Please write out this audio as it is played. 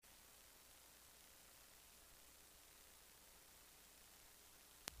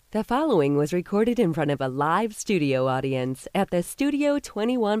The following was recorded in front of a live studio audience at the Studio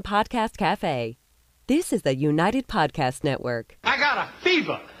 21 Podcast Cafe. This is the United Podcast Network. I got a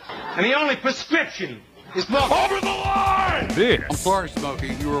fever, and the only prescription is smoke. Over the line! This I'm sorry, Smokey.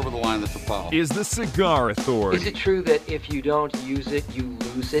 You were over the line. That's a foul. is the Cigar Authority. Is it true that if you don't use it, you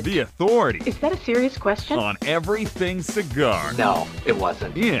lose it? The authority Is that a serious question? on everything cigar. No, it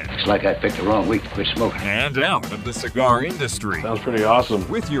wasn't. In It's like I picked the wrong week to quit smoking. and out of the cigar industry. Sounds pretty awesome.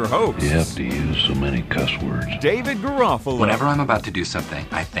 With your hosts, You have to use so many cuss words. David Garofalo. Whenever I'm about to do something,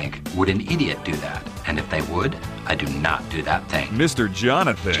 I think, would an idiot do that? And if they would, I do not do that thing. Mr.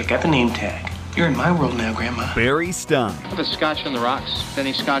 Jonathan. Check out the name tag. You're in my world now, Grandma. Barry Stein. Put a scotch on the rocks.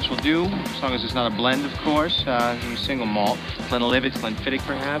 Any scotch will do, as long as it's not a blend, of course. Single malt. Glenlivet, Glenfiddich,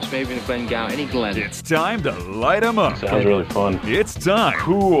 perhaps, maybe a Glengow, any Glen. It's time to light 'em up. Sounds really fun. It's time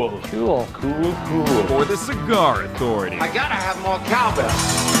Cool. Cool. for the Cigar Authority. I gotta have more cowbell.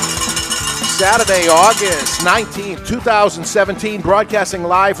 Saturday, August 19th, 2017, broadcasting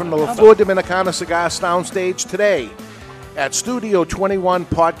live from the La Flor Dominicana Cigar Soundstage today at Studio 21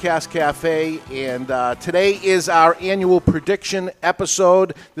 Podcast Cafe. And today is our annual prediction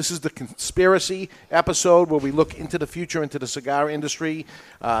episode. This is the conspiracy episode where we look into the future, into the cigar industry.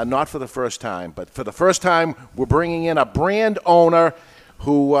 Not for the first time, but for the first time, we're bringing in a brand owner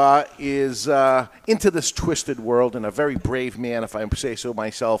who is into this twisted world, and a very brave man, if I say so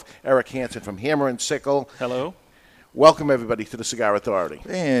myself, Eric Hansen from Hammer and Sickle. Hello. Welcome, everybody, to the Cigar Authority.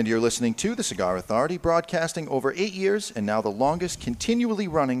 And you're listening to the Cigar Authority, broadcasting over 8 years and now the longest continually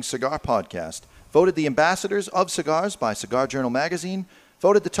running cigar podcast. Voted the ambassadors of cigars by Cigar Journal magazine.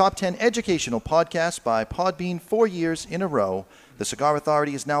 Voted the top 10 educational podcasts by Podbean 4 years in a row. The Cigar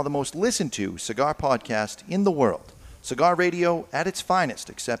Authority is now the most listened to cigar podcast in the world. Cigar radio at its finest,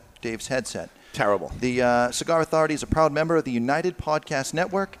 except Dave's headset. Terrible. The Cigar Authority is a proud member of the United Podcast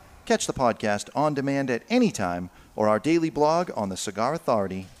Network. Catch the podcast on demand at any time or our daily blog on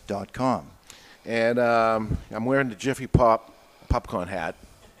thecigarauthority.com. And I'm wearing the Jiffy Pop popcorn hat.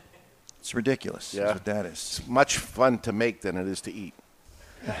 It's ridiculous. Yeah. That's what that is. It's much fun to make than it is to eat.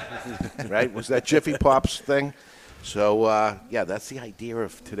 Right? Was that Jiffy Pop's thing? So, yeah, that's the idea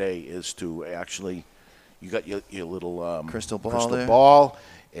of today, is to actually, you got your little Crystal ball ball.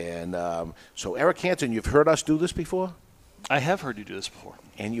 And so, Eric Hansen, you've heard us do this before? I have heard you do this before.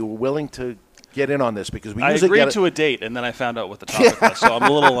 And you were willing to get in on this because we I usually agreed get to a date, and then I found out what the topic was. So I'm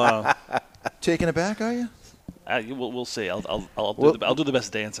a little. Taken aback, are you? We'll see. I'll do the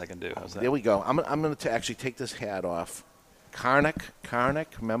best dance I can do. How's that? There we go. I'm going to actually take this hat off. Karnak,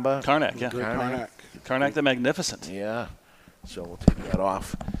 remember? Karnak, yeah. Karnak the Magnificent. Yeah. So we'll take that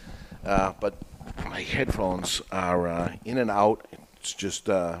off. But my headphones are in and out. It's just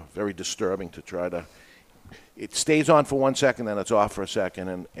very disturbing to try to. It stays on for 1 second, then it's off for a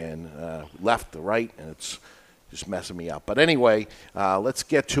second, and left to right, and it's just messing me up. But anyway, let's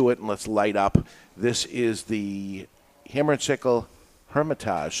get to it and let's light up. This is the Hammer and Sickle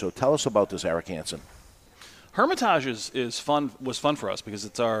Hermitage. So tell us about this, Eric Hansen. Hermitage was fun for us because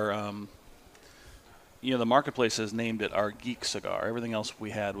it's our, the marketplace has named it our geek cigar. Everything else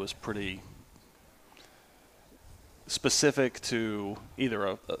we had was pretty specific to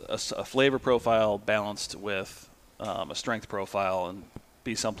either a flavor profile balanced with a strength profile and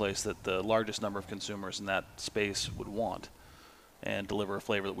be someplace that the largest number of consumers in that space would want and deliver a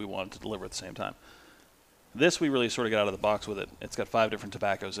flavor that we wanted to deliver at the same time. This, we really sort of got out of the box with it. It's got 5 different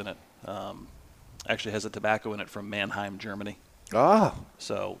tobaccos in it. Actually has a tobacco in it from Mannheim, Germany. Ah.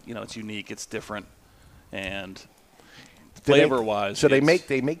 So, it's unique, it's different, and flavor-wise. So they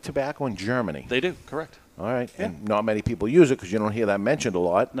make tobacco in Germany. They do, correct. All right, yeah. And not many people use it because you don't hear that mentioned a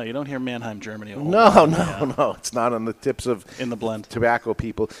lot. No, you don't hear Mannheim, Germany. No, it's not on the tips of in the blend tobacco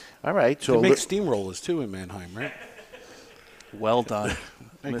people. All right, so they make steamrollers too in Mannheim, right? Well done.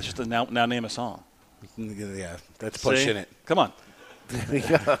 It's just now name a song. Yeah, that's pushing it. Come on.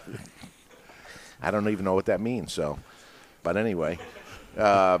 I don't even know what that means. So, but anyway.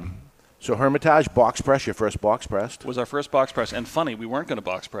 So Hermitage, box press, your first box pressed? Was our first box press. And funny, we weren't going to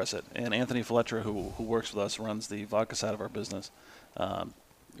box press it. And Anthony Fletcher, who works with us, runs the vodka side of our business,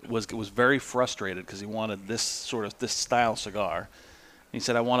 was very frustrated because he wanted this style cigar. And he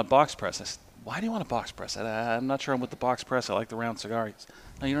said, I want a box press. I said, why do you want a box press? I'm not sure I'm with the box press. I like the round cigar. He said,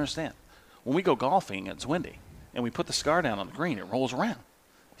 no, you don't understand. When we go golfing, it's windy, and we put the cigar down on the green, it rolls around.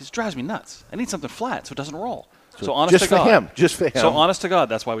 It drives me nuts. I need something flat so it doesn't roll. So honest just to God. Just for him. So honest to God,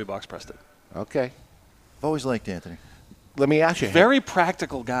 that's why we box pressed it. Okay. I've always liked Anthony. Let me ask you. Very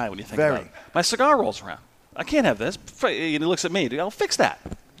practical guy when you think about it. My cigar rolls around. I can't have this. And he looks at me. I'll fix that.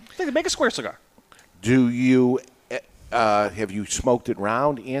 Make a square cigar. Do you Have you smoked it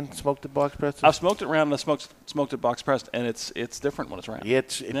round and smoked it box pressed? I've smoked it round and I smoked it box pressed, and it's different when it's round.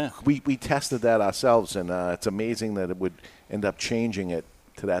 We tested that ourselves, and it's amazing that it would end up changing it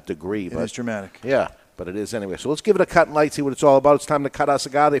to that degree. It is dramatic. Yeah, but it is anyway. So let's give it a cut and light, see what it's all about. It's time to cut our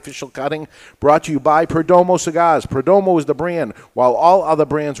cigar. The official cutting brought to you by Perdomo Cigars. Perdomo is the brand. While all other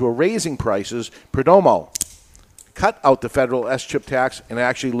brands were raising prices, Perdomo cut out the federal S-chip tax and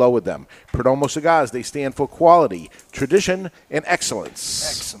actually lowered them. Perdomo Cigars, they stand for quality, tradition, and excellence.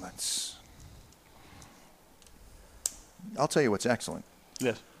 Excellence. I'll tell you what's excellent.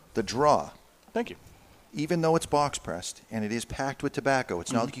 Yes. The draw. Thank you. Even though it's box pressed and it is packed with tobacco,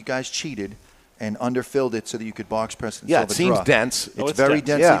 it's not like you guys cheated and underfilled it so that you could box press it and Yeah, sell it seems draw. dense. It's very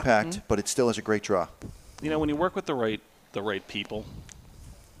dense. densely packed, but it still has a great draw. You know, when you work with the right people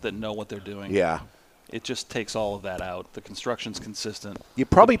that know what they're doing. Yeah. It just takes all of that out. The construction's consistent. You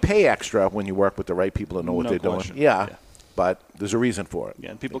probably pay extra when you work with the right people that know what they're question. doing. Yeah, but there's a reason for it. Yeah,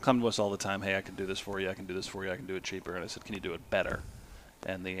 and people come to us all the time, hey, I can do this for you, I can do this for you, I can do it cheaper. And I said, can you do it better?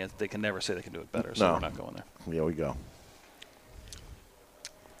 And they can never say they can do it better, so we're not going there. There we go.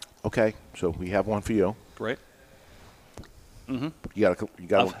 Okay, so we have one for you. Great. Mm-hmm. You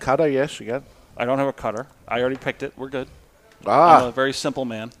got a cutter, yes? You got? I don't have a cutter. I already picked it. We're good. I'm a very simple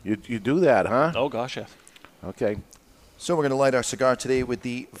man. You do that, huh? Oh, gosh, yeah. Okay. So we're going to light our cigar today with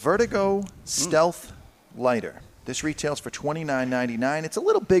the Vertigo Stealth Lighter. This retails for $29.99. It's a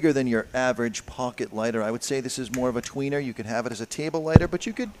little bigger than your average pocket lighter. I would say this is more of a tweener. You could have it as a table lighter, but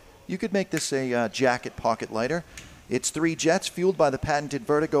you could make this a jacket pocket lighter. It's 3 jets fueled by the patented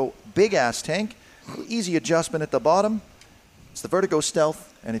Vertigo big-ass tank. Easy adjustment at the bottom. It's the Vertigo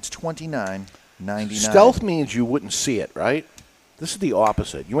Stealth, and it's $29.99. Stealth means you wouldn't see it, right? This is the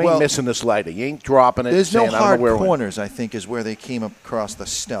opposite. You ain't missing this lighter. You ain't dropping it. There's no saying, hard corners, I think, is where they came across the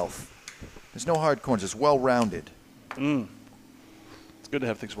Stealth. There's no hard corners. It's well-rounded. It's good to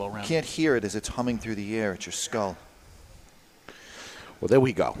have things well-rounded. You can't hear it as it's humming through the air at your skull. Well, there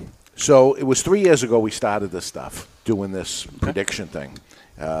we go. So it was 3 years ago we started this stuff, doing this prediction thing.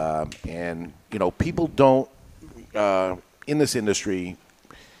 And, you know, people don't, in this industry,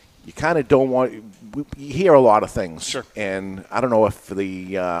 you kind of don't want, you hear a lot of things. Sure. And I don't know if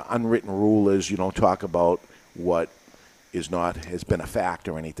the unwritten rule is you don't talk about what has been a fact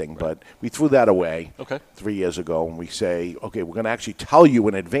or anything, but we threw that away 3 years ago, and we say, okay, we're going to actually tell you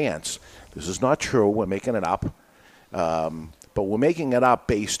in advance, this is not true, we're making it up, but we're making it up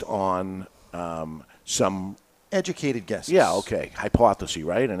based on some educated guesses. Yeah, okay, hypothesis,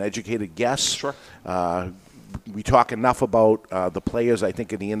 right? An educated guess. Sure. We talk enough about the players, I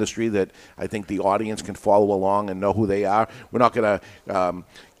think, in the industry that I think the audience can follow along and know who they are. We're not going to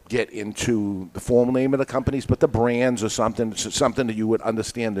get into the formal name of the companies, but the brands or something that you would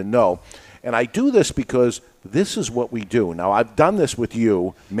understand and know. And I do this because this is what we do. Now, I've done this with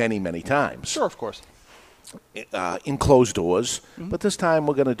you many, many times. Sure, of course. In closed doors, but this time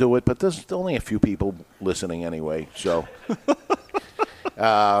we're going to do it. But there's only a few people listening anyway. So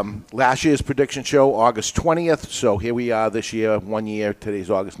last year's prediction show, August 20th. So here we are this year, 1 year. Today's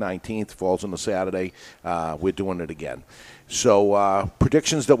August 19th, falls on a Saturday. We're doing it again. So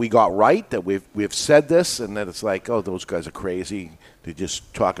predictions that we got right, that we've said this, and that it's like, oh, those guys are crazy. They're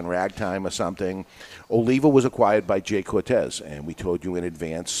just talking ragtime or something. Oliva was acquired by Jay Cortez, and we told you in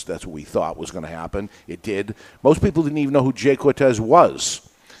advance that's what we thought was going to happen. It did. Most people didn't even know who Jay Cortez was.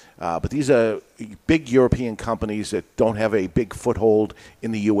 But these are big European companies that don't have a big foothold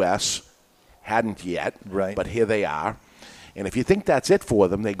in the U.S., hadn't yet, right? But here they are. And if you think that's it for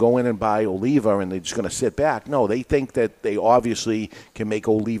them, they go in and buy Oliva and they're just going to sit back. No, they think that they obviously can make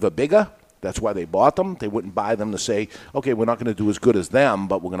Oliva bigger. That's why they bought them. They wouldn't buy them to say, okay, we're not going to do as good as them,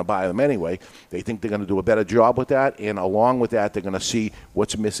 but we're going to buy them anyway. They think they're going to do a better job with that. And along with that, they're going to see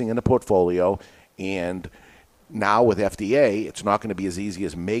what's missing in the portfolio. And now with FDA, it's not going to be as easy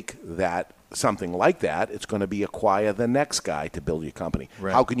as make that something like that. It's going to be acquire the next guy to build your company.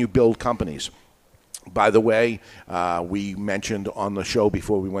 Right. How can you build companies? By the way, we mentioned on the show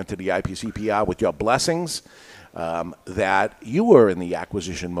before we went to the IPCPR with your blessings that you were in the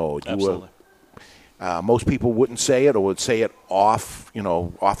acquisition mode. Absolutely. Most people wouldn't say it or would say it off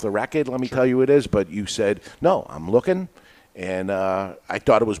the record. Let me tell you it is. But you said, no, I'm looking. And I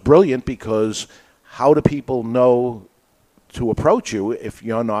thought it was brilliant because how do people know to approach you if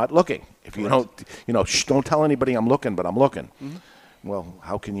you're not looking? If you don't tell anybody I'm looking, but I'm looking. Mm-hmm. Well,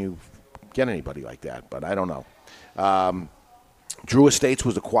 how can you get anybody like that? But I don't know. Drew Estates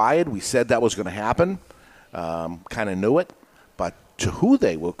was acquired. We said that was going to happen. Kind of knew it. But to who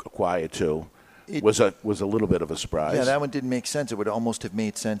they were acquired to was a little bit of a surprise. Yeah, that one didn't make sense. It would almost have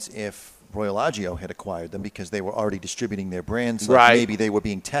made sense if Royal Agio had acquired them because they were already distributing their brands. Like Right. maybe they were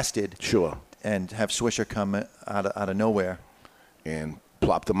being tested. Sure. And have Swisher come out of nowhere. And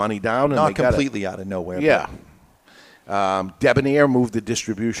plop the money down. And Not they got it. completely out of nowhere. Yeah. Debonair moved the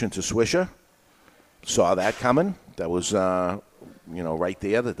distribution to Swisher. Saw that coming. That was, right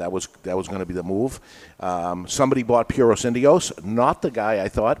there. That was going to be the move. Somebody bought Puros Indios. Not the guy I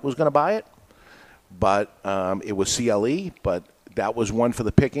thought was going to buy it, but it was CLE. But that was one for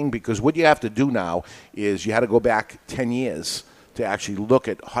the picking, because what you have to do now is you had to go back 10 years to actually look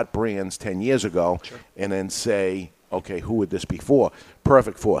at hot brands 10 years ago and then say, okay, who would this be for?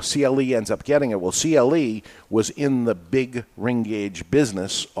 Perfect for. CLE ends up getting it. Well, CLE was in the big ring gauge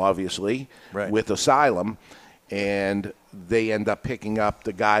business, obviously, with Asylum, and they end up picking up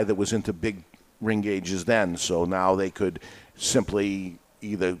the guy that was into big ring gauges then. So now they could simply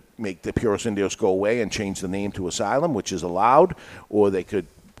either make the Puros Indios go away and change the name to Asylum, which is allowed, or they could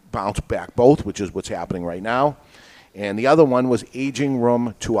bounce back both, which is what's happening right now. And the other one was Aging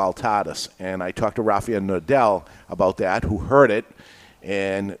Room to Altadas. And I talked to Rafael Nordell about that, who heard it,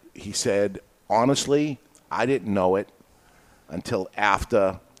 and he said, honestly, I didn't know it until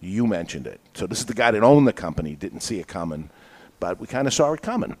after you mentioned it. So this is the guy that owned the company, didn't see it coming, but we kind of saw it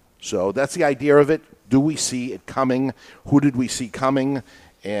coming. So that's the idea of it. Do we see it coming? Who did we see coming?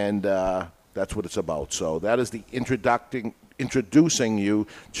 And that's what it's about. So that is the introducing you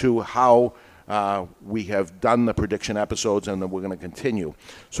to how we have done the prediction episodes, and then we're going to continue.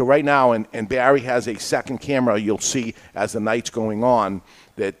 So right now, and Barry has a second camera you'll see as the night's going on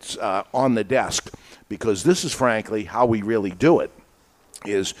that's on the desk, because this is frankly how we really do it,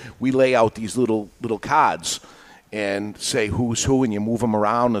 is we lay out these little cards and say who's who, and you move them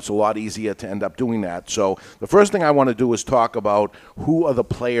around. It's a lot easier to end up doing that. So the first thing I want to do is talk about who are the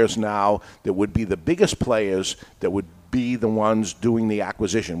players now that would be the biggest players that would be the ones doing the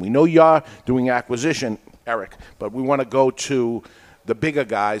acquisition. We know you're doing acquisition, Eric, but we want to go to the bigger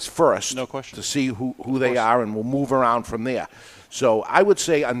guys first. No question. To see who they are, and we'll move around from there. So I would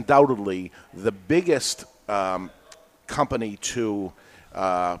say undoubtedly the biggest company to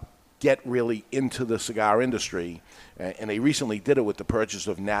get really into the cigar industry, and they recently did it with the purchase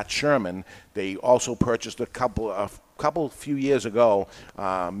of Nat Sherman. They also purchased a few years ago,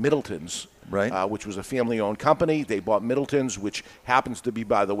 Middleton's, which was a family-owned company. They bought Middleton's, which happens to be,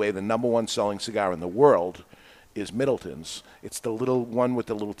 by the way, the number one selling cigar in the world is Middleton's. It's the little one with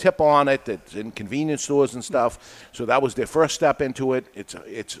the little tip on it that's in convenience stores and stuff. So that was their first step into it.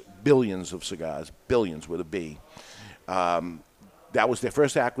 It's billions of cigars, billions with a B. That was their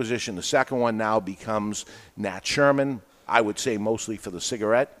first acquisition. The second one now becomes Nat Sherman. I would say mostly for the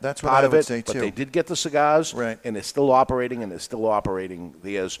cigarette That's what part I of would it, say, but too. they did get the cigars, and they're still operating,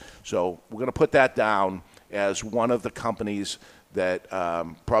 theirs. So we're going to put that down as one of the companies that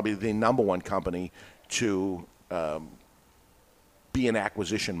probably the number one company to be in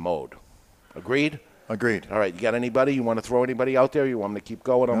acquisition mode. Agreed? Agreed. All right. You got anybody? You want to throw anybody out there? You want me to keep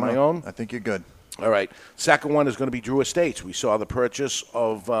going on my own? I think you're good. All right. Second one is going to be Drew Estates. We saw the purchase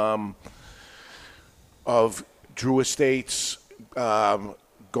of Drew Estates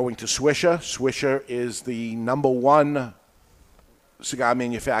going to Swisher. Swisher is the number one cigar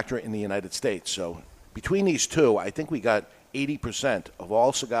manufacturer in the United States. So between these two, I think we got 80% of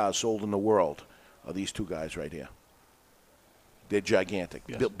all cigars sold in the world are these two guys right here. They're gigantic,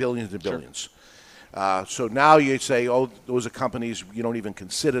 Yes. billions and billions. So now you say, oh, those are companies you don't even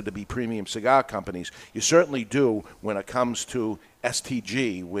consider to be premium cigar companies. You certainly do when it comes to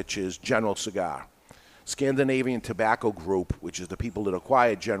STG, which is General Cigar. Scandinavian Tobacco Group, which is the people that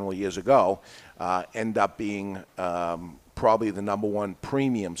acquired General years ago, end up being probably the number one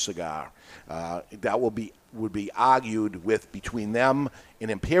premium cigar. That would be argued with between them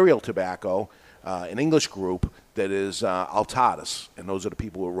and Imperial Tobacco, an English group that is Altadas, and those are the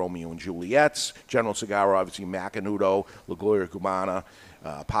people who are Romeo and Juliet's. General Cigar, obviously, Macanudo, La Gloria Cubana,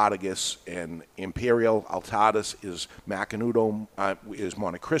 Partagas, and Imperial. Altadas is Macanudo, is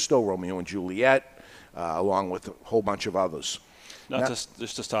Montecristo, Romeo and Juliet, along with a whole bunch of others. Just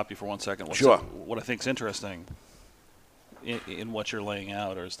to stop you for 1 second. Sure. What I think is interesting in what you're laying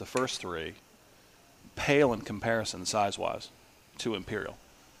out is the first three pale in comparison size-wise to Imperial.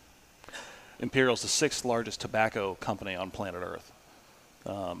 Imperial is the sixth largest tobacco company on planet Earth.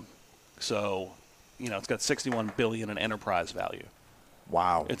 So, it's got $61 billion in enterprise value.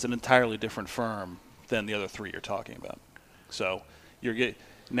 Wow. It's an entirely different firm than the other three you're talking about. So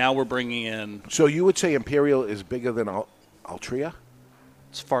now we're bringing in. So you would say Imperial is bigger than Altria?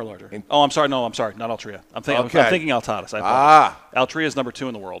 It's far larger. I'm sorry, not Altria. I'm thinking Altadas. Altria is number 2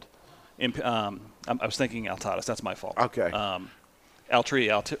 in the world. I was thinking Altadas. That's my fault. Okay.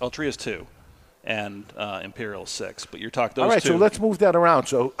 Altria is 2. And Imperial is 6, but you're talking those two. All right, so let's move that around.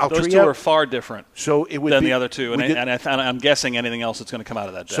 So Altria, those two are far different. So it would than be, the other two, and I'm guessing anything else that's going to come out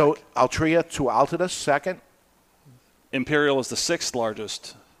of that deck. So Altria to Altadis, second. Imperial is the 6th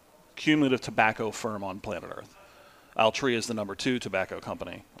largest cumulative tobacco firm on planet Earth. Altria is the number 2 tobacco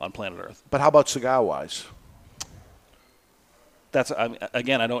company on planet Earth. But how about cigar-wise? That's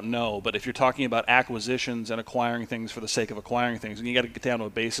again, I don't know, but if you're talking about acquisitions and acquiring things for the sake of acquiring things, you got to get down to a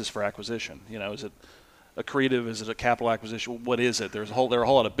basis for acquisition. Is it a creative? Is it a capital acquisition? What is it? There are a whole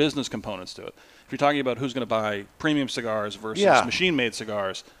lot of business components to it. If you're talking about who's going to buy premium cigars versus machine-made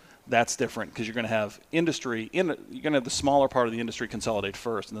cigars, that's different because you're going to have industry. You're going to have the smaller part of the industry consolidate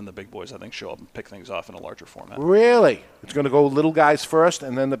first, and then the big boys, I think, show up and pick things off in a larger format. Really? It's going to go little guys first,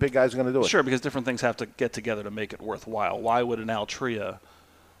 and then the big guys are going to do it? Sure, because different things have to get together to make it worthwhile. Why would an Altria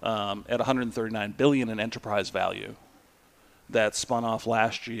at $139 billion in enterprise value that spun off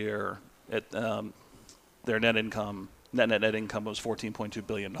last year at their net income was $14.2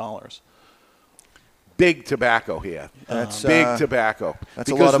 billion? Big tobacco here. That's big tobacco. That's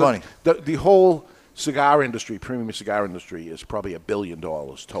a lot of money. The whole cigar industry, premium cigar industry, is probably $1 billion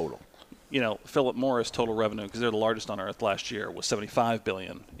total. Philip Morris total revenue, because they're the largest on earth last year, was $75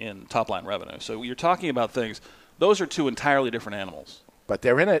 billion in top-line revenue. So you're talking about things. Those are two entirely different animals. But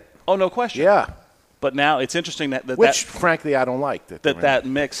they're in it. Oh, no question. Yeah. But now it's interesting which, frankly, I don't like. That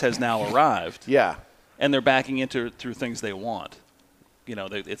mix has now arrived. Yeah. And they're backing into it through things they want.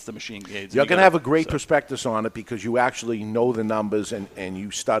 It's the machine gauge. You're going to have a great prospectus on it because you actually know the numbers and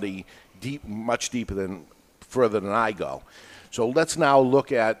you study much deeper further than I go. So let's now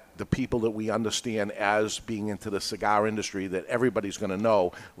look at the people that we understand as being into the cigar industry that everybody's going to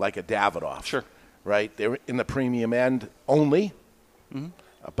know, like a Davidoff. Sure. Right? They're in the premium end only,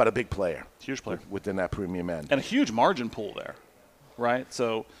 but a big player. Huge player. Within that premium end. And a huge margin pool there, right?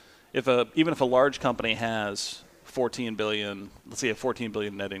 So even if a large company has $14 billion, let's say a $14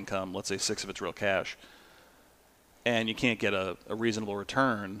 billion net income, let's say 6 of it's real cash, and you can't get a reasonable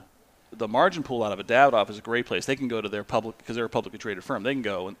return, the margin pool out of a Davidoff is a great place. They can go to their public, because they're a publicly traded firm, they can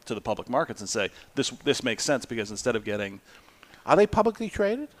go to the public markets and say, this makes sense because instead of getting... Are they publicly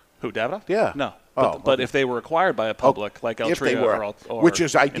traded? Who, Davidoff? Yeah. No. But if they were acquired by a public, like Altria or which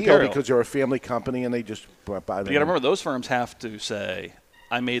is ideal Imperial, because they're a family company and they just buy them. But you got to remember, those firms have to say,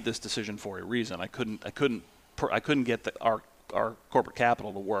 I made this decision for a reason. I couldn't get our corporate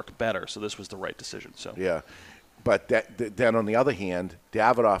capital to work better, so this was the right decision. So yeah, but then on the other hand,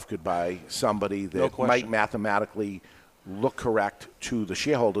 Davidoff could buy somebody that might mathematically look correct to the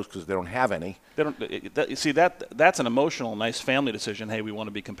shareholders because they don't have any. They don't see that's an emotional, nice family decision. Hey, we want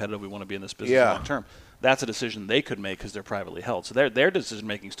to be competitive. We want to be in this business long term. That's a decision they could make because they're privately held. So their decision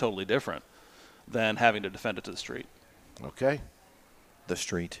making is totally different than having to defend it to the street. Okay, the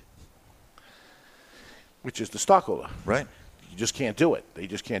street. Which is the stockholder. Right. You just can't do it. They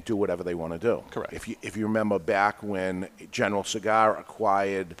just can't do whatever they want to do. Correct. If you remember back when General Cigar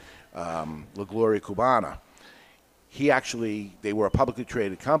acquired La Gloria Cubana, they were a publicly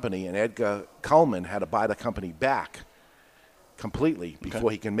traded company, and Edgar Cullman had to buy the company back completely before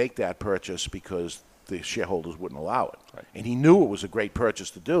he can make that purchase because the shareholders wouldn't allow it. Right. And he knew it was a great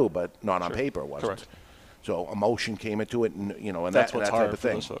purchase to do, but not on paper, it wasn't. Correct. So emotion came into it, and that's that what's type hard of for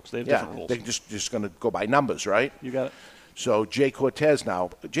thing. those folks. They have different rules. They're just going to go by numbers, right? You got it. So Jay Cortez now.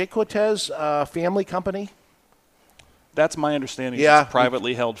 Jay Cortez, family company? That's my understanding. Yeah. It's a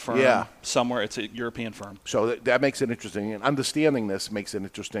privately held firm. Yeah. Somewhere. It's a European firm. So that makes it interesting. And understanding this makes it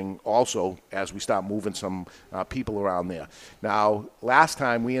interesting also as we start moving some people around there. Now, last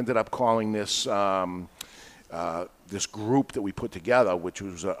time we ended up calling this this group that we put together, which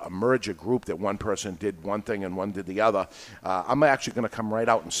was a merger group that one person did one thing and one did the other. I'm actually going to come right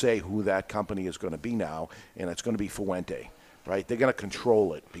out and say who that company is going to be now, and it's going to be Fuente, right? They're going to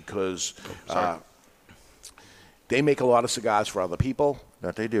control it because they make a lot of cigars for other people.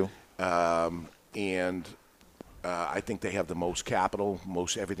 That they do. And I think they have the most capital,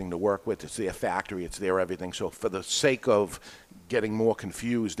 most everything to work with. It's their factory. It's their everything. So for the sake of getting more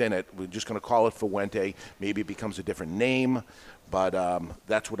confused in it, we're just going to call it Fuente. Maybe it becomes a different name, but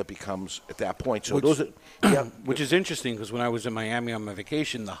that's what it becomes at that point. So which is interesting because when I was in Miami on my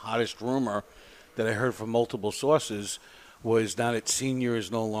vacation, the hottest rumor that I heard from multiple sources was now that Senior is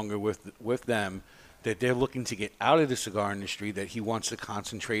no longer with them, that they're looking to get out of the cigar industry, that he wants to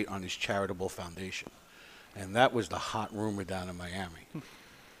concentrate on his charitable foundation. And that was the hot rumor down in Miami.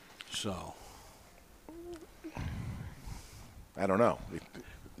 So I don't know.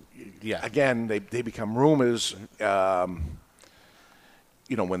 Yeah. Again, they become rumors. When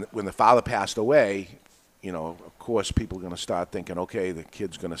the father passed away, of course, people are going to start thinking, okay, the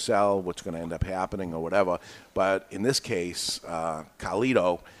kid's going to sell, what's going to end up happening or whatever. But in this case,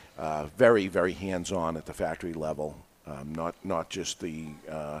 Carlito, very, very hands-on at the factory level, not just the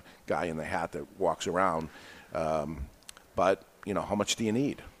guy in the hat that walks around. But, how much do you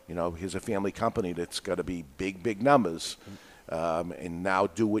need? Here's a family company that's got to be big, big numbers. And now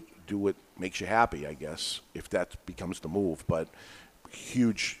do what makes you happy, I guess, if that becomes the move. But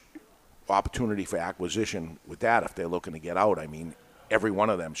huge opportunity for acquisition with that if they're looking to get out. I mean, every one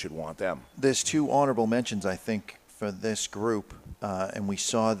of them should want them. There's two honorable mentions, I think, for this group, and we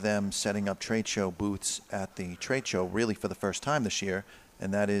saw them setting up trade show booths at the trade show really for the first time this year,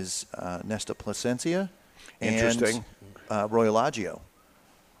 and that is Nesta Placencia and Royal Agio.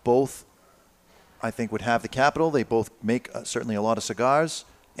 Both, I think, would have the capital. They both make certainly a lot of cigars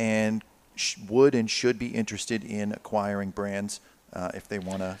and would and should be interested in acquiring brands if they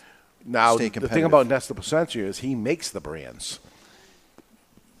want to now, stay the competitive. thing about Nesta Placencia is he makes the brands.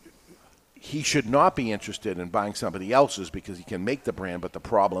 He should not be interested in buying somebody else's because he can make the brand, but the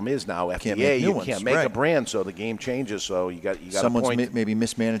problem is now FDA, you can't make a brand, so the game changes, so you got Someone's a point. maybe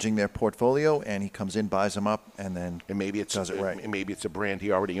mismanaging their portfolio, and he comes in, buys them up, and then does it right. And maybe it's a brand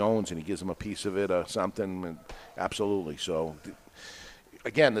he already owns, and he gives them a piece of it or something. And absolutely. So,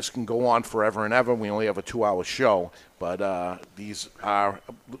 again, this can go on forever and ever. We only have a 2-hour show, but these are,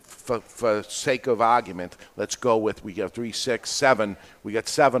 for sake of argument, let's go with, we got 3, 6, 7. We got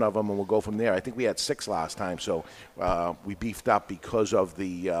 7 of them, and we'll go from there. I think we had 6 last time, so we beefed up because of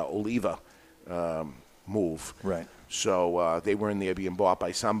the Oliva move. Right. So they were in there being bought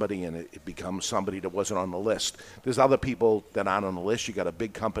by somebody, and it becomes somebody that wasn't on the list. There's other people that aren't on the list. You got a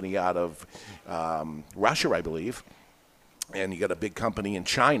big company out of Russia, I believe, and you got a big company in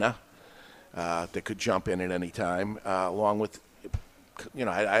China that could jump in at any time, along with,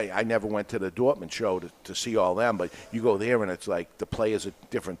 I never went to the Dortmund show to see all them, but you go there and it's like the players are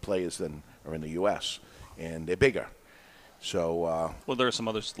different players than are in the U.S., and they're bigger. So well, there are some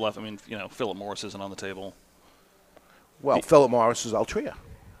others left. I mean, Philip Morris isn't on the table. Well, Philip Morris is Altria.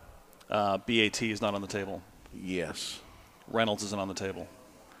 BAT is not on the table. Yes. Reynolds isn't on the table.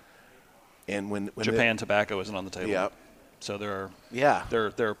 And when Japan Tobacco isn't on the table. Yeah. So there are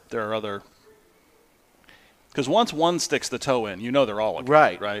there are other. Because once one sticks the toe in, they're all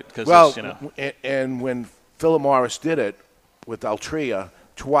right. Because and when Philip Morris did it with Altria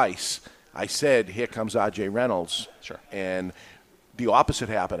twice, I said, "Here comes R.J. Reynolds." Sure. And the opposite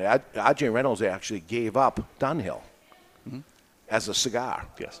happened. R.J. Reynolds actually gave up Dunhill as a cigar.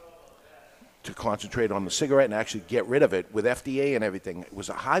 Yes. To concentrate on the cigarette and actually get rid of it with FDA and everything. It was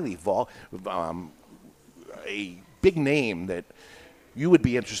a highly a big name that you would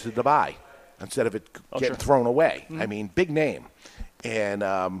be interested to buy instead of it getting thrown away. I mean, big name. And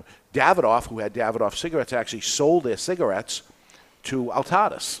Davidoff, who had Davidoff cigarettes, actually sold their cigarettes to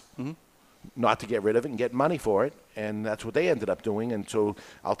Altadas, not to get rid of it and get money for it. And that's what they ended up doing. And so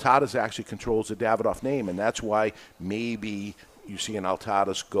Altadas actually controls the Davidoff name, and that's why maybe you see an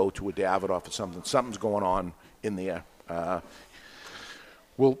Altadas go to a Davidoff or something. Something's going on in there.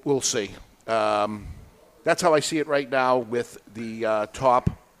 We'll see. That's how I see it right now with the top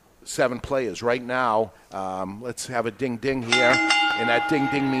 7 players. Right now, let's have a ding-ding here. And that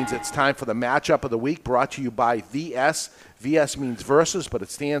ding-ding means it's time for the matchup of the week, brought to you by VS. VS means versus, but it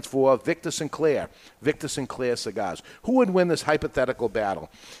stands for Victor Sinclair. Victor Sinclair Cigars. Who would win this hypothetical battle?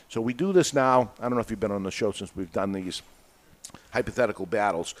 So we do this now. I don't know if you've been on the show since we've done these hypothetical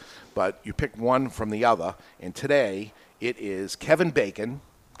battles, but you pick one from the other. And today it is Kevin Bacon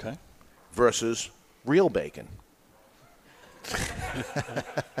versus Real Bacon.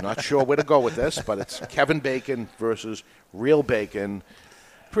 Not sure where to go with this, but it's Kevin Bacon versus Real Bacon.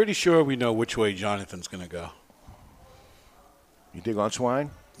 Pretty sure we know which way Jonathan's going to go. You dig on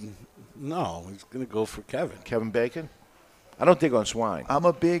swine? No, he's going to go for Kevin. Kevin Bacon? I don't dig on swine. I'm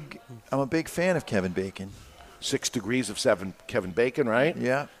a big fan of Kevin Bacon. 6 Degrees of Seven, Kevin Bacon, right?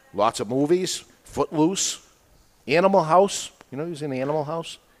 Yeah. Lots of movies. Footloose. Animal House. He was in Animal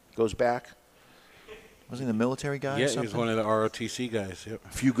House. Goes back. Was he the military guy or something? He was one of the ROTC guys. Yep. A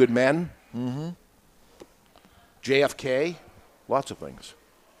Few Good Men. JFK. Lots of things.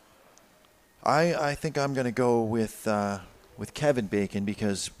 I think I'm going to go with Kevin Bacon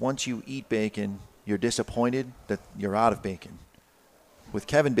because once you eat bacon, you're disappointed that you're out of bacon. With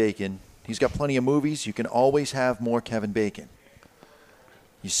Kevin Bacon, he's got plenty of movies. You can always have more Kevin Bacon.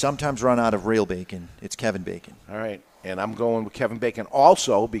 You sometimes run out of real bacon. It's Kevin Bacon. All right. And I'm going with Kevin Bacon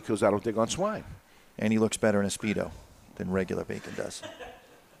also because I don't dig on swine. And he looks better in a Speedo than regular bacon does.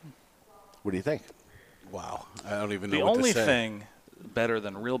 What do you think? Wow. I don't even know the what to only say. thing better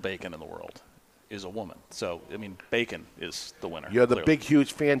than real bacon in the world is a woman. So, I mean, bacon is the winner. You're the clearly. big,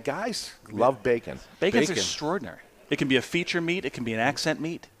 huge fan. Guys love bacon. Bacon's extraordinary. It can be a feature meat. It can be an accent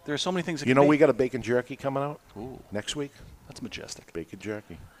meat. There are so many things. It You can know, be. we got a bacon jerky coming out next week. That's majestic. Bacon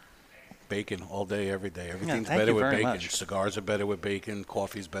jerky. Bacon all day, every day. Everything's thank better you with very bacon. much. Cigars are better with bacon.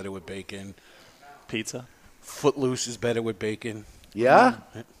 Coffee's better with bacon. Pizza. Footloose is better with bacon. Yeah?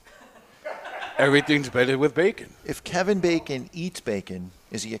 Everything's better with bacon. If Kevin Bacon eats bacon,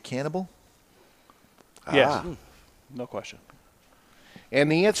 is he a cannibal? Yes. No question.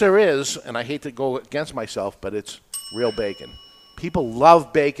 And the answer is, and I hate to go against myself, but it's real bacon. People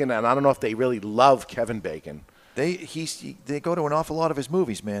love bacon, and I don't know if they really love Kevin Bacon. They go to an awful lot of his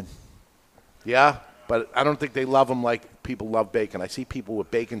movies, man. Yeah, but I don't think they love him like people love bacon. I see people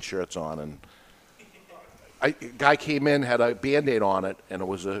with bacon shirts on, and a guy came in, had a Band-Aid on it, and it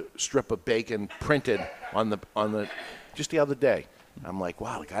was a strip of bacon printed on the just the other day. I'm like,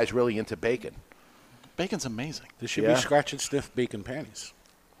 wow, the guy's really into bacon. Bacon's amazing. There should be scratch and sniff bacon panties.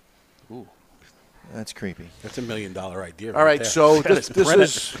 Ooh. That's creepy. That's $1 million idea. All right, there. so this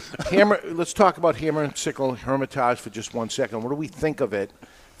is Hammer. Let's talk about Hammer and Sickle Hermitage for just 1 second. What do we think of it?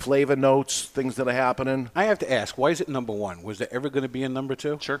 Flavor notes, things that are happening. I have to ask, why is it number one? Was there ever going to be a number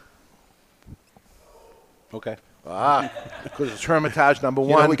two? Sure. Okay. Because it's Hermitage number You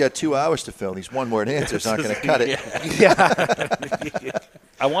one. know, we got 2 hours to fill. These one-word answers aren't going to cut it. Yeah.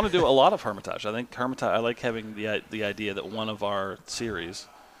 I want to do a lot of Hermitage. I think Hermitage. I like having the idea that one of our series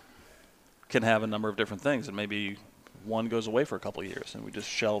can have a number of different things, and maybe one goes away for a couple of years, and we just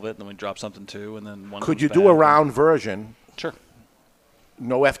shelve it, and then we drop something too, and then one. Could you comes do a back. round version? Sure.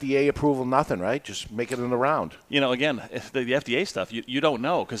 No FDA approval, nothing, right? Just make it in the round. You know, again, if the FDA stuff, you don't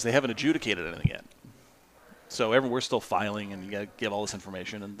know because they haven't adjudicated anything yet. So we're still filing, and you got to give all this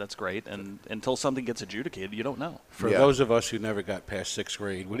information, and that's great. And until something gets adjudicated, you don't know. For those of us who never got past 6th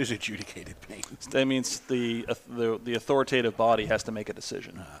grade, what does adjudicated mean? That means the authoritative body has to make a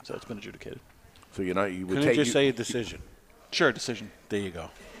decision. So it's been adjudicated. So you would Couldn't take you just say a decision? Sure, decision. There you go.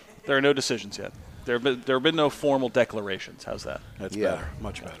 There are no decisions yet. There have been no formal declarations. How's that? That's better.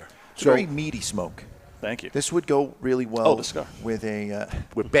 Much better. It's very meaty smoke. Thank you. This would go really well the cigar. with a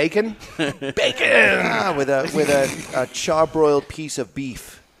with bacon. With a charbroiled piece of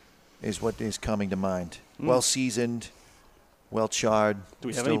beef is what is coming to mind. Well seasoned, well charred. Do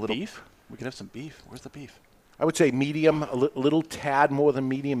we have Still any a little beef? We could have some beef. Where's the beef? I would say medium, a little tad more than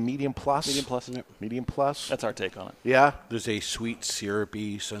medium plus. Medium plus, isn't it? Medium plus. That's our take on it. Yeah. There's a sweet,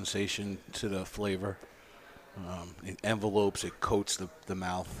 syrupy sensation to the flavor. It envelopes, it coats the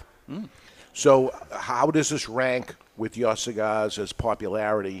mouth. So how does this rank with your cigars as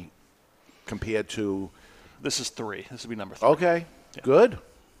popularity compared to? This is 3. This would be number 3. Okay, Yeah. good.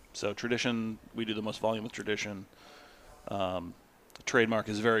 So Tradition, we do the most volume with Tradition. Trademark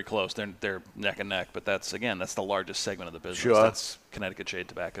is very close. They're neck and neck, but that's the largest segment of the business. Sure. That's Connecticut Shade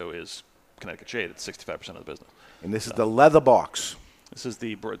Tobacco is Connecticut Shade. It's 65% of the business. And this is the leather box. This is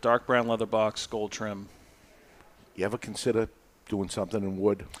the dark brown leather box, gold trim. You ever consider doing something in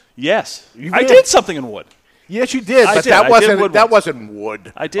wood? Yes. You I did? did something in wood. Yes, you did, I but did. that I wasn't did wood that once. wasn't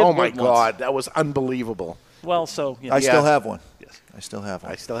wood. I did Oh my wood once. God, that was unbelievable. Well, so I still have one. Yes. I still have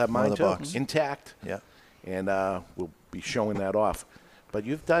one. I still have mine Leather too, box. intact. Yeah. And we'll be showing that off. But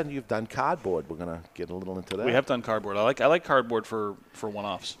you've done cardboard. We're gonna get a little into that. We have done cardboard. I like cardboard for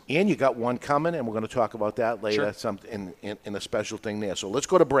one-offs. And you got one coming, and we're going to talk about that later. Sure. In a special thing there. So let's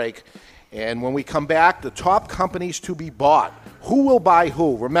go to break. And when we come back, the top companies to be bought. Who will buy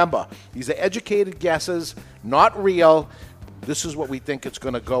who? Remember, these are educated guesses, not real. This is what we think it's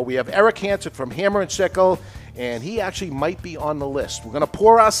going to go. We have Eric Hansen from Hammer and Sickle, and he actually might be on the list. We're going to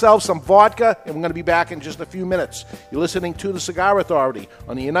pour ourselves some vodka, and we're going to be back in just a few minutes. You're listening to The Cigar Authority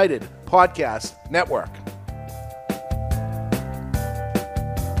on the United Podcast Network.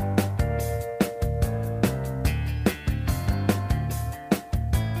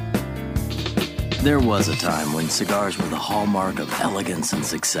 There was a time when cigars were the hallmark of elegance and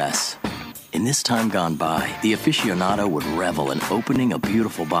success. In this time gone by, the aficionado would revel in opening a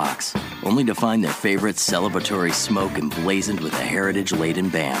beautiful box, only to find their favorite celebratory smoke emblazoned with a heritage-laden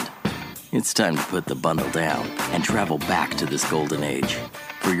band. It's time to put the bundle down and travel back to this golden age.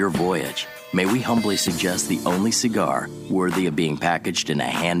 For your voyage, may we humbly suggest the only cigar worthy of being packaged in a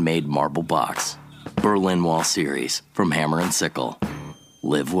handmade marble box. Berlin Wall Series from Hammer and Sickle.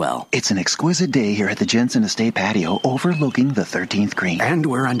 live well. It's an exquisite day here at the Jensen Estate patio overlooking the 13th green. And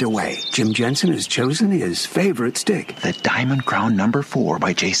we're underway. Jim Jensen has chosen his favorite stick. The Diamond Crown No. 4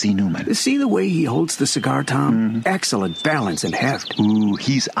 by J.C. Newman. See the way he holds the cigar, Tom? Excellent balance and heft. Ooh,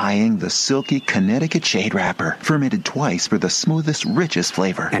 he's eyeing the silky Connecticut shade wrapper, fermented twice for the smoothest, richest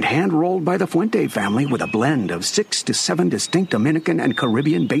flavor. And hand-rolled by the Fuente family with a blend of 6 to 7 distinct Dominican and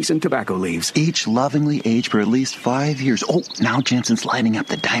Caribbean basin tobacco leaves. Each lovingly aged for at least 5 years. Oh, now Jensen's lighting up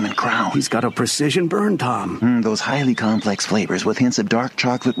the Diamond Crown. He's got a precision burn, Tom. Those highly complex flavors with hints of dark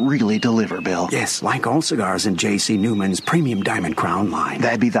chocolate really deliver, Bill. Yes, like all cigars in J.C. Newman's premium Diamond Crown line.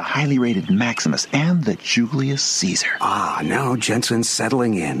 That'd be the highly rated Maximus and the Julius Caesar. Ah, now Jensen's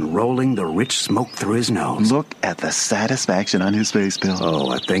settling in, rolling the rich smoke through his nose. Look at the satisfaction on his face, Bill.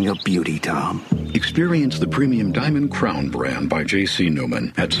 Oh, a thing of beauty, Tom. Experience the premium Diamond Crown brand by J.C.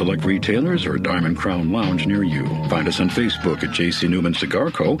 Newman at select retailers or Diamond Crown Lounge near you. Find us on Facebook at J.C. Newman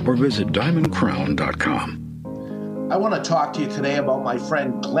Cigar Co. or visit diamondcrown.com. I want to talk to you today about my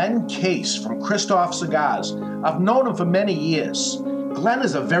friend Glenn Case from Christoph Cigars. I've known him for many years. Glenn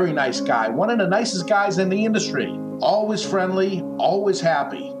is a very nice guy, one of the nicest guys in the industry. Always friendly, always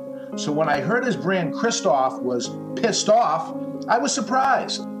happy. So when I heard his brand Christoph was pissed off, I was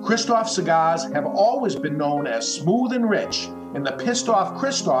surprised. Christoph Cigars have always been known as smooth and rich, and the pissed off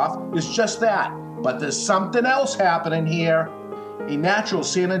Christoph is just that. But there's something else happening here. A natural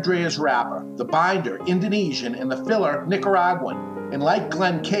San Andreas wrapper, the binder Indonesian, and the filler Nicaraguan. And like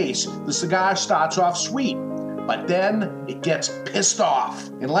Glenn Case, the cigar starts off sweet, but then it gets pissed off.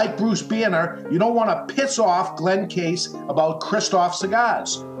 And like Bruce Banner, you don't want to piss off Glenn Case about Christoph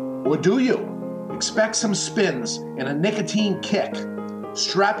Cigars. Or do you? Expect some spins and a nicotine kick.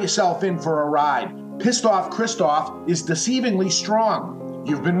 Strap yourself in for a ride. Pissed off Christoph is deceivingly strong.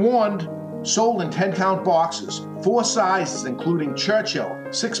 You've been warned. Sold in 10-count boxes, 4 sizes including Churchill,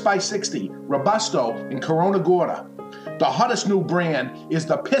 6x60, Robusto, and Corona Gorda. The hottest new brand is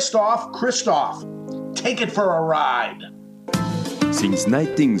the Pissed Off Christoph. Take it for a ride. Since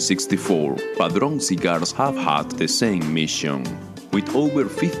 1964, Padron Cigars have had the same mission. With over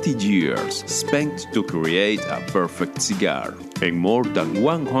 50 years spent to create a perfect cigar, and more than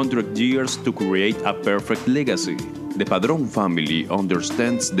 100 years to create a perfect legacy, the Padron family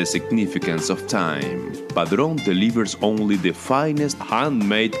understands the significance of time. Padron delivers only the finest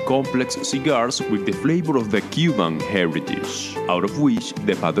handmade complex cigars with the flavor of the Cuban heritage, out of which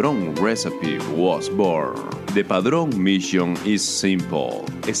the Padron recipe was born. The Padron mission is simple: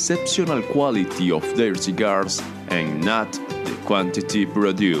 exceptional quality of their cigars and not the quantity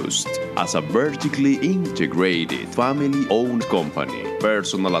produced. As a vertically integrated, family-owned company,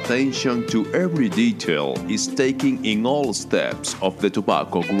 personal attention to every detail is taken in all steps of the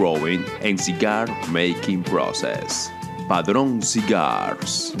tobacco growing and cigar making process. Padron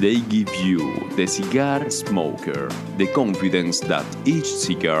Cigars. They give you, the cigar smoker, the confidence that each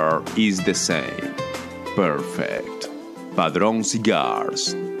cigar is the same. Perfect. Padron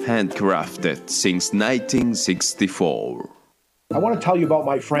Cigars. Handcrafted since 1964. I want to tell you about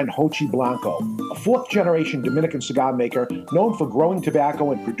my friend Hochi Blanco, a 4th-generation Dominican cigar maker known for growing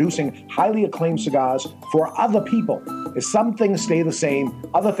tobacco and producing highly acclaimed cigars for other people. As some things stay the same,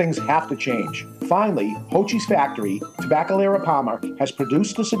 other things have to change. Finally, Hochi's factory, Tabacalera Palmer, has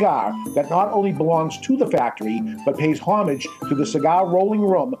produced a cigar that not only belongs to the factory, but pays homage to the cigar rolling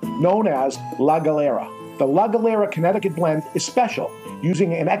room known as La Galera. The La Galera Connecticut blend is special,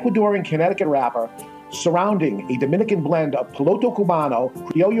 using an Ecuadorian Connecticut wrapper surrounding a Dominican blend of Piloto Cubano,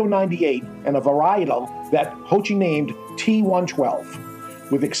 Criollo 98, and a varietal that Hochi named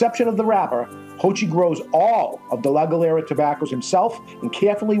T112. With the exception of the wrapper, Hochi grows all of the La Galera tobaccos himself and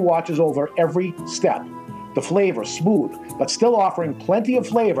carefully watches over every step. The flavor smooth, but still offering plenty of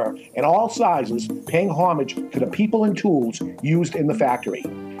flavor in all sizes, paying homage to the people and tools used in the factory.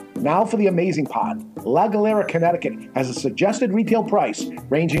 Now for the amazing part. La Galera, Connecticut has a suggested retail price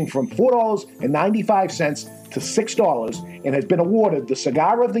ranging from $4.95 to $6 and has been awarded the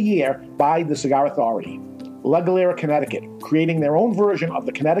Cigar of the Year by the Cigar Authority. La Galera, Connecticut, creating their own version of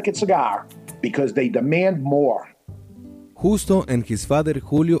the Connecticut cigar because they demand more. Justo and his father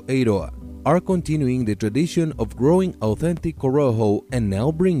Julio Eiroa are continuing the tradition of growing authentic Corojo and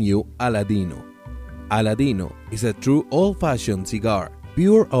now bring you Aladino. Aladino is a true old-fashioned cigar.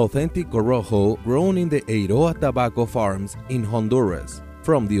 Pure authentic Corojo grown in the Eiroa tobacco farms in Honduras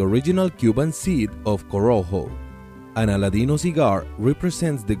from the original Cuban seed of Corojo. An Aladino cigar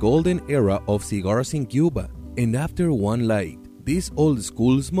represents the golden era of cigars in Cuba, and after one light, this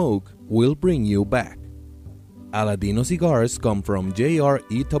old-school smoke will bring you back. Aladino cigars come from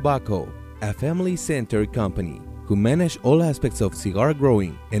JRE Tobacco, a family-centered company who manage all aspects of cigar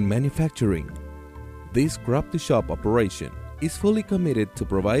growing and manufacturing. This crop-to-shop operation is fully committed to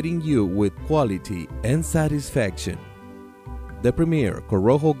providing you with quality and satisfaction. The premier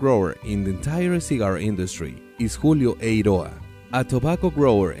Corojo grower in the entire cigar industry is Julio Eiroa, a tobacco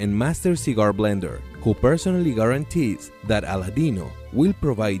grower and master cigar blender who personally guarantees that Aladino will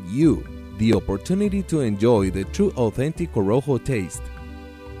provide you the opportunity to enjoy the true authentic Corojo taste.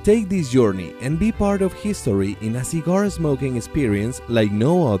 Take this journey and be part of history in a cigar smoking experience like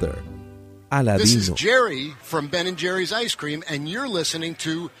no other. Aladino. This is Jerry from Ben & Jerry's Ice Cream, and you're listening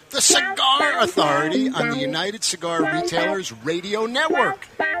to The Cigar Authority on the United Cigar Retailers Radio Network.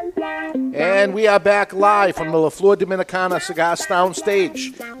 And we are back live from the La Flor Dominicana Cigar Sound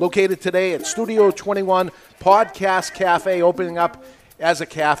Stage, located today at Studio 21 Podcast Cafe, opening up as a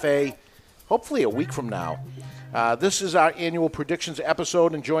cafe, hopefully a week from now. This is our annual predictions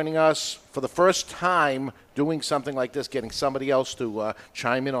episode, and joining us for the first time doing something like this, getting somebody else to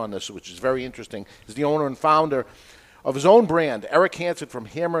chime in on this, which is very interesting, is the owner and founder of his own brand, Eric Hansen from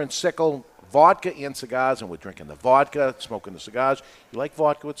Hammer and Sickle, vodka and cigars, and we're drinking the vodka, smoking the cigars. You like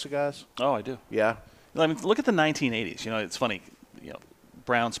vodka with cigars? Oh, I do. Yeah? I mean, look at the 1980s. It's funny,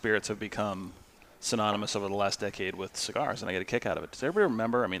 brown spirits have become synonymous over the last decade with cigars, and I get a kick out of it. Does everybody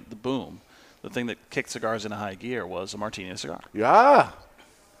remember, the boom? The thing that kicked cigars into high gear was a martini and a cigar. Yeah.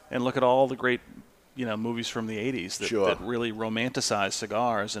 And look at all the great, movies from the 80s that really romanticized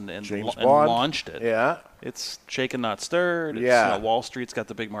cigars and launched it. Yeah. It's shaken, not stirred. It's, Wall Street's got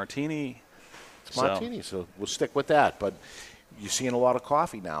the big martini. It's martini, so we'll stick with that. But you're seeing a lot of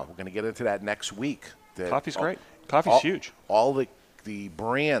coffee now. We're going to get into that next week. Coffee's great. Coffee's huge. All the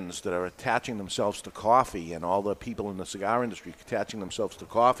brands that are attaching themselves to coffee, and all the people in the cigar industry attaching themselves to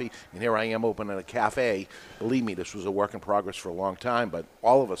coffee. And here I am opening a cafe. Believe me, this was a work in progress for a long time, but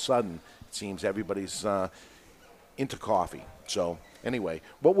all of a sudden it seems everybody's into coffee. So anyway,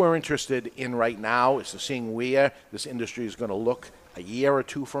 what we're interested in right now is to seeing where this industry is going to look a year or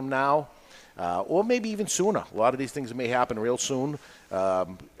two from now. Or maybe even sooner. A lot of these things may happen real soon.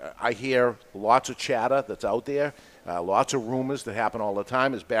 I hear lots of chatter that's out there, lots of rumors that happen all the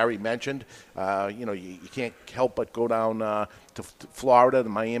time. As Barry mentioned, you can't help but go down to Florida, the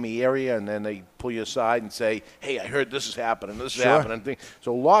Miami area, and then they pull you aside and say, hey, I heard this is happening, this is happening.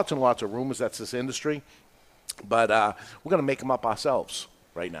 So lots and lots of rumors. That's this industry. But we're going to make them up ourselves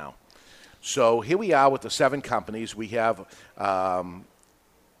right now. So here we are with the 7 companies. We have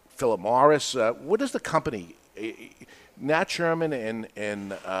Philip Morris. What is the company? Nat Sherman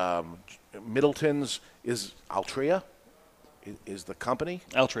and Middleton's is Altria? Is the company?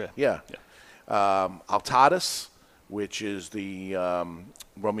 Altria. Yeah. Altadas, which is the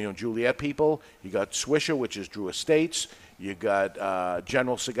Romeo and Juliet people. You got Swisher, which is Drew Estates. You got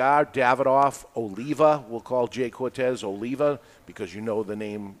General Cigar, Davidoff, Oliva. We'll call Jay Cortez Oliva because you know the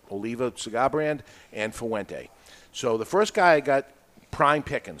name Oliva cigar brand, and Fuente. So the first guy I got prime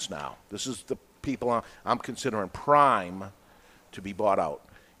pickings now. This is the people I'm considering prime to be bought out,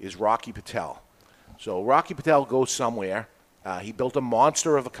 is Rocky Patel. So Rocky Patel goes somewhere. He built a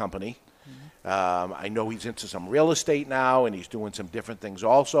monster of a company. I know he's into some real estate now, and he's doing some different things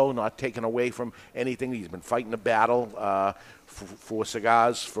also, not taken away from anything. He's been fighting a battle for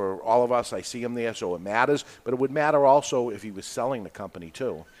cigars for all of us. I see him there, so it matters. But it would matter also if he was selling the company,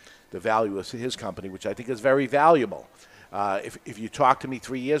 too, the value of his company, which I think is very valuable. If you talked to me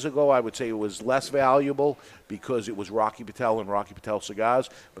 3 years ago, I would say it was less valuable because it was Rocky Patel and Rocky Patel Cigars,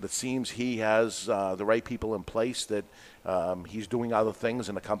 but it seems he has the right people in place that he's doing other things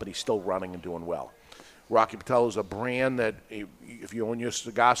and the company's still running and doing well. Rocky Patel is a brand that if you own your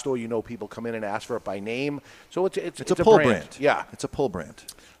cigar store, you know people come in and ask for it by name. So it's a pull brand. Yeah. It's a pull brand.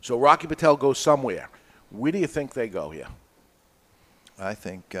 So Rocky Patel goes somewhere. Where do you think they go here? I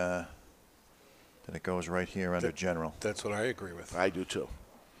think that it goes right here under General. That's what I agree with. I do too.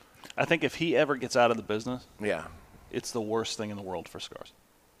 I think if he ever gets out of the business, yeah, it's the worst thing in the world for cigars.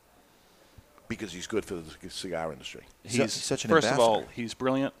 Because he's good for the cigar industry. He's such an first ambassador. of all, he's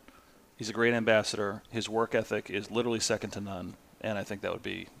brilliant. He's a great ambassador. His work ethic is literally second to none, and I think that would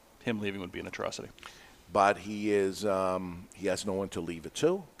be him leaving would be an atrocity. But he is he has no one to leave it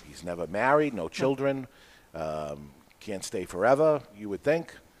to. He's never married, no children, can't stay forever, you would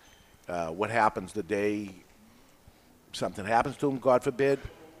think. What happens the day something happens to him, God forbid?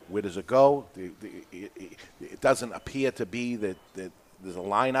 Where does it go? It doesn't appear to be that there's a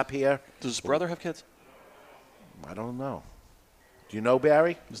line up here. Does his brother have kids? I don't know. Do you know,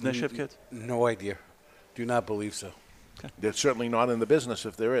 Barry? Does Nish have kids? No idea. Do not believe so. Okay. They're certainly not in the business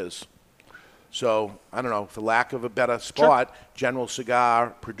if there is. So, I don't know, for lack of a better spot, General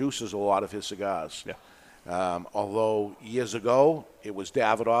Cigar produces a lot of his cigars. Yeah. Although years ago it was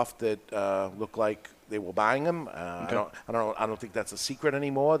Davidoff that looked like they were buying him. Okay. I don't think that's a secret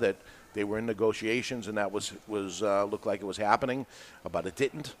anymore that they were in negotiations and that was looked like it was happening, but it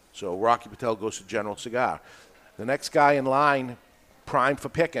didn't. So Rocky Patel goes to General Cigar. The next guy in line, prime for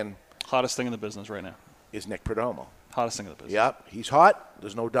picking, hottest thing in the business right now, is Nick Perdomo. Hottest thing in the business. Yep, he's hot.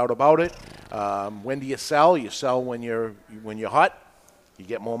 There's no doubt about it. When do you sell? You sell when you're hot. You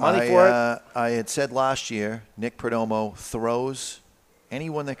get more money for it. I had said last year, Nick Perdomo throws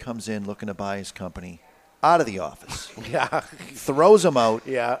anyone that comes in looking to buy his company out of the office. Yeah. Throws them out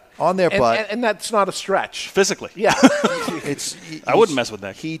on their butt. And that's not a stretch. Physically. Yeah. I wouldn't mess with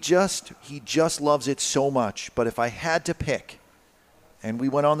Nick. He just loves it so much. But if I had to pick, and we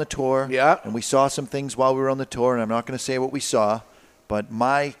went on the tour, and we saw some things while we were on the tour, and I'm not going to say what we saw, but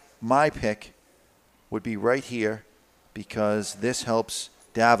my pick would be right here because this helps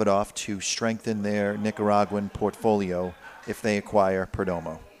Davidoff to strengthen their Nicaraguan portfolio if they acquire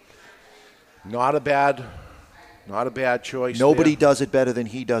Perdomo. Not a bad choice. Nobody does it better than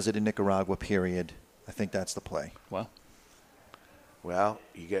he does it in Nicaragua, period. I think that's the play. Well,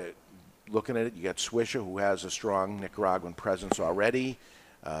 you get looking at it, you got Swisher, who has a strong Nicaraguan presence already.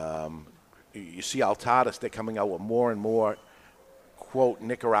 You see Altadas, they're coming out with more and more, quote,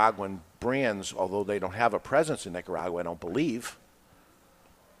 Nicaraguan brands, although they don't have a presence in Nicaragua, I don't believe.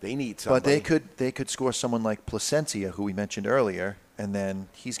 They need somebody. But they could score someone like Plasencia, who we mentioned earlier, and then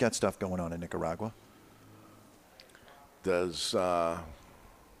he's got stuff going on in Nicaragua. Might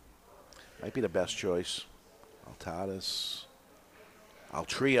be the best choice. Altadas.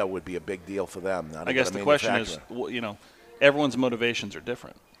 Altria would be a big deal for them. I guess the question is, everyone's motivations are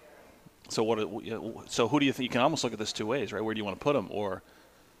different. So who do you think? You can almost look at this two ways, right? Where do you want to put them, or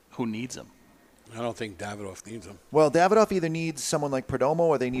who needs them? I don't think Davidoff needs them. Well, Davidoff either needs someone like Perdomo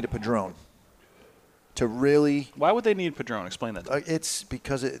or they need a Padron to really. Why would they need Padron? Explain that. It's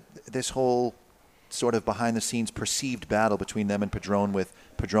because this whole sort of behind-the-scenes perceived battle between them and Padron, with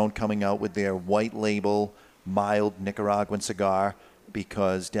Padron coming out with their white label, mild Nicaraguan cigar,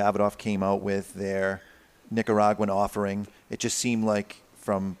 because Davidoff came out with their Nicaraguan offering. It just seemed like,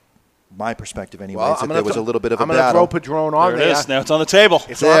 from my perspective anyways, that there was a little bit of a battle. I'm going to throw Padron on there. There it is. Now it's on the table.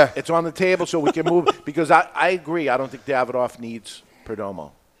 It's there. It's on the table so we can move. Because I agree. I don't think Davidoff needs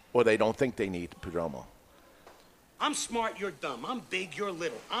Perdomo. Or they don't think they need Perdomo. I'm smart, you're dumb. I'm big, you're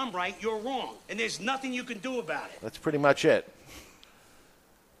little. I'm right, you're wrong. And there's nothing you can do about it. That's pretty much it.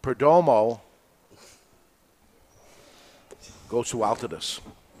 Perdomo goes to Altadas.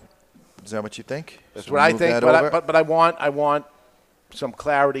 Is that what you think? That's what I think. But I want some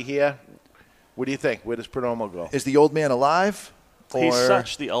clarity here. What do you think? Where does Perdomo go? Is the old man alive? He's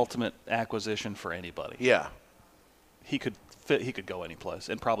such the ultimate acquisition for anybody. Yeah. He could go any place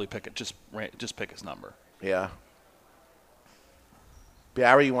and probably just pick his number. Yeah.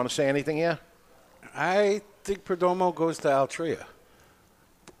 Barry, you want to say anything here? I think Perdomo goes to Altria.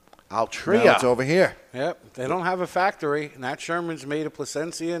 Altria. Now it's over here. Yep. They don't have a factory. Nat Sherman's made at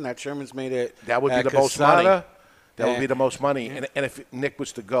Plasencia. Nat Sherman's made it. That would be the most money. That would be the most money. And if Nick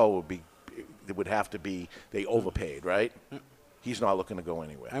was to go, it would have to be they overpaid, right? He's not looking to go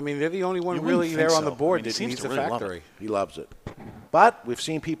anywhere. I mean, they're the only one really there on the board that needs a factory. He loves it. But we've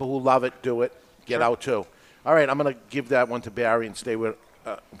seen people who love it do it, get out too. All right, I'm going to give that one to Barry and stay with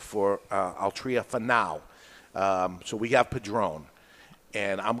for Altria for now. So we have Padron.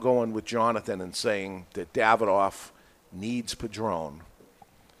 And I'm going with Jonathan and saying that Davidoff needs Padron.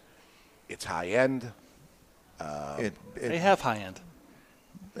 It's high-end. They have high-end.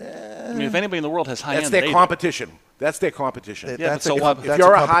 I mean, if anybody in the world has high-end, that's their competition. That's their competition. If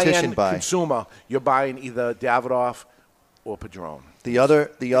you're a high-end consumer, you're buying either Davidoff or Padron. The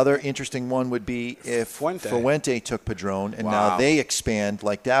other interesting one would be if Fuente took Padron, and now they expand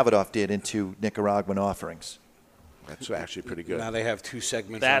like Davidoff did into Nicaraguan offerings. That's actually pretty good. Now they have two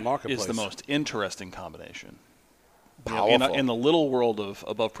segments in the marketplace. That is the most interesting combination. Powerful. In the little world of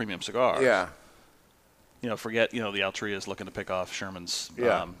above premium cigars. Yeah. Forget, the Altria is looking to pick off Sherman's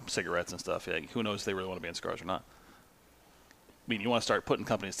cigarettes and stuff. Yeah, who knows if they really want to be in cigars or not. I mean, you want to start putting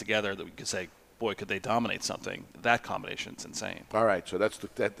companies together that we could say, boy, could they dominate something. That combination's insane. All right, so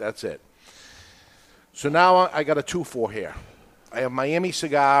that's it. So now I got a 2-4 here. I have Miami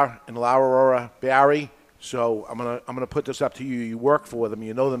Cigar and La Aurora. Barry, so I'm gonna put this up to you. You work for them.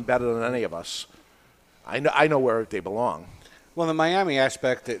 You know them better than any of us. I know where they belong. Well, the Miami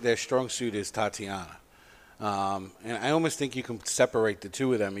aspect, their strong suit is Tatiana. And I almost think you can separate the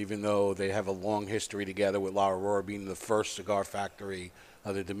two of them, even though they have a long history together, with La Aurora being the first cigar factory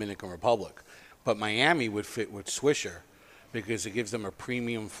of the Dominican Republic. But Miami would fit with Swisher because it gives them a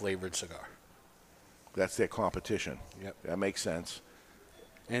premium flavored cigar. That's their competition. Yep. That makes sense.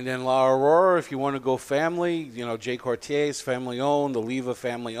 And then La Aurora, if you want to go family, Jay Cortez, family-owned, Oliva,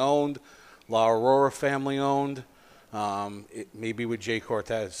 family-owned, La Aurora, family-owned, maybe with Jay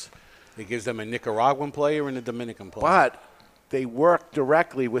Cortez. It gives them a Nicaraguan player and a Dominican player. But they work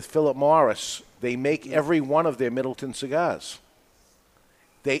directly with Philip Morris. They make every one of their Middleton cigars.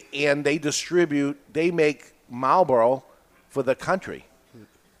 They make Marlboro for the country.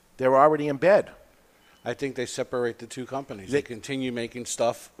 They're already in bed. I think they separate the two companies. They continue making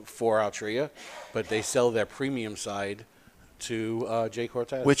stuff for Altria, but they sell their premium side to Jay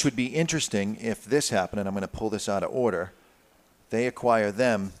Cortez. Which would be interesting if this happened, and I'm going to pull this out of order. They acquire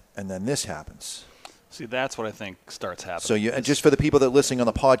them, and then this happens. See, that's what I think starts happening. So and just for the people that are listening on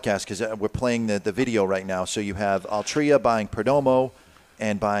the podcast, because we're playing the video right now, so you have Altria buying Perdomo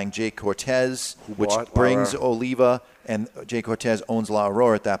and buying Jay Cortez, which brings Oliva, and Jay Cortez owns La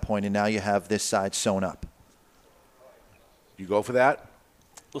Aurora at that point, and now you have this side sewn up. You go for that?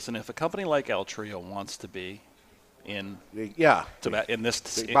 Listen, if a company like Altria wants to be in this,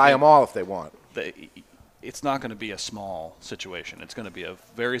 they buy them all if they want. It's not going to be a small situation. It's going to be a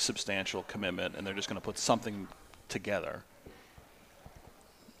very substantial commitment, and they're just going to put something together,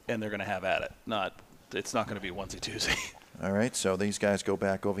 and they're going to have at it. It's not going to be onesie-twosie. All right, so these guys go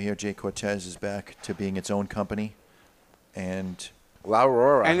back over here. Jay Cortez is back to being its own company, and La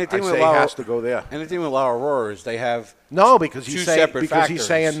Aurora, and the thing with has to go there. And the thing with La Aurora is they have because he's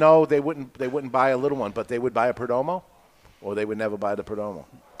saying no, they wouldn't buy a little one, but they would buy a Perdomo, or they would never buy the Perdomo.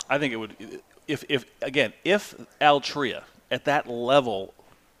 I think it would. If Altria at that level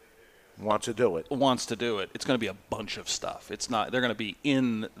wants to do it, it's going to be a bunch of stuff. It's not. They're going to be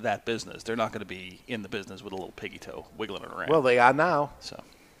in that business. They're not going to be in the business with a little piggy toe wiggling it around. Well, they are now. So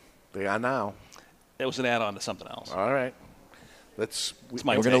they are now. It was an add-on to something else. All right. We're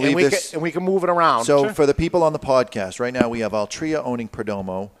going to leave this, and we can move it around. So for the people on the podcast, right now we have Altria owning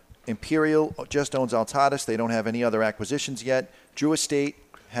Perdomo. Imperial just owns Altadas. They don't have any other acquisitions yet. Drew Estate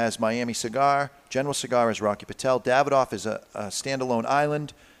has Miami Cigar. General Cigar is Rocky Patel. Davidoff is a standalone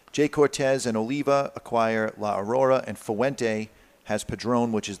island. Jay Cortez and Oliva acquire La Aurora. And Fuente has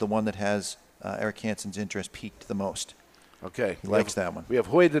Padron, which is the one that has Eric Hansen's interest peaked the most. Okay. He likes that one. We have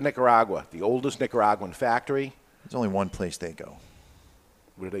Hoy de Nicaragua, the oldest Nicaraguan factory. There's only one place they go.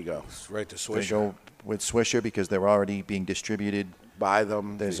 Where do they go? Right to Swisher. They go with Swisher because they're already being distributed. By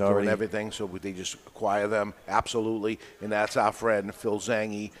them. There's they're already doing everything, so they just acquire them. Absolutely. And that's our friend Phil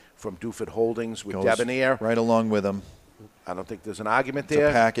Zangi from Duford Holdings with Debonair. Right along with them. I don't think there's an argument there.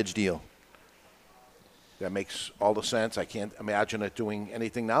 It's a package deal. That makes all the sense. I can't imagine it doing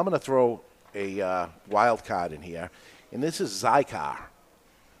anything. Now I'm going to throw a wild card in here, and this is Zycar.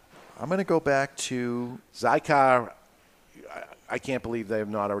 I'm going to go back to Zycar. I can't believe they have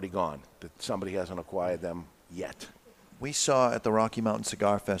not already gone, that somebody hasn't acquired them yet. We saw at the Rocky Mountain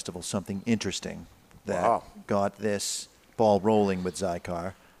Cigar Festival something interesting that got this ball rolling with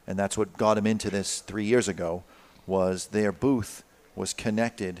Zycar, and that's what got him into this 3 years ago, was their booth was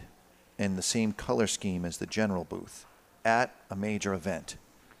connected in the same color scheme as the General booth at a major event.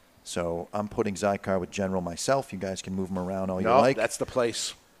 So I'm putting Zycar with General myself. You guys can move them around all you like. No, that's the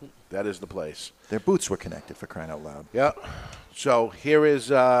place. That is the place. Their booths were connected, for crying out loud. Yeah. So here is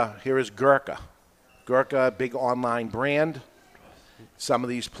Gurkha. Gurkha, big online brand. Some of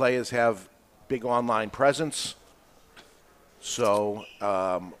these players have big online presence. So,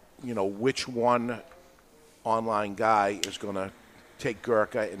 which one online guy is going to take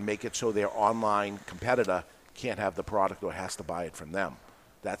Gurkha and make it so their online competitor can't have the product or has to buy it from them?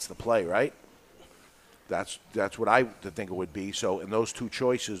 That's the play, right? That's what I think it would be. So, and those two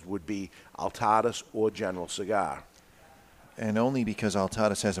choices would be Altadas or General Cigar. And only because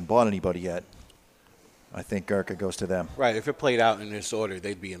Altadas hasn't bought anybody yet, I think Gurkha goes to them. Right. If it played out in this order,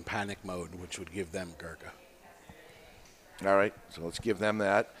 they'd be in panic mode, which would give them Gurkha. All right. So let's give them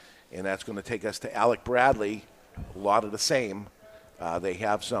that. And that's going to take us to Alec Bradley. A lot of the same. They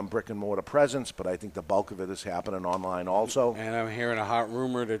have some brick-and-mortar presence, but I think the bulk of it is happening online also. And I'm hearing a hot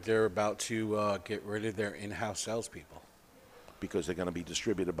rumor that they're about to get rid of their in-house salespeople. Because they're going to be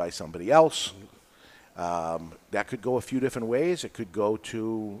distributed by somebody else. That could go a few different ways. It could go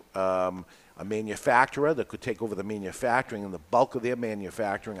to a manufacturer that could take over the manufacturing, and the bulk of their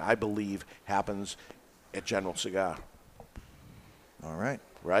manufacturing, I believe, happens at General Cigar. All right.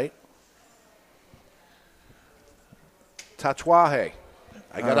 Right? Tatuaje.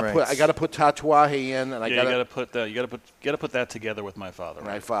 I gotta put Tatuaje in, and you gotta put that together with My Father.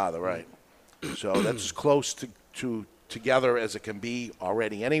 My Father, right? So that's as close to together as it can be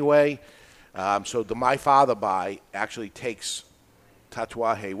already, anyway. So the My Father buy actually takes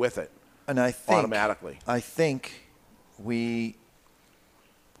Tatuaje with it. And I think automatically.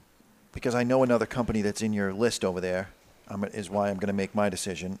 Because I know another company that's in your list over there, is why I'm going to make my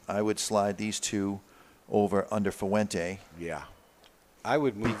decision. I would slide these two over under Fuente. Yeah. I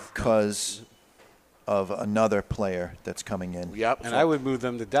would move because of another player that's coming in. Yep. And I would move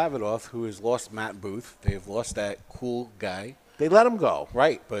them to Davidoff, who has lost Matt Booth. They have lost that cool guy. They let him go.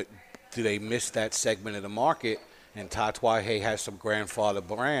 Right, but do they miss that segment of the market? And Tatuaje has some grandfather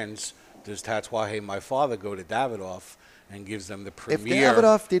brands. Does Tatuaje, my father, go to Davidoff and gives them the premier, if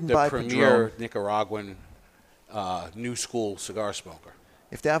Davidoff didn't buy premier Padron, Nicaraguan new school cigar smoker?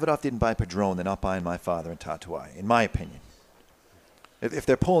 If Davidoff didn't buy Padron, they're not buying my father and Tatuaje, in my opinion. If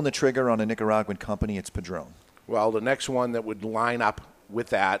they're pulling the trigger on a Nicaraguan company, it's Padron. Well, the next one that would line up with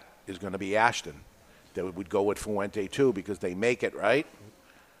that is going to be Ashton. That would go with Fuente, too, because they make it, right?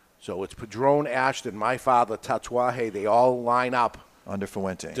 So it's Padron, Ashton, my father, Tatuaje. They all line up. Under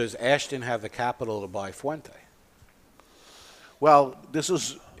Fuente. Does Ashton have the capital to buy Fuente? Well, this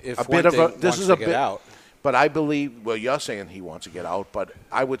is If a bit of Fuente a... This wants is to a get bit, out. But I believe... Well, you're saying he wants to get out, but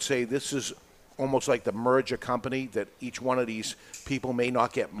I would say this is almost like the merger company, that each one of these people may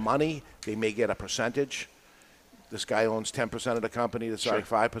not get money. They may get a percentage. This guy owns 10% of the company. This guy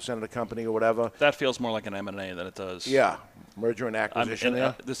 5% of the company or whatever. That feels more like an M&A than it does. Yeah, merger and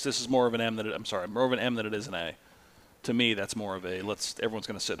acquisition. This is more of an M than more of an M than it is an A. To me, that's more of a everyone's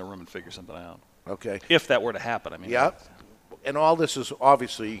going to sit in a room and figure something out. Okay. If that were to happen, I mean. Yeah, and all this is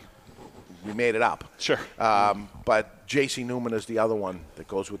obviously we made it up. Sure. But J.C. Newman is the other one that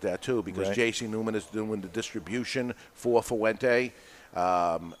goes with that too, because Right. J.C. Newman is doing the distribution for Fuente,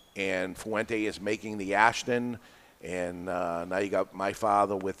 and Fuente is making the Ashton, and now you got my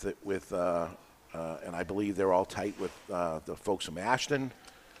father and I believe they're all tight with the folks from Ashton.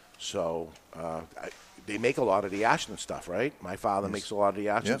 So they make a lot of the Ashton stuff, right? My father makes a lot of the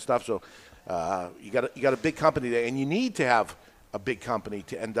Ashton stuff. So you got a big company there, and you need to have a big company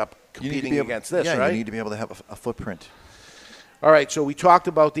to end up competing against this, right? Yeah, you need to be able to have a footprint. All right, so we talked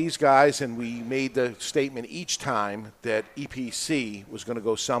about these guys, and we made the statement each time that EPC was going to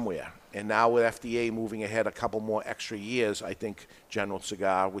go somewhere. And now with FDA moving ahead a couple more extra years, I think General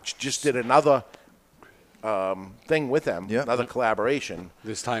Cigar, which just did another thing with them, another collaboration.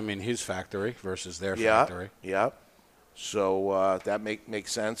 This time in his factory versus their factory. Yeah. So that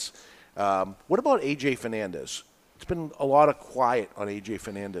makes sense. What about A.J. Fernandez? It's been a lot of quiet on A.J.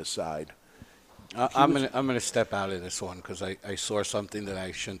 Fernandez's side. I'm gonna step out of this one because I saw something that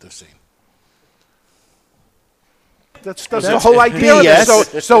I shouldn't have seen. That's the whole idea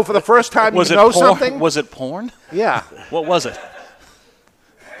of this. So for the first time, you know something? Was it porn? Yeah. What was it?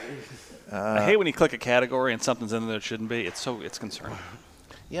 I hate when you click a category and something's in there that shouldn't be. It's concerning.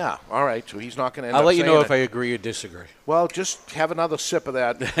 Yeah. All right. So he's not going to end I'll up let you know saying if I agree or disagree. Well, just have another sip of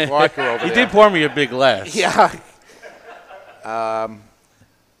that vodka over there. He did pour me a big glass. Yeah.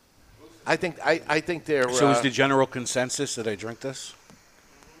 I think they're. So is the general consensus that I drink this?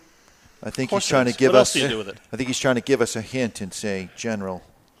 I think he's trying to give what us. else do you do with it? I think he's trying to give us a hint and say general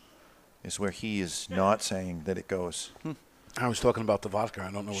is where he is not saying that it goes. I was talking about the vodka.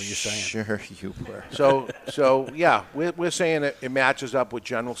 I don't know what you're saying. Sure, you were. So yeah, we're saying it matches up with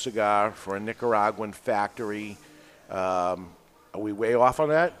General Cigar for a Nicaraguan factory. Are we way off on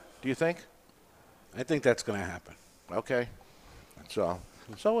that? Do you think? I think that's going to happen. Okay. So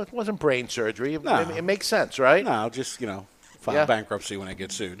it wasn't brain surgery. No. It makes sense, right? No, I'll just file bankruptcy when I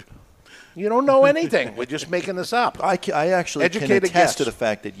get sued. You don't know anything. We're just making this up. I actually can Educated attest guess. to the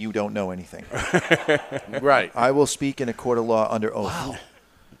fact that you don't know anything. Right. I will speak in a court of law under oath. Wow.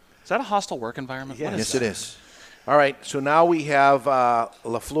 Is that a hostile work environment? Yes. Yes, it is. All right. So now we have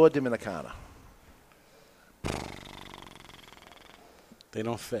La Flor Dominicana. They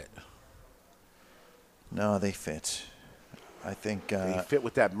don't fit. No, they fit. I think They fit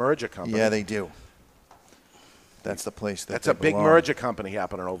with that merger company. Yeah, they do. That's the place that That's they a big belong. merger company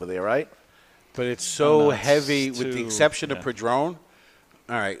happening over there, right? But it's so No, it's heavy, with the too- exception of yeah. Padron.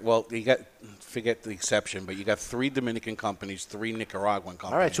 All right, well, forget the exception, but you got 3 Dominican companies, 3 Nicaraguan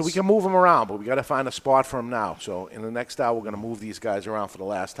companies. All right, so we can move them around, but we got to find a spot for them now. So in the next hour, we're going to move these guys around for the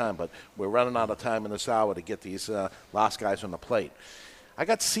last time, but we're running out of time in this hour to get these last guys on the plate. I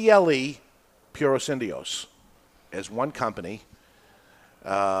got CLE Puros Indios as one company.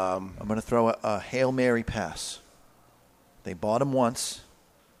 I'm going to throw a Hail Mary pass. They bought him once.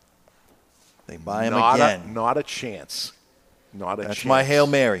 They buy him again. Not a chance. Not a chance. That's my Hail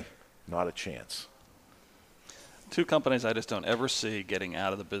Mary. Not a chance. 2 companies I just don't ever see getting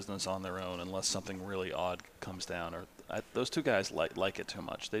out of the business on their own unless something really odd comes down. Those 2 guys like it too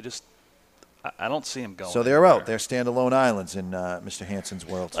much. I don't see them going. So they're out. They're standalone islands in Mr. Hansen's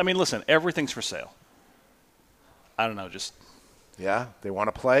world. I mean, listen, everything's for sale. I don't know, just... Yeah, they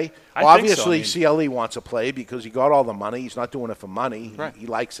want to play. I Well, think so. obviously, CLE wants to play because he got all the money. He's not doing it for money. Right. He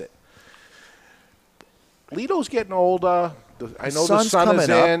likes it. Lito's getting older. I know the son's son is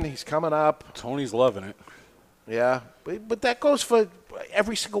coming up. in. He's coming up. Tony's loving it. Yeah, but that goes for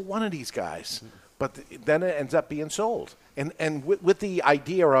every single one of these guys. But then it ends up being sold. And with the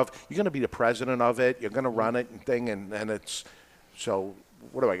idea of you're going to be the president of it, you're going to run it and thing, and it's so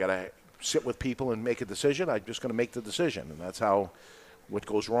what do I got to sit with people and make a decision? I'm just going to make the decision, and that's how what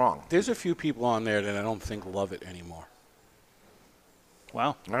goes wrong. There's a few people on there that I don't think love it anymore.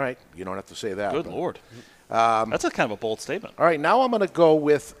 Wow. All right, you don't have to say that. Good but, Lord. That's a kind of a bold statement. All right, now I'm going to go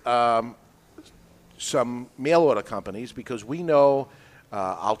with some mail order companies because we know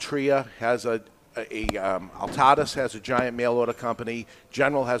Altria has Altadas has a giant mail order company.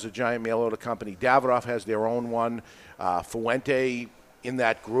 General has a giant mail order company. Davidoff has their own one. Fuente in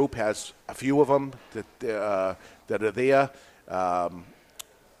that group has a few of them that are there.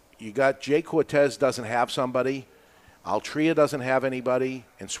 You got Jay Cortez doesn't have somebody. Altria doesn't have anybody,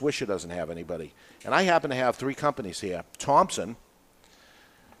 and Swisher doesn't have anybody. And I happen to have three companies here. Thompson,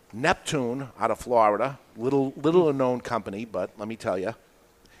 Neptune out of Florida, little known company, but let me tell you,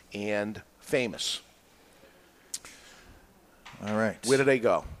 and Famous. All right. Where do they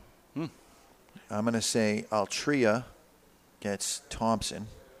go? I'm going to say Altria gets Thompson.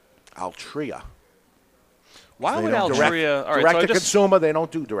 Altria. Why They would don't Altria... all right, direct so I to just- consumer, they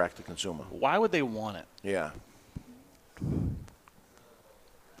don't do direct to consumer. Why would they want it? Yeah.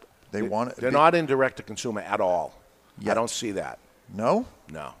 They want it. They're not in direct to consumer at all. Yet. I don't see that. No?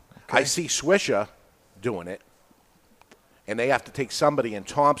 No. Okay. I see Swisher doing it, and they have to take somebody, and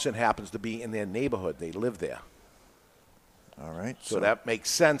Thompson happens to be in their neighborhood. They live there. All right. So that makes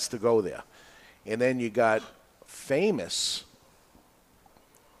sense to go there. And then you got Famous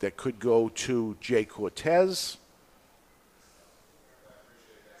that could go to Jay Cortez.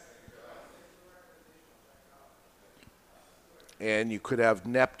 And you could have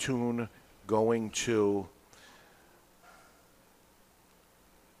Neptune going to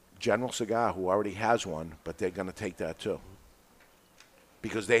General Cigar, who already has one, but they're going to take that too.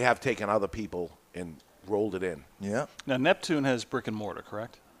 Because they have taken other people and rolled it in. Yeah. Now, Neptune has brick and mortar,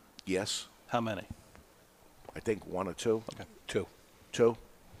 correct? Yes. How many? I think one or two. Okay. Two.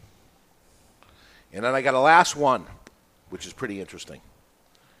 And then I got a last one, which is pretty interesting.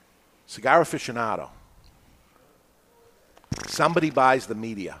 Cigar Aficionado. Somebody buys the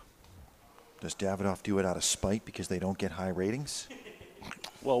media. Does Davidoff do it out of spite because they don't get high ratings?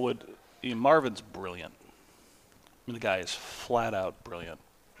 Well, Marvin's brilliant. I mean, the guy is flat out brilliant.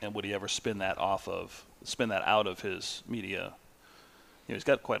 And would he ever spin that out of his media? You know, he's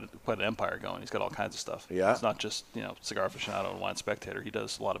got quite an empire going. He's got all kinds of stuff. Yeah. It's not just, Cigar Aficionado and Wine Spectator. He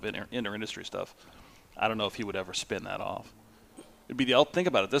does a lot of inter-industry stuff. I don't know if he would ever spin that off. It'd be think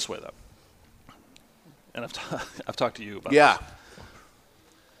about it this way, though. And I've talked to you about this.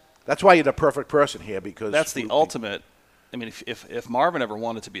 That's why you're the perfect person here, because That's the ultimate. I mean, if Marvin ever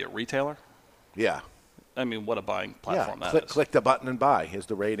wanted to be a retailer, yeah. I mean, what a buying platform that is. Click the button and buy. Here's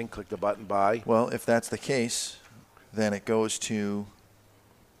the rating. Click the button, buy. Well, if that's the case, then it goes to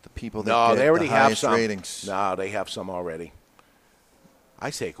the people that No, get they already the have highest some. ratings. No, they have some already. I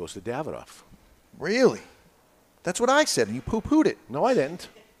say it goes to Davidoff. Really? That's what I said, and you poo-pooed it. No, I didn't.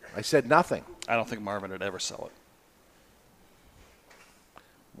 I said nothing. I don't think Marvin would ever sell it.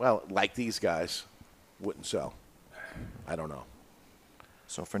 Well, like these guys, wouldn't sell. I don't know.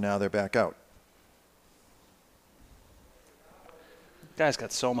 So for now, they're back out. Guy's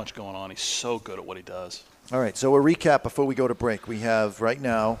got so much going on. He's so good at what he does. All right, so a recap before we go to break. We have right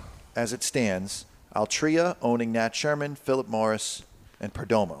now, as it stands, Altria owning Nat Sherman, Philip Morris, and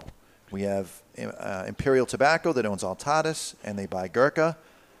Perdomo. We have Imperial Tobacco that owns Altadas, and they buy Gurkha.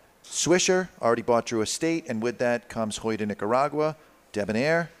 Swisher already bought Drew Estate, and with that comes Hoy de Nicaragua,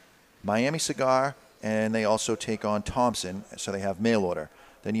 Debonair, Miami Cigar, and they also take on Thompson, so they have mail order.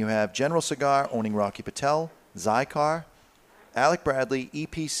 Then you have General Cigar owning Rocky Patel, Zycar, Alec Bradley,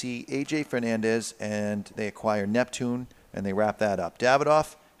 EPC, AJ Fernandez, and they acquire Neptune, and they wrap that up.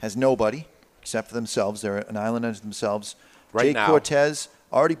 Davidoff has nobody except for themselves. They're an island unto themselves. Right Jake now. Cortez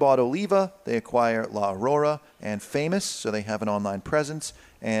already bought Oliva. They acquire La Aurora and Famous, so they have an online presence.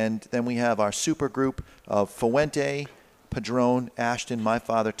 And then we have our super group of Fuente, Padron, Ashton, My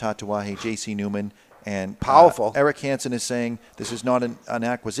Father, Tatuaje, J.C. Newman, and Powerful. Eric Hansen is saying this is not an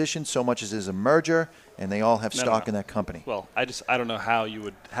acquisition so much as it is a merger, and they all have stock in that company. Well, I don't know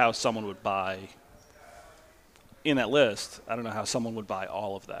how someone would buy in that list. I don't know how someone would buy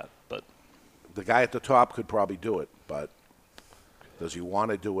all of that, but The guy at the top could probably do it, but does he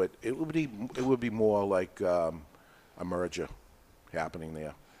want to do it? It would be more like a merger happening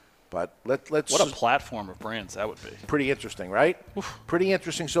there. But let's. What a platform of brands that would be. Pretty interesting, right? Pretty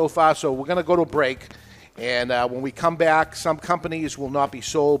interesting so far. So we're going to go to a break. And when we come back, some companies will not be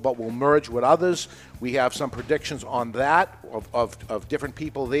sold but will merge with others. We have some predictions on that of different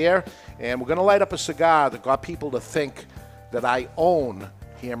people there. And we're going to light up a cigar that got people to think that I own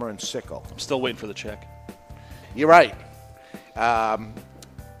Hammer and Sickle. I'm still waiting for the check. You're right.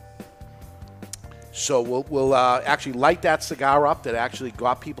 So we'll actually light that cigar up that actually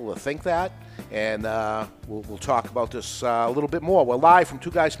got people to think that. And we'll talk about this a little bit more. We're live from Two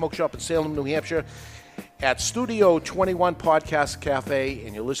Guys Smoke Shop in Salem, New Hampshire at Studio 21 Podcast Cafe,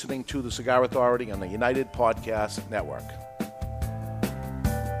 and you're listening to The Cigar Authority on the United Podcast Network.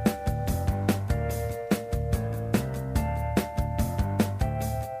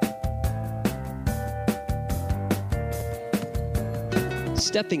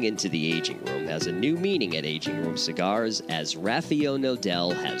 Stepping into the aging room has a new meaning at Aging Room Cigars as Rafael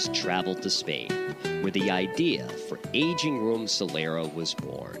Nodal has traveled to Spain, where the idea for Aging Room Solera was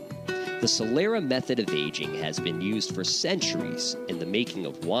born. The Solera method of aging has been used for centuries in the making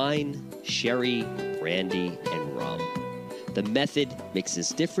of wine, sherry, brandy, and rum. The method mixes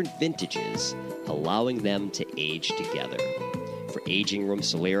different vintages, allowing them to age together. For Aging Room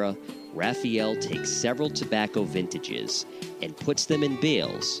Solera, Rafael takes several tobacco vintages and puts them in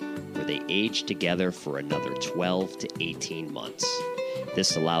bales where they age together for another 12 to 18 months.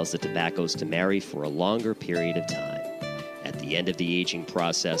 This allows the tobaccos to marry for a longer period of time. At the end of the aging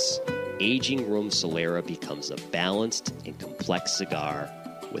process, Aging Room Solera becomes a balanced and complex cigar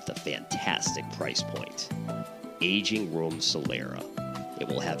with a fantastic price point. Aging Room Solera. It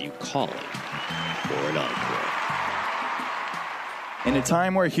will have you calling for an encore. In a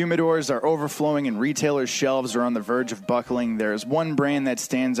time where humidors are overflowing and retailers' shelves are on the verge of buckling, there is one brand that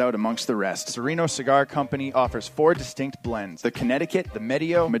stands out amongst the rest. Sereno Cigar Company offers 4 distinct blends: the Connecticut, the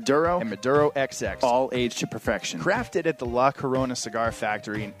Medio, Maduro, and Maduro XX, all aged to perfection. Crafted at the La Corona Cigar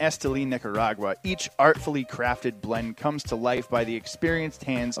Factory in Esteli, Nicaragua, each artfully crafted blend comes to life by the experienced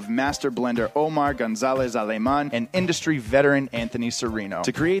hands of master blender Omar Gonzalez Aleman and industry veteran Anthony Sereno.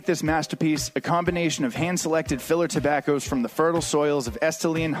 To create this masterpiece, a combination of hand-selected filler tobaccos from the fertile soil of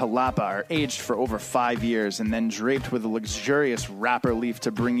Esteli and Jalapa are aged for over 5 years and then draped with a luxurious wrapper leaf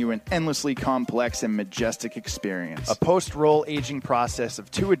to bring you an endlessly complex and majestic experience. A post-roll aging process of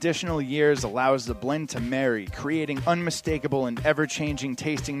 2 additional years allows the blend to marry, creating unmistakable and ever-changing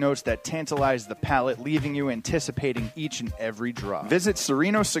tasting notes that tantalize the palate, leaving you anticipating each and every drop. Visit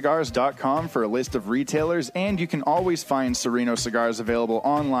SerenoCigars.com for a list of retailers, and you can always find Sereno Cigars available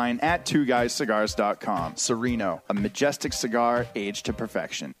online at TwoGuysCigars.com. Sereno, a majestic cigar aged to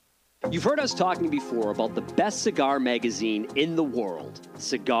perfection. You've heard us talking before about the best cigar magazine in the world,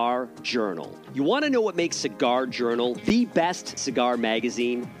 Cigar Journal. You want to know what makes Cigar Journal the best cigar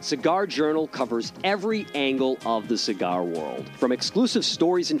magazine? Cigar Journal covers every angle of the cigar world. From exclusive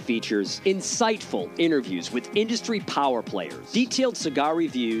stories and features, insightful interviews with industry power players, detailed cigar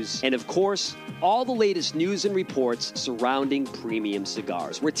reviews, and of course, all the latest news and reports surrounding premium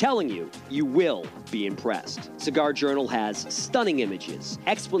cigars. We're telling you, you will be impressed. Cigar Journal has stunning images,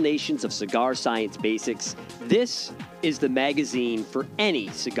 explanations of cigar science basics. This is the magazine for any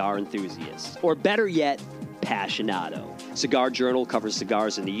cigar enthusiast, or better yet, passionado. Cigar Journal covers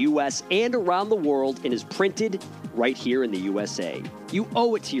cigars in the U.S. and around the world and is printed right here in the USA. You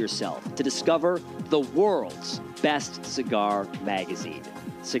owe it to yourself to discover the world's best cigar magazine,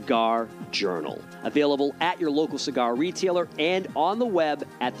 Cigar Journal. Available at your local cigar retailer and on the web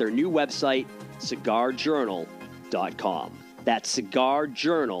at their new website, cigarjournal.com. That's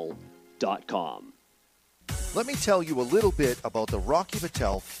cigarjournal.com. Let me tell you a little bit about the Rocky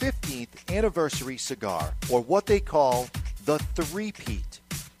Patel 15th Anniversary Cigar, or what they call the Three-Peat.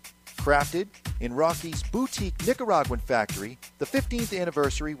 Crafted in Rocky's boutique Nicaraguan factory, the 15th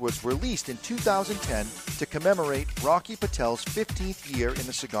anniversary was released in 2010 to commemorate Rocky Patel's 15th year in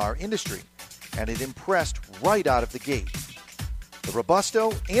the cigar industry, and it impressed right out of the gate. The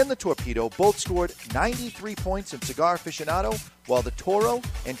Robusto and the Torpedo both scored 93 points in Cigar Aficionado, while the Toro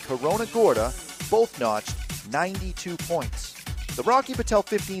and Corona Gorda both notched 92 points. The Rocky Patel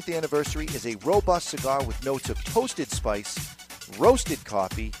 15th Anniversary is a robust cigar with notes of toasted spice, roasted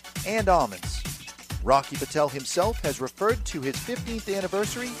coffee, and almonds. Rocky Patel himself has referred to his 15th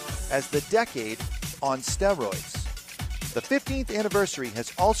anniversary as the decade on steroids. The 15th anniversary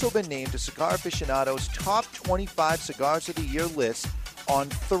has also been named to Cigar Aficionado's top 25 cigars of the year list on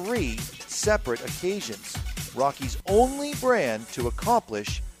 3 separate occasions, Rocky's only brand to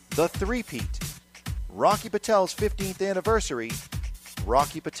accomplish The Three-Peat, Rocky Patel's 15th anniversary,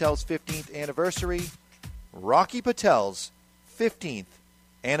 Rocky Patel's 15th anniversary, Rocky Patel's 15th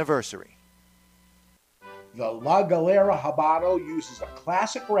anniversary. The La Galera Habano uses a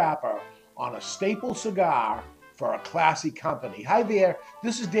classic wrapper on a staple cigar for a classy company. Hi there,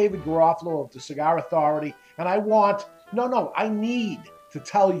 this is David Garofalo of the Cigar Authority, and I need to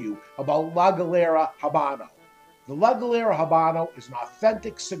tell you about La Galera Habano. The La Galera Habano is an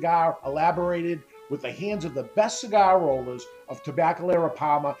authentic cigar elaborated with the hands of the best cigar rollers of Tabacalera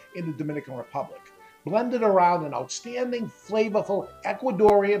Palma in the Dominican Republic. Blended around an outstanding, flavorful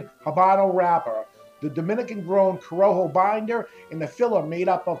Ecuadorian Habano wrapper, the Dominican-grown Corojo binder, and the filler made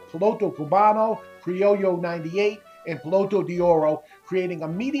up of Piloto Cubano, Criollo 98, and Piloto de Oro, creating a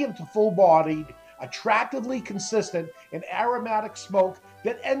medium to full-bodied, attractively consistent, and aromatic smoke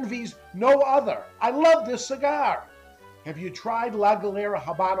that envies no other. I love this cigar. Have you tried La Galera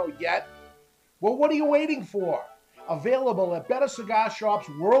Habano yet? Well, what are you waiting for? Available at better cigar shops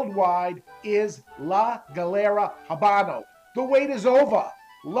worldwide is La Galera Habano. The wait is over.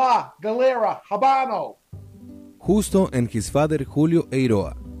 La Galera Habano. Justo and his father Julio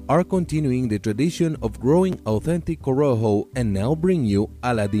Eiroa are continuing the tradition of growing authentic Corojo and now bring you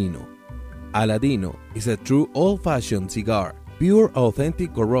Aladino. Aladino is a true old-fashioned cigar, pure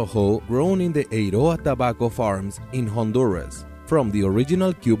authentic Corojo grown in the Eiroa tobacco farms in Honduras from the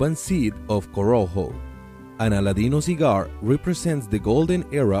original Cuban seed of Corojo. An Aladino cigar represents the golden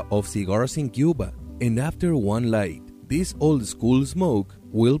era of cigars in Cuba, and after one light, this old-school smoke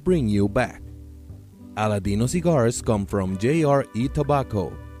will bring you back. Aladino cigars come from J.R.E.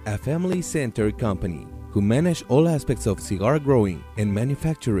 Tobacco, a family-centered company who manage all aspects of cigar growing and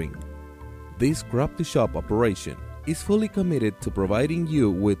manufacturing. This crop-to-shop operation is fully committed to providing you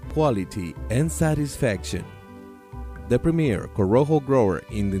with quality and satisfaction. The premier Corojo grower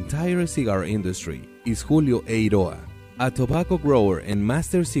in the entire cigar industry is Julio Eiroa, a tobacco grower and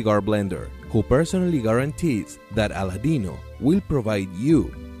master cigar blender who personally guarantees that Aladino will provide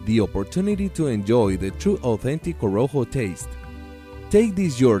you the opportunity to enjoy the true authentic Corojo taste. Take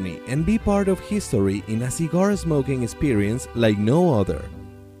this journey and be part of history in a cigar smoking experience like no other.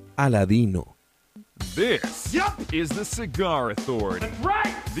 Aladino. This is the Cigar Authority. That's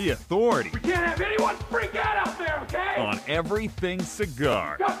right! The authority We can't have anyone freak out there, okay? on everything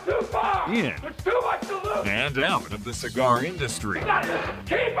cigar. Got too far! In There's too much to lose! and out of the cigar industry.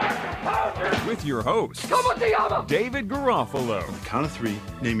 Keep our composure! With your host, Como te llama? David Garofalo. Count of three,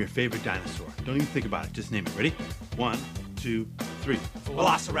 name your favorite dinosaur. Don't even think about it, just name it. Ready? 1, 2, 3.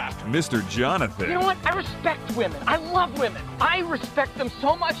 Velociraptor. Mr. Jonathan. You know what? I respect women. I love women. I respect them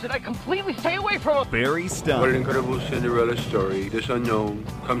so much that I completely stay away from them. Barry Stein. What an incredible Cinderella story. This unknown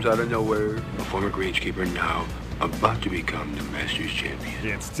comes out of nowhere. A former greenskeeper now about to become the Masters champion.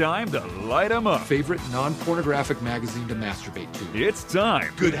 It's time to light 'em up. Favorite non-pornographic magazine to masturbate to. It's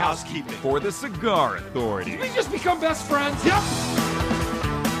time. Good housekeeping. For the Cigar Authority. Did we just become best friends? Yep.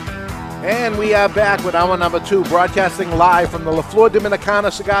 And we are back with hour number 2, broadcasting live from the La Flor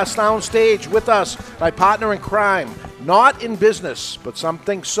Dominicana Cigar Soundstage. With us, my partner in crime, not in business, but some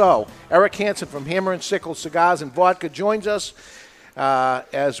think so. Eric Hansen from Hammer and Sickle Cigars and Vodka joins us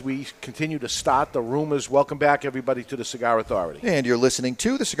as we continue to start the rumors. Welcome back, everybody, to the Cigar Authority. And you're listening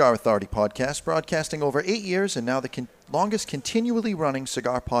to the Cigar Authority podcast, broadcasting over 8 years and now the longest continually running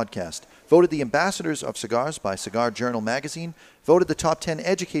cigar podcast. Voted the Ambassadors of Cigars by Cigar Journal magazine, voted the top 10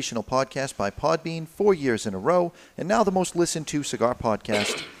 educational podcast by Podbean 4 years in a row, and now the most listened to cigar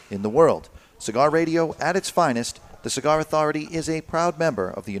podcast in the world. Cigar radio at its finest, the Cigar Authority is a proud member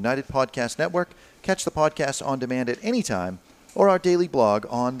of the United Podcast Network. Catch the podcast on demand at any time or our daily blog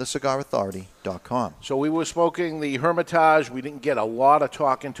on thecigarauthority.com. So we were smoking the Hermitage. We didn't get a lot of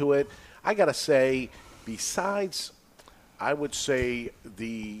talking to it. I got to say, besides, I would say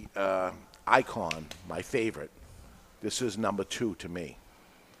the Icon, my favorite, this is number 2 to me.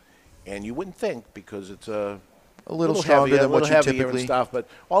 And you wouldn't think because it's a little stronger heavier, than what you heavier typically and stuff, but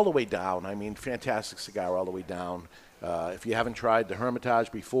all the way down. I mean, fantastic cigar all the way down. If you haven't tried the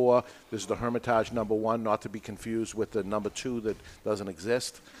Hermitage before, this is the Hermitage number 1, not to be confused with the number 2 that doesn't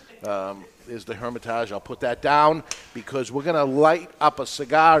exist. Is the Hermitage. I'll put that down because we're going to light up a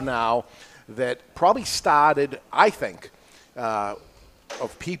cigar now that probably started, I think,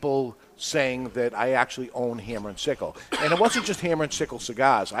 of people saying that I actually own Hammer and Sickle. And it wasn't just Hammer and Sickle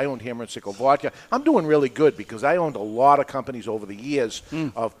cigars. I owned Hammer and Sickle vodka. I'm doing really good because I owned a lot of companies over the years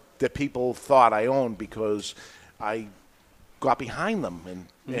that people thought I owned because I got behind them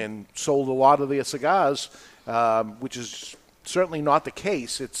and sold a lot of their cigars, which is certainly not the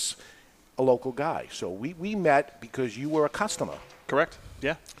case. It's a local guy. So we met because you were a customer. Correct.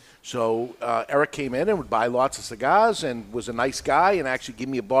 Yeah. So Eric came in and would buy lots of cigars and was a nice guy and actually give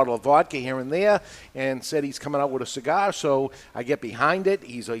me a bottle of vodka here and there and said he's coming out with a cigar. So I get behind it.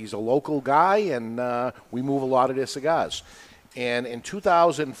 He's a local guy, and we move a lot of their cigars. And in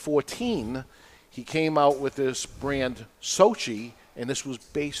 2014, he came out with this brand Sochi, and this was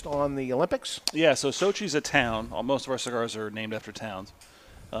based on the Olympics? Yeah, so Sochi's a town. Most of our cigars are named after towns.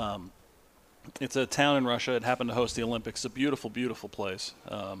 It's a town in Russia. It happened to host the Olympics. It's a beautiful, beautiful place.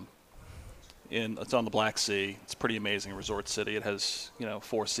 It's on the Black Sea. It's a pretty amazing resort city. It has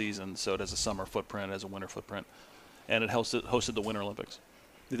 4 seasons, so it has a summer footprint, it has a winter footprint, and it hosted the Winter Olympics.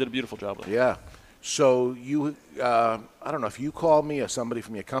 They did a beautiful job with it. Yeah. So you, I don't know if you called me or somebody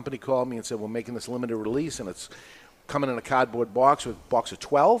from your company called me and said we're making this limited release, and it's coming in a cardboard box with a box of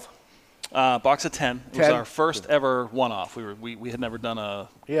 12. Box of 10. It was our first ever one-off. We had never done a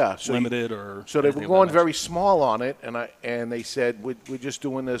limited or. So they were going very small on it, and they said we're just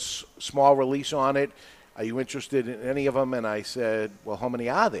doing this small release on it. Are you interested in any of them? And I said, well, how many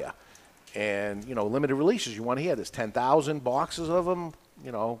are there? And limited releases. You want to hear there's 10,000 boxes of them.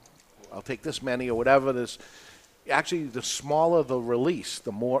 I'll take this many or whatever. Actually, the smaller the release,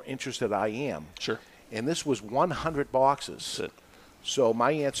 the more interested I am. Sure. And this was 100 boxes. That's it. So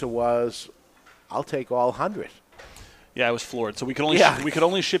my answer was, I'll take all 100. Yeah, I was floored. So we could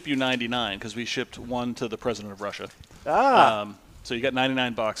only ship you 99 because we shipped one to the president of Russia. So you got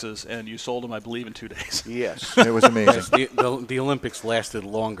 99 boxes, and you sold them, I believe, in 2 days. Yes. It was amazing. The Olympics lasted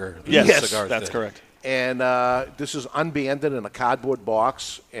longer than yes, cigars that's did. correct. And this is unbanded in a cardboard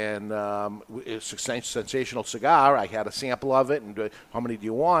box, and it's a sensational cigar. I had a sample of it, and how many do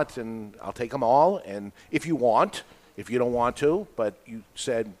you want? And I'll take them all. And if you want, if you don't want to, but you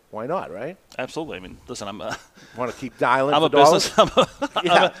said, why not, right? Absolutely. I mean, listen, Want to keep dialing I'm for a business. dollars?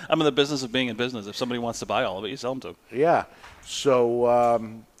 I'm in the business of being in business. If somebody wants to buy all of it, you sell them to. Yeah.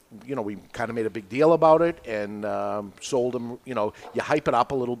 So, we kind of made a big deal about it and sold them. You hype it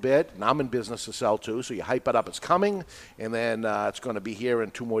up a little bit, and I'm in business to sell too, so you hype it up. It's coming, and then it's going to be here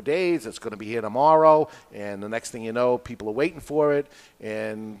in 2 more days. It's going to be here tomorrow, and the next thing you know, people are waiting for it,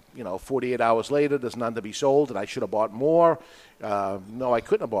 and 48 hours later, there's none to be sold, and I should have bought more. No, I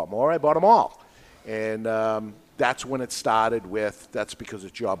couldn't have bought more. I bought them all, and that's when it started with. That's because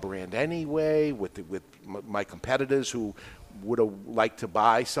it's your brand anyway. With my competitors who would have liked to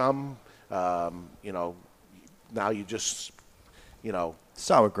buy some, now you just,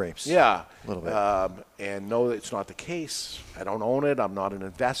 sour grapes. Yeah, a little bit. And no, it's not the case. I don't own it. I'm not an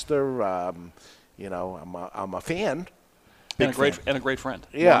investor. I'm a fan. And a great friend.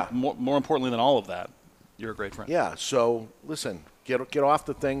 Yeah. More importantly than all of that, you're a great friend. Yeah. So listen, get off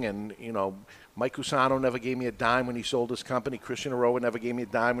the thing, and Mike Cusano never gave me a dime when he sold his company. Christian Aroa never gave me a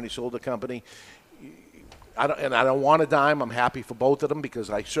dime when he sold the company. I don't want a dime. I'm happy for both of them because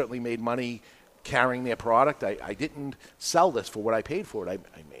I certainly made money carrying their product. I didn't sell this for what I paid for it.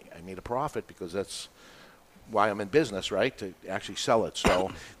 I made a profit because that's why I'm in business, right, to actually sell it.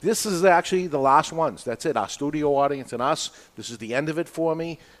 So this is actually the last ones. That's it. Our studio audience and us, this is the end of it for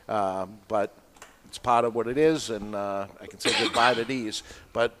me. But it's part of what it is, and I can say goodbye to these.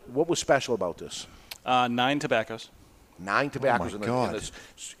 But what was special about this? 9 tobaccos. 9 tobaccos. Oh, my God. In this,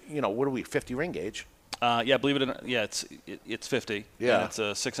 what are we, 50 ring gauge? Yeah, believe it or not, it's 50. Yeah. And it's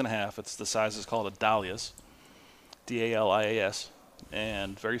a 6.5. It's the size is called a Dalias, Dalias,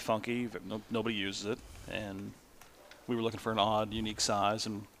 and very funky. Nobody uses it, and we were looking for an odd, unique size.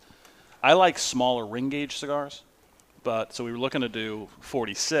 And I like smaller ring gauge cigars, so we were looking to do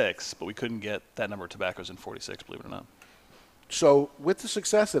 46, but we couldn't get that number of tobaccos in 46. Believe it or not. So with the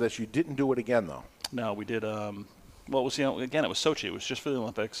success of this, you didn't do it again, though. No, we did. Well, it was again. It was Sochi. It was just for the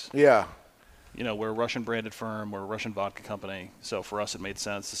Olympics. Yeah. We're a Russian-branded firm. We're a Russian vodka company. So for us, it made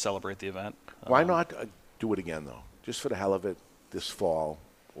sense to celebrate the event. Why not do it again, though? Just for the hell of it this fall,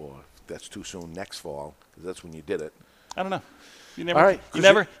 or if that's too soon, next fall, because that's when you did it. I don't know. You never, all right, you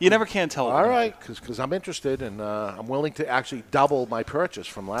never can tell. All right, because I'm interested, and I'm willing to actually double my purchase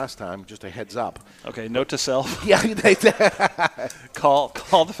from last time, just a heads up. Okay, note to self. Yeah. Call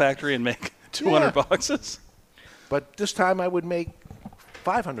the factory and make 200 boxes. But this time I would make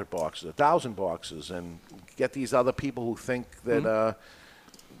 500 boxes, 1,000 boxes, and get these other people who think that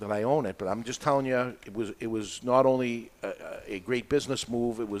that I own it. But I'm just telling you, it was not only a great business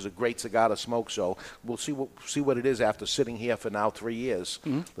move, it was a great cigar to smoke. So we'll see what it is after sitting here for now 3 years.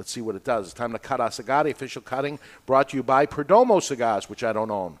 Let's see what it does. It's time to cut our cigar. The official cutting brought to you by Perdomo Cigars, which I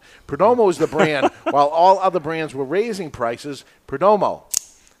don't own. Perdomo is the brand. While all other brands were raising prices, Perdomo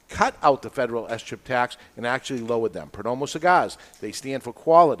cut out the federal S-chip tax and actually lowered them. Perdomo Cigars, they stand for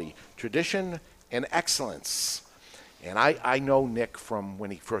quality, tradition, and excellence. And I know Nick from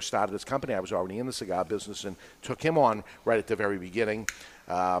when he first started his company. I was already in the cigar business and took him on right at the very beginning.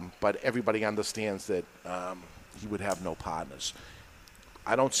 But everybody understands that he would have no partners.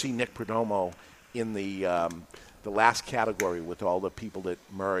 I don't see Nick Perdomo in the last category with all the people that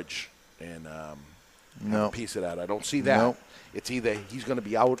merge and have a piece of that. I don't see that. No. It's either he's going to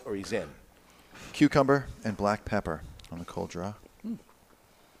be out or he's in. Cucumber and black pepper on the cold draw. A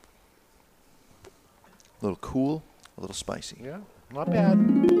little cool, a little spicy. Yeah, not bad.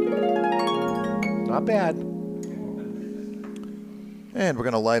 Not bad. And we're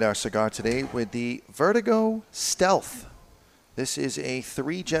going to light our cigar today with the Vertigo Stealth. This is a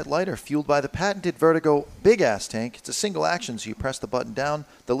 3-jet lighter fueled by the patented Vertigo big-ass tank. It's a single action, so you press the button down,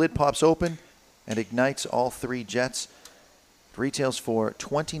 the lid pops open, and ignites all 3 jets. It retails for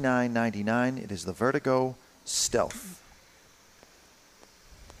 $29.99. It is the Vertigo Stealth.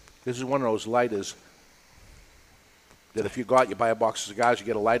 This is one of those lighters that if you buy a box of cigars, you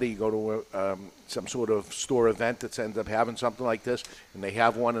get a lighter, you go to some sort of store event that ends up having something like this, and they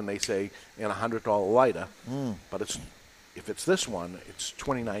have one and they say, in a $100 lighter. But if it's this one, it's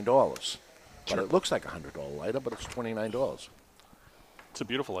 $29. But it looks like a $100 lighter, but it's $29. It's a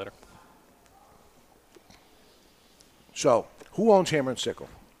beautiful lighter. So, who owns Hammer and Sickle?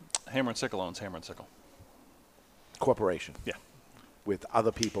 Hammer and Sickle owns Hammer and Sickle. Corporation. Yeah. With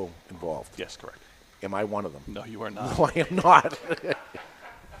other people involved. Yes, correct. Am I one of them? No, you are not. No, I am not.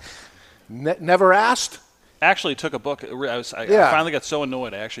 Never asked? Actually took a book. I finally got so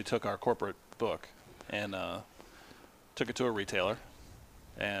annoyed, I actually took our corporate book and took it to a retailer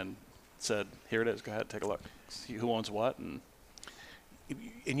and said, here it is. Go ahead, take a look. See who owns what. And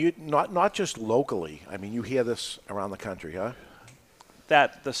you not just locally. I mean, you hear this around the country, huh?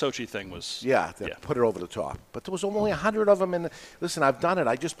 The Sochi thing was... Put it over the top. But there was only 100 of them. Listen, I've done it.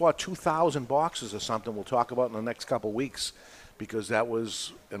 I just bought 2,000 boxes or something we'll talk about in the next couple of weeks because that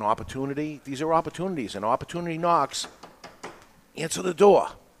was an opportunity. These are opportunities. An opportunity knocks. Answer the door.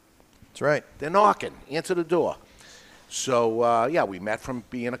 That's right. They're knocking. Answer the door. So, we met from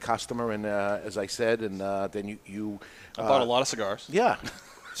being a customer, and as I said, and then you I bought a lot of cigars. Yeah.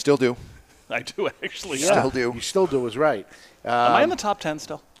 Still do. I do, actually. Yeah. Still do. You still do is right. Am I in the top 10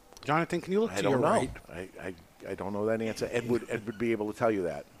 still? Jonathan, can you look I to don't your know. right? I don't know that answer. Ed would be able to tell you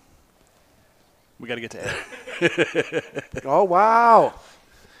that. We got to get to Ed. Oh, wow.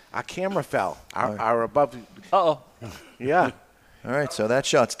 Our camera fell. Our above. Uh-oh. Yeah. All right, so that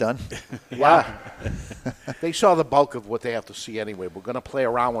shot's done. Yeah. They saw the bulk of what they have to see anyway. We're going to play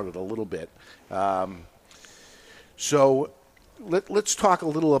around with it a little bit. So let's talk a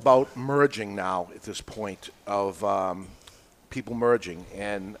little about merging now at this point of people merging.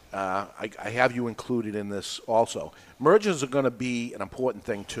 And I have you included in this also. Mergers are going to be an important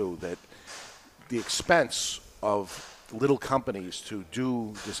thing, too, that the expense of little companies to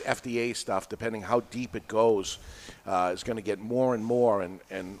do this FDA stuff, depending how deep it goes, is going to get more and more.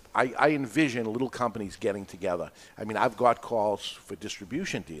 And I envision little companies getting together. I mean, I've got calls for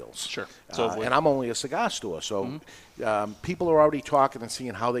distribution deals. Sure. And I'm only a cigar store. So people are already talking and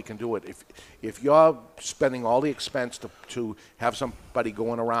seeing how they can do it. If you're spending all the expense to have somebody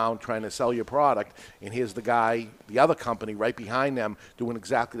going around trying to sell your product, and here's the guy, the other company right behind them doing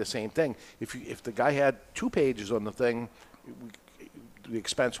exactly the same thing. If the guy had 2 pages on the thing, the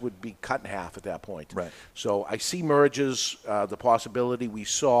expense would be cut in half at that point. Right. So I see mergers, the possibility. We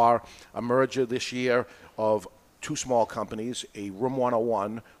saw a merger this year of 2 small companies, a Room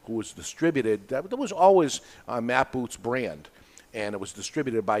 101, who was distributed. That was always Matt Booth's brand, and it was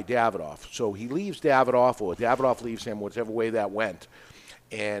distributed by Davidoff. So he leaves Davidoff, or Davidoff leaves him, whichever way that went.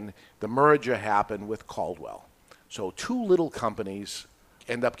 And the merger happened with Caldwell. So 2 little companies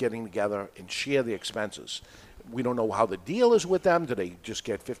end up getting together and share the expenses. We don't know how the deal is with them. Do they just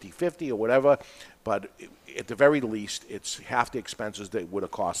get 50-50 or whatever? But at the very least, it's half the expenses that would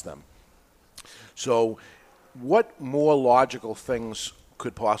have cost them. So what more logical things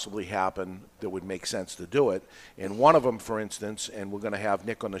could possibly happen that would make sense to do it? And one of them, for instance, and we're going to have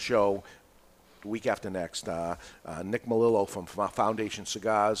Nick on the show the week after next, Nick Melillo from Foundation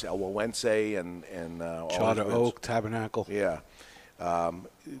Cigars, El Wawense, and Charter Oak, Tabernacle. Yeah.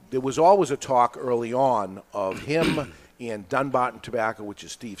 There was always a talk early on of him and Dunbarton Tobacco, which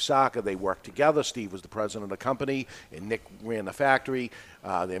is Steve Saka. They worked together. Steve was the president of the company, and Nick ran the factory.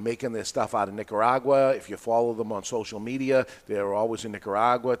 They're making their stuff out of Nicaragua. If you follow them on social media, they're always in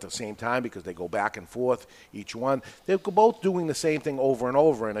Nicaragua at the same time because they go back and forth, each one. They're both doing the same thing over and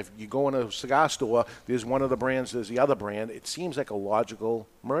over, and if you go in a cigar store, there's one of the brands, there's the other brand. It seems like a logical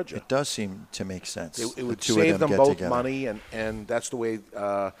merger. It does seem to make sense. It would save them both money, and that's the way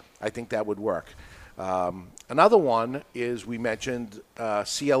I think that would work. Another one is we mentioned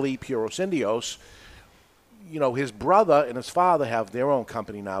CLE Puros Indios. His brother and his father have their own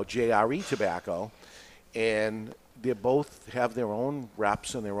company now, JRE Tobacco, and they both have their own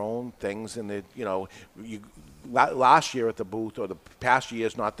reps and their own things. And last year at the booth, or the past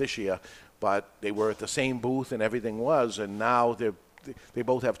years, not this year, but they were at the same booth and everything was, and now they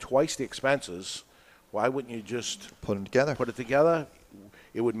both have twice the expenses. Why wouldn't you just put them together? Put it together,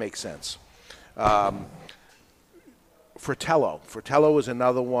 it would make sense. Fratello is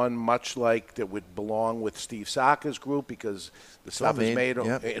another one, much like that would belong with Steve Saka's group because the stuff is made in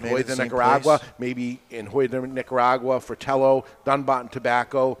Hoyden, Nicaragua. Maybe in Hoyden, Nicaragua, Fratello, Dunbarton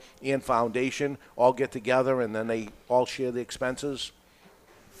Tobacco, and Foundation all get together and then they all share the expenses.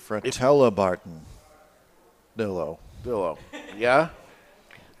 Fratello Barton. Dillo. Yeah?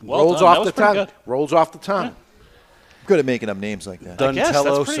 Well Rolls done. off That was the pretty tongue. good. Rolls off the tongue. I'm good at making up names like that. I guess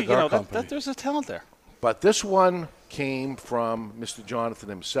Duntello that's pretty, Cigar Company. there's a talent there. But this one came from Mr. Jonathan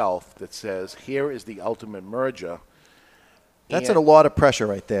himself that says, here is the ultimate merger. That's a lot of pressure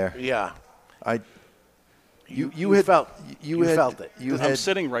right there. Yeah. You had felt it. I'm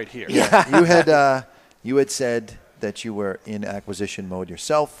sitting right here. Yeah. You had said that you were in acquisition mode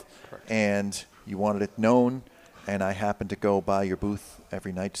yourself, and you wanted it known. And I happened to go by your booth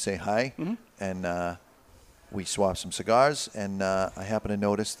every night to say hi, and we swapped some cigars. And I happened to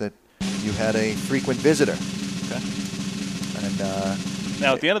notice that you had a frequent visitor. Okay. And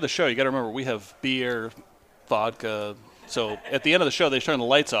now at the end of the show, you got to remember we have beer, vodka. So at the end of the show, they turn the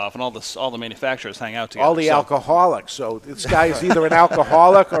lights off, and all the manufacturers hang out together. All the alcoholics. So this guy is either an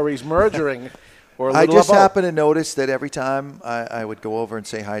alcoholic or he's mergering. I just happened to notice that every time I would go over and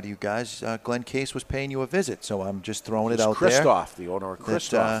say hi to you guys, Glenn Case was paying you a visit. So I'm just throwing it out there. Christoph, the owner of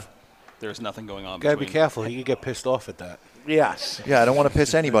Christoph. There's nothing going on. Got to be careful. He could get pissed off at that. Yes. Yeah, I don't want to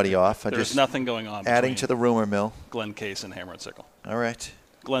piss anybody off. There's nothing going on. Adding to the rumor mill. Glenn Case and Hammer and Sickle. All right.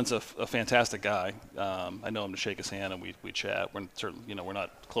 Glenn's a fantastic guy. I know him to shake his hand and we chat. We're we're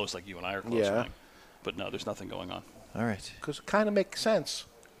not close like you and I are close. Yeah. But no, there's nothing going on. All right. Because it kind of makes sense.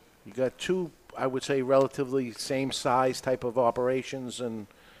 You got two, I would say, relatively same size type of operations and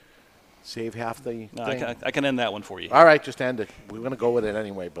save half the No, thing. I can end that one for you. All right, just end it. We're going to go with it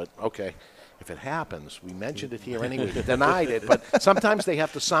anyway, but okay. If it happens, we mentioned it here anyway. We denied it, but sometimes they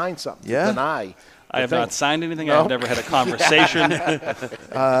have to sign something to deny. I have not signed anything. No? I've never had a conversation.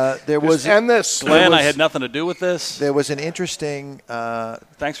 There was end this. Glenn, I had nothing to do with this. There was an interesting.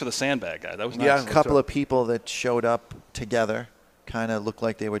 Thanks for the sandbag, guy. That was a nice. couple of people that showed up together, kind of looked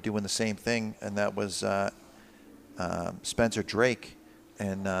like they were doing the same thing, and that was Spencer Drake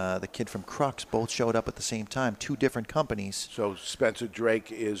and the kid from Crux both showed up at the same time. Two different companies. So Spencer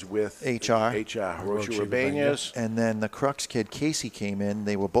Drake is with HR. Hiroshi Urbanius. And then the Crux kid, Casey, came in.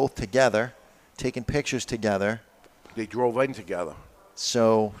 They were both together, taking pictures together. They drove in together.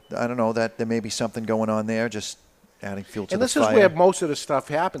 So, I don't know, that there may be something going on there, just adding fuel to and the this fire. is where most of the stuff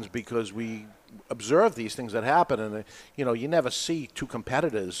happens because we observe these things that happen. And, you never see two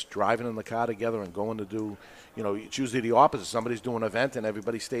competitors driving in the car together and going to do, it's usually the opposite. Somebody's doing an event and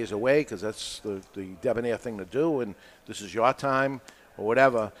everybody stays away because that's the debonair thing to do, and this is your time or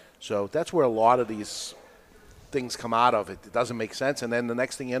whatever. So that's where a lot of these things come out of. It doesn't make sense. And then the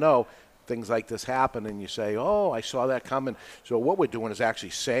next thing you know, things like this happen and you say, oh, I saw that coming. So what we're doing is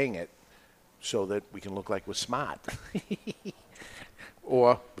actually saying it so that we can look like we're smart.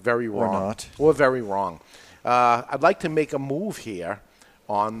 Or very wrong. Or not. Or very wrong. I'd like to make a move here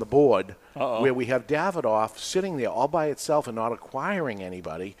on the board where we have Davidoff sitting there all by itself and not acquiring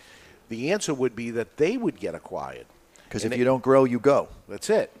anybody. The answer would be that they would get acquired. Because if you don't grow, you go. That's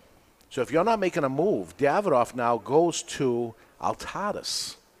it. So if you're not making a move, Davidoff now goes to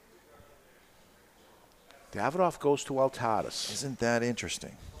Altadis. Davidoff goes to Altadis. Isn't that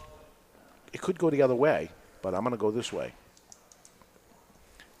interesting? It could go the other way, but I'm going to go this way.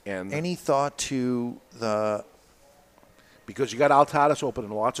 And any thought to the... Because you got Altadis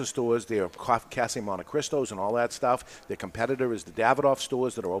opening lots of stores. They're Casa Monte Cristos and all that stuff. Their competitor is the Davidoff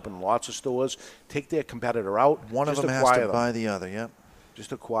stores that are opening lots of stores. Take their competitor out. One of them has to buy the other, yep.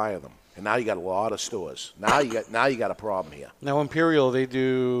 Just acquire them. And now you got a lot of stores. Now you got a problem here. Now, Imperial, they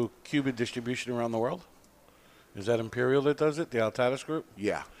do Cuban distribution around the world? Is that Imperial that does it, the Altadis group?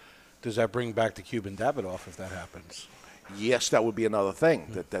 Yeah. Does that bring back the Cuban Davidoff if that happens? Yes, that would be another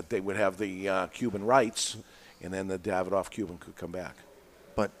thing, that they would have the Cuban rights, and then the Davidoff Cuban could come back.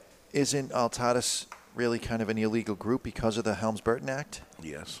 But isn't Altadis really kind of an illegal group because of the Helms-Burton Act?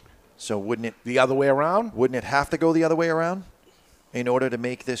 Yes. So wouldn't it... The other way around? Wouldn't it have to go the other way around in order to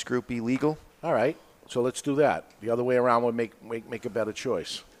make this group be legal? All right. So let's do that. The other way around would make a better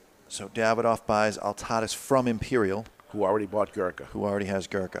choice. So Davidoff buys Altatis from Imperial. Who already bought Gurkha. Who already has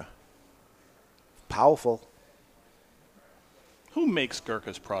Gurkha. Powerful. Who makes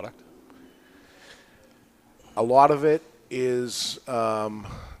Gurkha's product? A lot of it is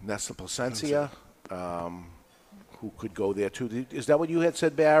Nestle Placencia, who could go there too. Is that what you had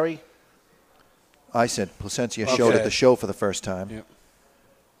said, Barry? I said Placencia showed at the show for the first time. Yep.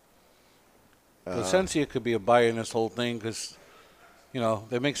 Placencia could be a buyer in this whole thing because,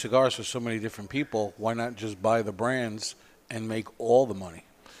 they make cigars for so many different people. Why not just buy the brands and make all the money?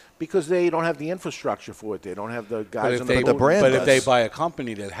 Because they don't have the infrastructure for it. They don't have the guys But if they buy a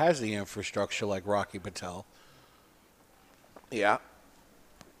company that has the infrastructure like Rocky Patel, yeah,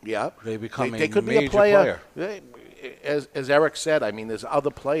 they become they a could major be a player. As Eric said, I mean, there's other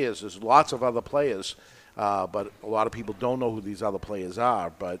players. There's lots of other players, but a lot of people don't know who these other players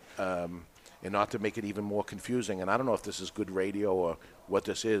are. But and not to make it even more confusing, and I don't know if this is good radio or what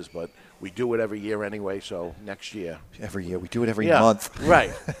this is, but we do it every year anyway, so next year. Every year. We do it every month.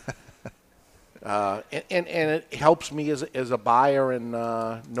 Right. And it helps me as a buyer and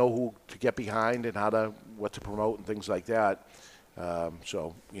know who to get behind and what to promote and things like that.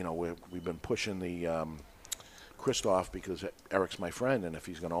 So, we've been pushing the Christoph because Eric's my friend, and if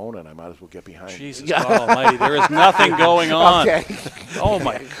he's going to own it, I might as well get behind. Jesus God Almighty, there is nothing going on. Okay. Oh,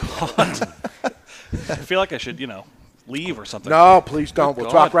 my God. I feel like I should, leave or something. No, please don't. Good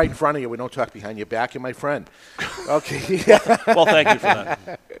We'll God. talk right in front of you. We don't talk behind your back. You're my friend. Okay. Well, thank you for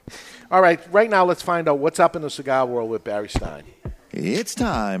that. All right. Right now, let's find out what's up in the cigar world with Barry Stein. It's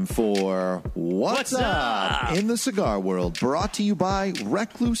time for What's Up in the Cigar World, brought to you by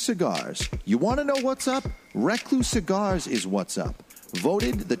Recluse Cigars. You want to know what's up? Recluse Cigars is what's up.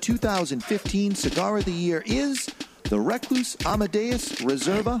 Voted the 2015 Cigar of the Year is the Recluse Amadeus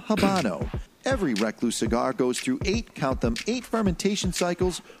Reserva Habano. Every Recluse cigar goes through 8 fermentation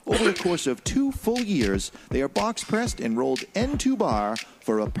cycles over the course of 2 full years. They are box pressed and rolled end-to bar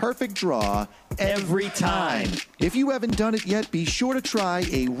for a perfect draw every time. If you haven't done it yet, be sure to try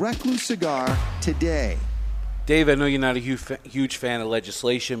a Recluse cigar today. Dave, I know you're not a huge fan of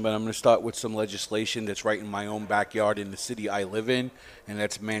legislation, but I'm going to start with some legislation that's right in my own backyard in the city I live in, and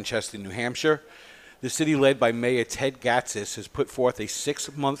that's Manchester, New Hampshire. The city, led by Mayor Ted Gatzis, has put forth a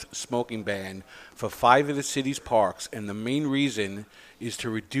 6-month smoking ban for 5 of the city's parks, and the main reason is to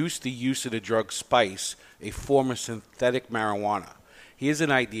reduce the use of the drug spice, a form of synthetic marijuana. Here's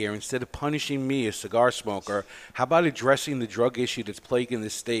an idea. Instead of punishing me, a cigar smoker, how about addressing the drug issue that's plaguing the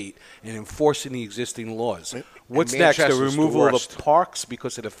state and enforcing the existing laws? What's next? The removal of the parks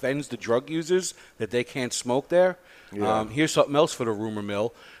because it offends the drug users that they can't smoke there? Yeah. Here's something else for the rumor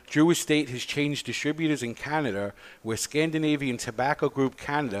mill. Drew Estate has changed distributors in Canada, where Scandinavian Tobacco Group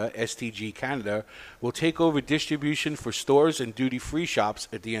Canada, STG Canada, will take over distribution for stores and duty-free shops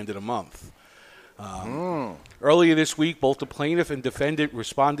at the end of the month. Earlier this week, both the plaintiff and defendant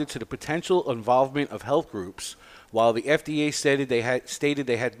responded to the potential involvement of health groups. While the FDA stated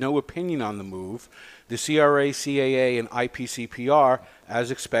they had no opinion on the move, the CRA, CAA, and IPCPR,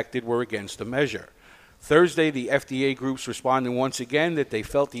 as expected, were against the measure. Thursday, the FDA groups responded once again that they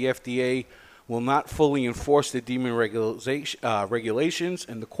felt the FDA will not fully enforce the deeming regulations,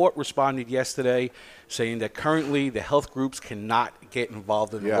 and the court responded yesterday saying that currently the health groups cannot get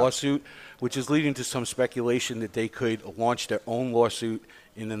involved in the lawsuit, which is leading to some speculation that they could launch their own lawsuit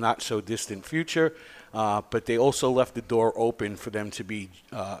in the not-so-distant future, but they also left the door open for them to be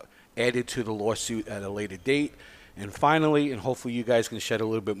added to the lawsuit at a later date. And finally, and hopefully you guys can shed a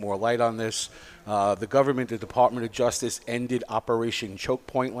little bit more light on this, the government, the Department of Justice, ended Operation Choke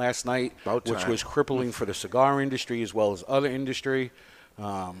Point last night, which was crippling for the cigar industry as well as other industry.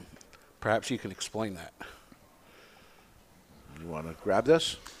 Perhaps you can explain that. You want to grab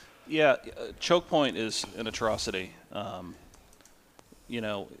this? Yeah, Choke Point is an atrocity.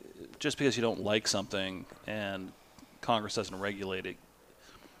 Just because you don't like something and Congress doesn't regulate it,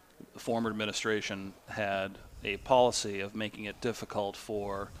 the former administration had a policy of making it difficult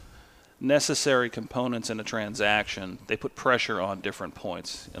for necessary components in a transaction. They put pressure on different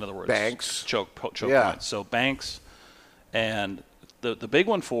points. In other words, banks, choke points. So banks, and the big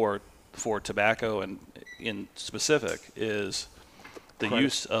one for tobacco and in specific is the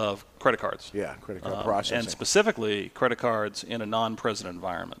use of credit cards. Yeah, credit card processing. And specifically credit cards in a non-president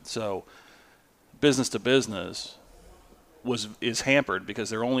environment. So business to business is hampered because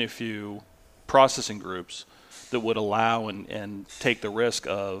there are only a few processing groups that would allow and take the risk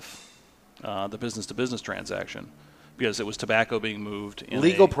of the business-to-business transaction because it was tobacco being moved in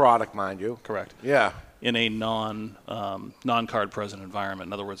legal product, mind you. Correct. Yeah. In a non-card present environment.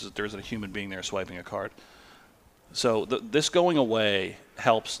 In other words, there isn't a human being there swiping a card. So this going away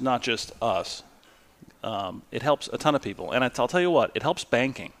helps not just us. It helps a ton of people. And I'll tell you what, it helps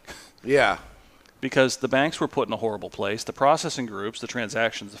banking. Yeah. Because the banks were put in a horrible place. The processing groups, the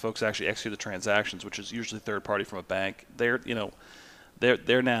transactions, the folks actually execute the transactions, which is usually third party from a bank, they're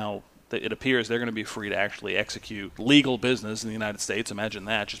now, it appears they're going to be free to actually execute legal business in the United States. Imagine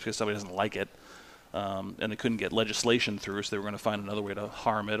that, just because somebody doesn't like it. And they couldn't get legislation through, so they were going to find another way to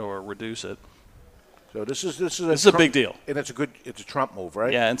harm it or reduce it. So this is a big deal. And it's a Trump move,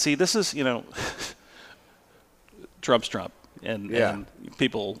 right? Yeah, and see, this is, Trump's Trump. And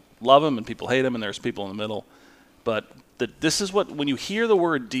people love him and people hate him, and there's people in the middle. But this is when you hear the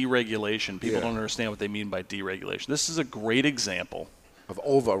word deregulation, people don't understand what they mean by deregulation. This is a great example of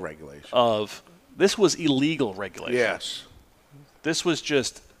over-regulation. This was illegal regulation. Yes. This was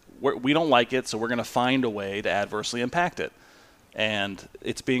just, we don't like it, so we're going to find a way to adversely impact it. And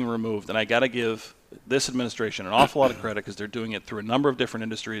it's being removed. And I got to give this administration an awful lot of credit because they're doing it through a number of different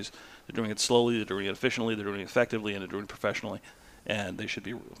industries. They're doing it slowly, they're doing it efficiently, they're doing it effectively, and they're doing it professionally. And they should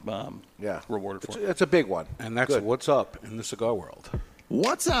be rewarded for it. It's a big one. And that's what's up in the cigar world.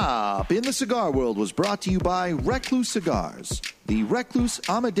 What's Up in the Cigar World was brought to you by Recluse Cigars. The Recluse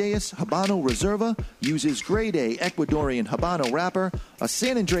Amadeus Habano Reserva uses grade A Ecuadorian Habano wrapper, a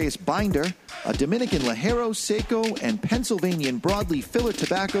San Andreas binder, a Dominican Ligero Seco, and Pennsylvanian broadleaf filler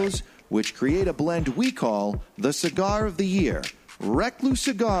tobaccos, which create a blend we call the Cigar of the Year. Recluse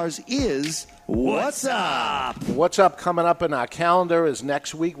Cigars is What's Up? What's Up coming up in our calendar is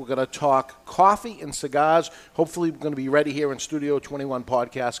next week. We're going to talk coffee and cigars. Hopefully we're going to be ready here in Studio 21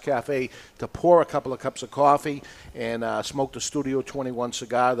 Podcast Cafe to pour a couple of cups of coffee and smoke the Studio 21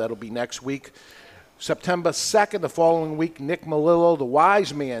 cigar. That'll be next week. September 2nd, the following week, Nick Melillo, the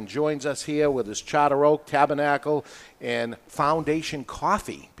wise man, joins us here with his Charter Oak, Tabernacle, and Foundation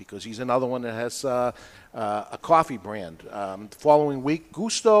Coffee, because he's another one that has a coffee brand. The following week,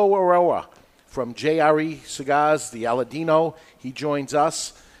 Gusto Aroa from JRE Cigars, the Aladino. He joins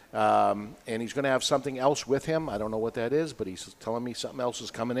us, and he's going to have something else with him. I don't know what that is, but he's telling me something else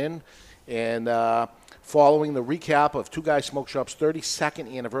is coming in. And following the recap of Two Guys Smoke Shop's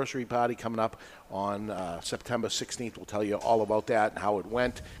 32nd anniversary party coming up on September 16th. We'll tell you all about that and how it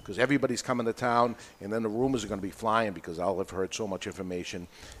went, because everybody's coming to town, and then the rumors are going to be flying because I'll have heard so much information,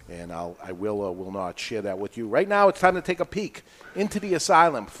 and I will not share that with you. Right now, it's time to take a peek into the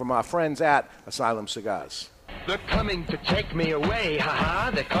asylum from our friends at Asylum Cigars. They're coming to take me away,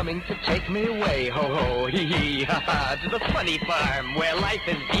 ha-ha. They're coming to take me away, ho-ho, hee-hee, ha-ha. To the funny farm where life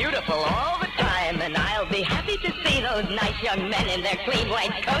is beautiful all the time. And I'll be happy to see those nice young men in their clean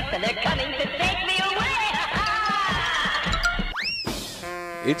white coats. And they're coming to take me away, ha-ha.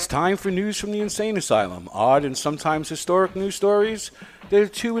 It's time for news from the Insane Asylum. Odd and sometimes historic news stories that are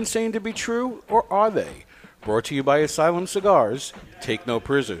too insane to be true, or are they? Brought to you by Asylum Cigars. Take no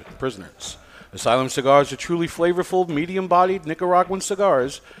prisoners. Asylum Cigars are truly flavorful, medium-bodied Nicaraguan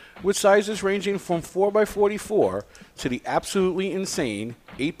cigars with sizes ranging from 4x44 to the absolutely insane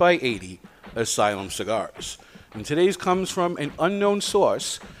 8x80 Asylum Cigars. And today's comes from an unknown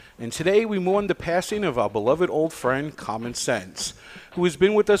source, and today we mourn the passing of our beloved old friend Common Sense, who has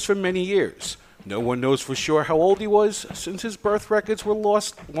been with us for many years. No one knows for sure how old he was, since his birth records were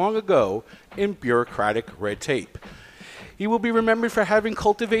lost long ago in bureaucratic red tape. He will be remembered for having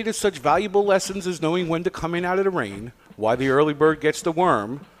cultivated such valuable lessons as knowing when to come in out of the rain, why the early bird gets the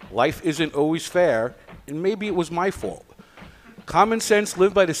worm, life isn't always fair, and maybe it was my fault. Common Sense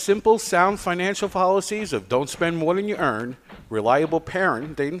lived by the simple, sound financial policies of don't spend more than you earn, reliable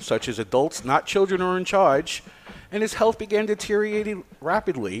parenting, such as adults, not children, are in charge, and his health began deteriorating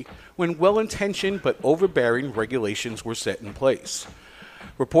rapidly when well-intentioned but overbearing regulations were set in place.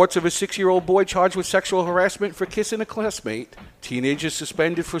 Reports of a 6-year-old boy charged with sexual harassment for kissing a classmate, teenagers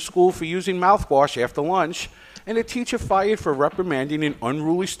suspended for school for using mouthwash after lunch, and a teacher fired for reprimanding an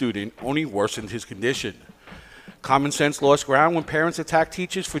unruly student only worsened his condition. Common Sense lost ground when parents attacked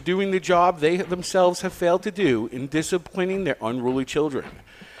teachers for doing the job they themselves have failed to do in disciplining their unruly children.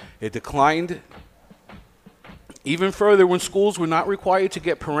 It declined even further when schools were not required to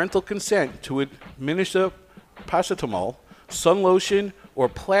get parental consent to administer paracetamol, sun lotion, or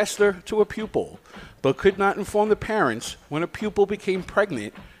plaster to a pupil, but could not inform the parents when a pupil became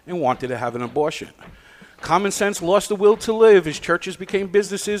pregnant and wanted to have an abortion. Common Sense lost the will to live as churches became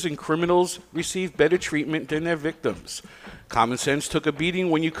businesses and criminals received better treatment than their victims. Common Sense took a beating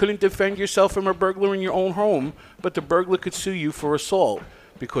when you couldn't defend yourself from a burglar in your own home, but the burglar could sue you for assault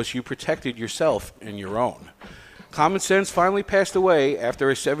because you protected yourself and your own. Common Sense finally passed away after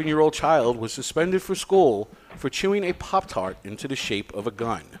a 7-year-old child was suspended for school for chewing a Pop-Tart into the shape of a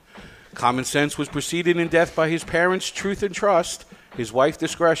gun. Common sense was preceded in death by his parents' truth and trust, his wife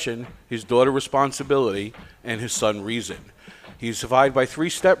discretion, his daughter responsibility, and his son reason. He is survived by 3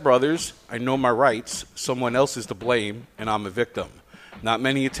 stepbrothers. I know my rights. Someone else is to blame, and I'm a victim. Not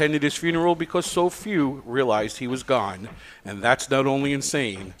many attended his funeral because so few realized he was gone, and that's not only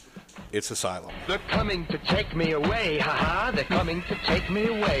insane, it's asylum. They're coming to take me away, ha-ha. They're coming to take me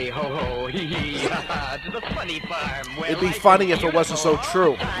away, ho-ho, hee-hee, ha-ha, to the funny farm. Where It'd be life funny is if it wasn't so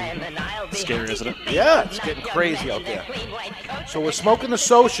true. Scary, isn't it? Yeah, it's getting crazy out there. So we're smoking the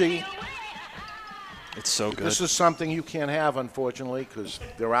Sochi. It's so good. This is something you can't have, unfortunately, because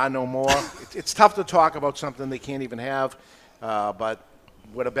there are no more. It's tough to talk about something they can't even have, but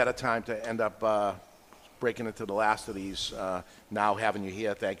what a better time to end up breaking into the last of these now having you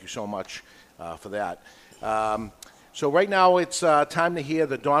here. Thank you so much for that. So right now it's time to hear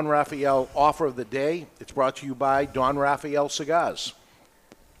the Don Raphael offer of the day. It's brought to you by Don Raphael Cigars.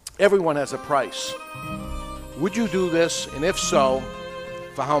 Everyone has a price. Would you do this? And if so,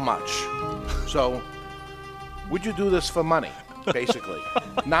 for how much? So, would you do this for money, basically?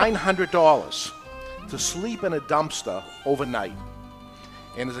 $900 to sleep in a dumpster overnight.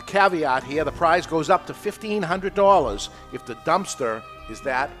 And as a caveat here, the prize goes up to $1,500 if the dumpster is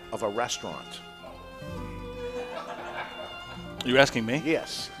that of a restaurant. You asking me?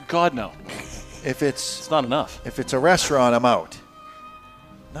 Yes. God, no. If it's not enough. If it's a restaurant, I'm out.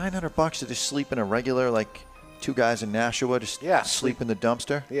 $900 to just sleep in a regular, like 2 guys in Nashua, just sleep in the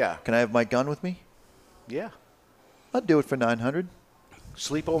dumpster? Yeah. Can I have my gun with me? Yeah. I'd do it for $900.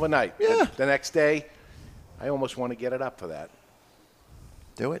 Sleep overnight. Yeah. The next day, I almost want to get it up for that.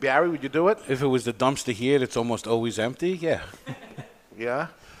 Do it. Barry, would you do it? If it was the dumpster here that's almost always empty, yeah. Yeah?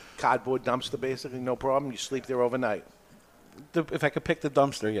 Cardboard dumpster, basically, no problem. You sleep there overnight. If I could pick the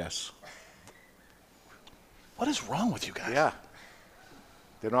dumpster, yes. What is wrong with you guys? Yeah.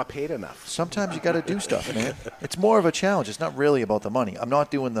 They're not paid enough. Sometimes you got to do stuff, man. It's more of a challenge. It's not really about the money. I'm not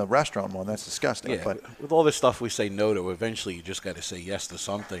doing the restaurant one. That's disgusting. Yeah, But with all this stuff we say no to, eventually you just got to say yes to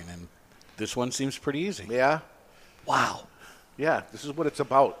something, and this one seems pretty easy. Yeah? Wow. Yeah, this is what it's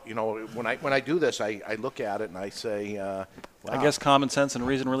about. You know, when I do this, I look at it and I say, wow. I guess common sense and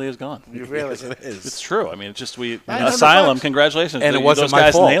reason really is gone. You really, Yes, it is. It's true. I mean, it's just $900. asylum. Congratulations, And it wasn't those my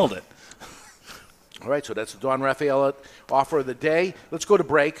guys fault. nailed it. All right, so that's the Don Raphael offer of the day. Let's go to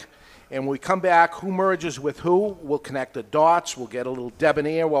break. And when we come back, who merges with who? We'll connect the dots. We'll get a little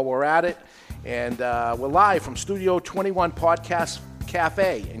debonair while we're at it. And we're live from Studio 21 Podcast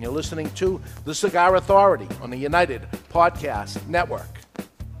Cafe. And you're listening to The Cigar Authority on the United Podcast Network.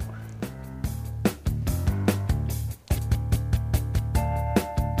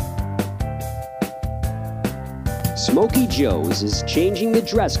 Smokey Joe's is changing the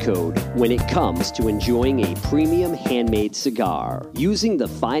dress code when it comes to enjoying a premium handmade cigar. Using the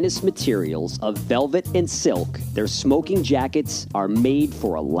finest materials of velvet and silk, their smoking jackets are made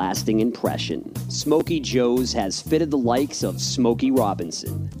for a lasting impression. Smokey Joe's has fitted the likes of Smokey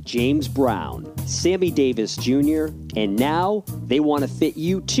Robinson, James Brown, Sammy Davis Jr., and now they want to fit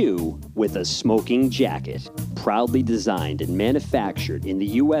you too with a smoking jacket. Proudly designed and manufactured in the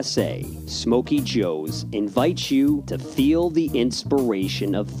USA, Smokey Joe's invites you to feel the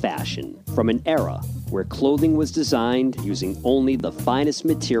inspiration of fashion from an era where clothing was designed using only the finest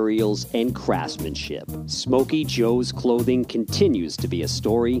materials and craftsmanship. Smokey Joe's clothing continues to be a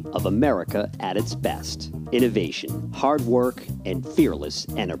story of America at its best. Innovation, hard work, and fearless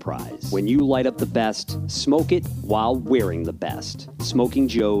enterprise. When you light up the best, smoke it while wearing the best. Smoking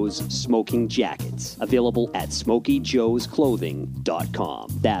Joe's Smoking Jackets. Available at SmokeyJoesClothing.com.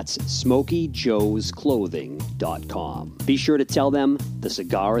 That's SmokeyJoesClothing.com. Be sure to tell them the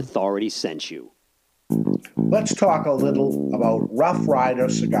Cigar Authority sent you. Let's talk a little about Rough Rider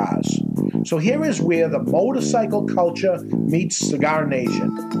cigars. So here is where the motorcycle culture meets Cigar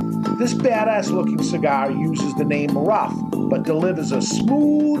Nation. This badass-looking cigar uses the name Rough, but delivers a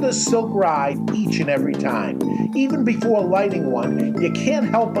smooth as silk ride each and every time. Even before lighting one, you can't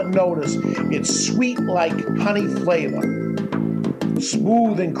help but notice its sweet like honey flavor.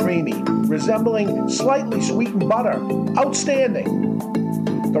 Smooth and creamy, resembling slightly sweetened butter. Outstanding.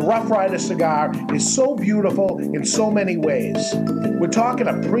 The Rough Rider cigar is so beautiful in so many ways. We're talking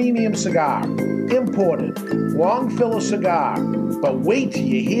a premium cigar, imported, long filler cigar, but wait till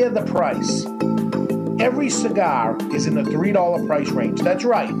you hear the price. Every cigar is in the $3 price range. That's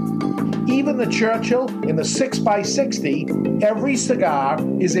right. Even the Churchill in the 6x60, every cigar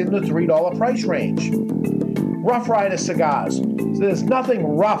is in the $3 price range. Rough Rider cigars. There's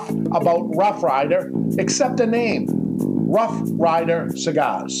nothing rough about Rough Rider except the name. Rough Rider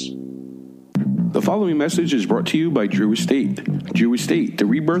cigars. The following message is brought to you by Drew Estate. Drew Estate, the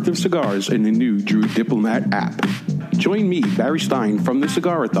rebirth of cigars in the new Drew Diplomat app. Join me, Barry Stein, from the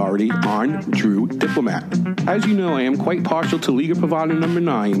Cigar Authority on Drew Diplomat. As you know, I am quite partial to Liga Privada number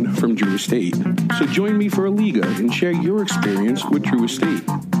 9 from Drew Estate. So join me for a Liga and share your experience with Drew Estate.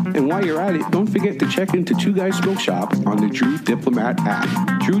 And while you're at it, don't forget to check into Two Guys Smoke Shop on the Drew Diplomat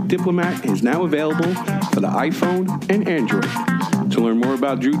app. Drew Diplomat is now available for the iPhone and Android. To learn more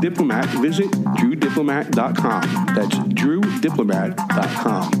about Drew Diplomat, visit drewdiplomat.com. That's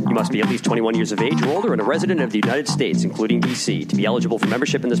drewdiplomat.com. You must be at least 21 years of age or older and a resident of the United States, including D.C. To be eligible for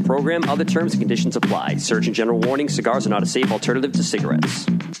membership in this program, other terms and conditions apply. Surgeon General warning, cigars are not a safe alternative to cigarettes.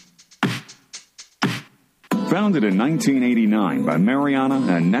 Founded in 1989 by Mariana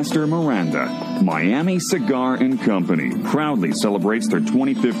and Nestor Miranda, Miami Cigar and Company proudly celebrates their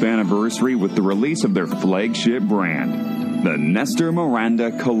 25th anniversary with the release of their flagship brand, the Nestor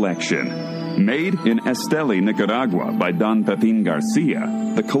Miranda Collection. Made in Esteli, Nicaragua by Don Pepin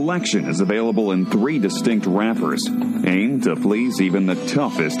Garcia, the collection is available in 3 distinct wrappers, aimed to please even the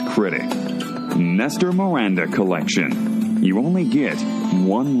toughest critic. Nestor Miranda Collection. You only get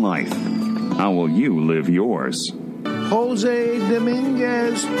one life. How will you live yours? Jose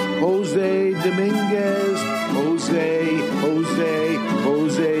Dominguez, Jose Dominguez, Jose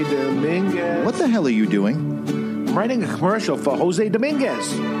Dominguez. What the hell are you doing? I'm writing a commercial for Jose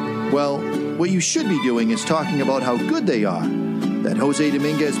Dominguez. Well, what you should be doing is talking about how good they are. That Jose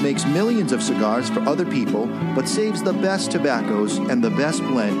Dominguez makes millions of cigars for other people, but saves the best tobaccos and the best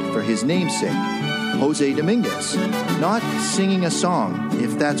blend for his namesake, Jose Dominguez. Not singing a song,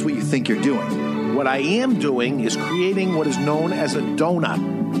 if that's what you think you're doing. What I am doing is creating what is known as a donut.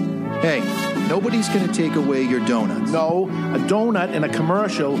 Hey, nobody's going to take away your donuts. No, a donut in a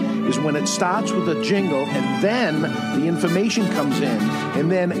commercial is when it starts with a jingle and then the information comes in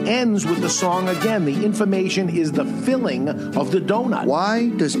and then ends with the song again. The information is the filling of the donut. Why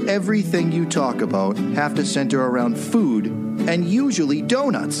does everything you talk about have to center around food and usually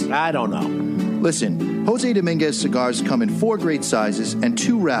donuts? I don't know. Listen, Jose Dominguez cigars come in 4 great sizes and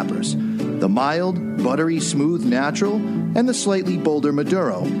 2 wrappers. The mild, buttery, smooth, natural, and the slightly bolder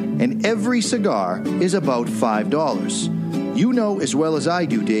Maduro. And every cigar is about $5. You know as well as I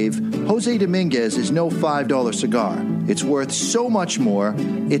do, Dave, Jose Dominguez is no $5 cigar. It's worth so much more,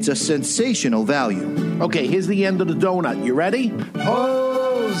 it's a sensational value. Okay, here's the end of the donut. You ready?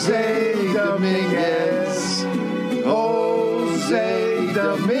 Jose Dominguez, Jose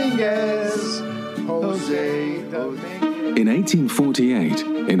Dominguez, Jose Dominguez. In 1848,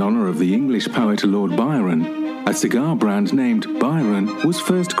 in honor of the English poet Lord Byron, a cigar brand named Byron was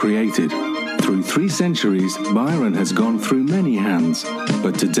first created. Through 3 centuries, Byron has gone through many hands,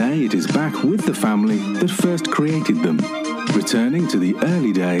 but today it is back with the family that first created them. Returning to the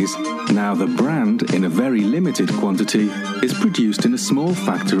early days, now the brand, in a very limited quantity, is produced in a small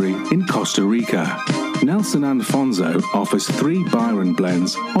factory in Costa Rica. Nelson Alfonso offers 3 Byron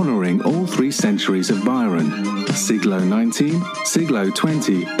blends honoring all 3 centuries of Byron: Siglo XIX, Siglo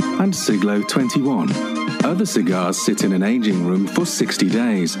XX, and Siglo XXI. Other cigars sit in an aging room for 60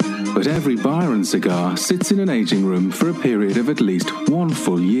 days, but every Byron cigar sits in an aging room for a period of at least 1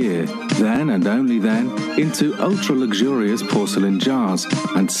 full year. Then and only then, into ultra-luxurious porcelain jars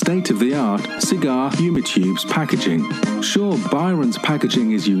and state-of-the-art cigar humitubes packaging. Sure, Byron's packaging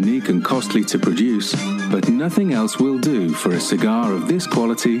is unique and costly to produce, but nothing else will do for a cigar of this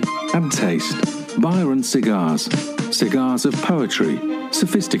quality and taste. Byron Cigars. Cigars of poetry.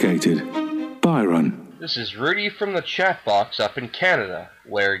 Sophisticated. Byron. This is Rudy from the chat box up in Canada,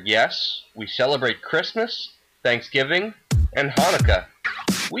 where, yes, we celebrate Christmas, Thanksgiving, and Hanukkah.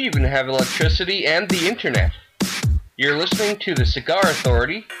 We even have electricity and the internet. You're listening to the Cigar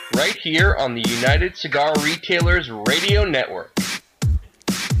Authority right here on the United Cigar Retailers Radio Network.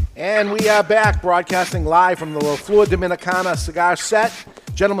 And we are back broadcasting live from the La Flor Dominicana cigar set.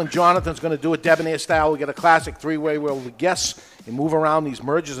 Gentleman Jonathan's going to do it debonair style. We get a classic 3-way where we'll guess and move around these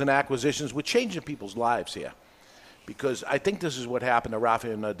mergers and acquisitions. We're changing people's lives here because I think this is what happened to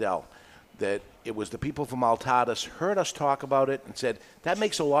Rafael Nadal, that it was the people from Altadas heard us talk about it and said, that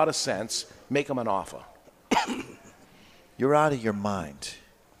makes a lot of sense. Make them an offer. You're out of your mind.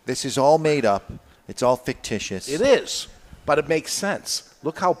 This is all made up. It's all fictitious. It is, but it makes sense.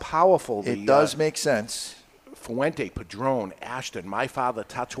 Look how powerful it does make sense. Fuente, Padron, Ashton, My Father,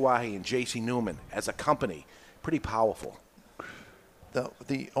 Tatuaje, and J.C. Newman as a company, pretty powerful.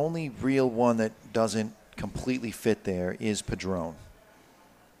 The only real one that doesn't completely fit there is Padron.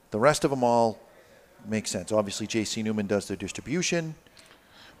 The rest of them all make sense. Obviously, J.C. Newman does their distribution.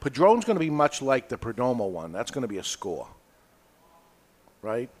 Padron's going to be much like the Perdomo one. That's going to be a score.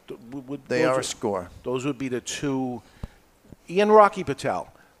 right? They are a score. Those would be the two. Ian, Rocky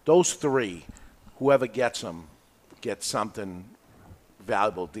Patel. Those three, whoever gets them, gets something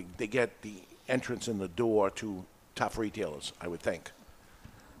valuable. They get the entrance in the door to tough retailers, I would think.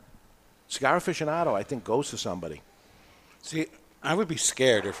 Cigar Aficionado, I think, goes to somebody. See, I would be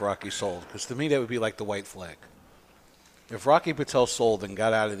scared if Rocky sold, because to me that would be like the white flag. If Rocky Patel sold and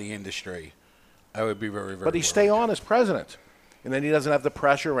got out of the industry, I would be very, very But he worried. stay on as president. And then he doesn't have the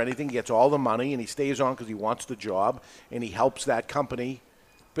pressure or anything. He gets all the money, and he stays on because he wants the job, and he helps that company.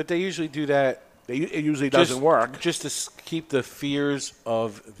 But they usually do that. It usually doesn't work. Just to keep the fears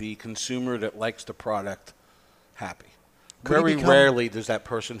of the consumer that likes the product happy. Very rarely does that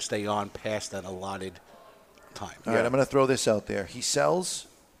person stay on past that allotted time. All right, I'm going to throw this out there. He sells,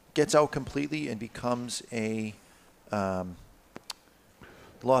 gets out completely, and becomes a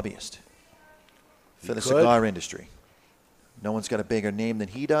lobbyist for the cigar industry. No one's got a bigger name than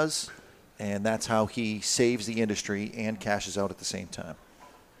he does, and that's how he saves the industry and cashes out at the same time.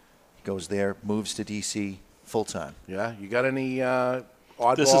 He goes there, moves to D.C. full-time. Yeah, you got any oddball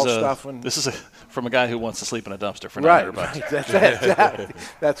stuff? This is from a guy who wants to sleep in a dumpster for $900. $900.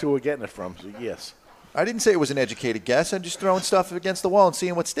 That's who we're getting it from, so yes. I didn't say it was an educated guess. I'm just throwing stuff against the wall and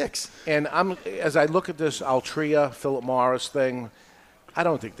seeing what sticks. And as I look at this Altria, Philip Morris thing, I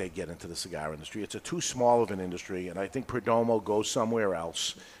don't think they get into the cigar industry. It's too small of an industry, and I think Perdomo goes somewhere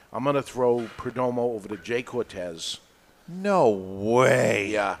else. I'm going to throw Perdomo over to Jay Cortez. No way.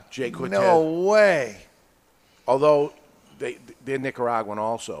 Yeah, Jay Cortez. No way. Although they're Nicaraguan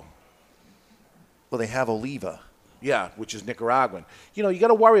also. Well, they have Oliva. Yeah, which is Nicaraguan. You know, you got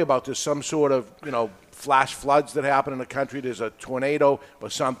to worry about this, some sort of, flash floods that happen in the country. There's a tornado or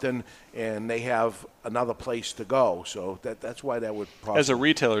something, and they have another place to go. So that's why that would probably... As a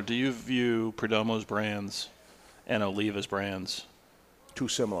retailer, do you view Perdomo's brands and Oliva's brands too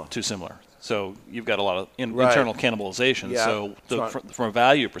similar? Too similar. So you've got a lot of internal cannibalization. Yeah, so from a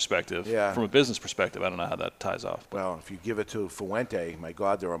value perspective, Yeah. from a business perspective, I don't know how that ties off. Well, if you give it to Fuente, my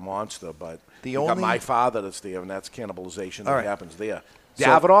God, they're a monster. But The you got only- my father that's there, and that's cannibalization All that right. happens there. So-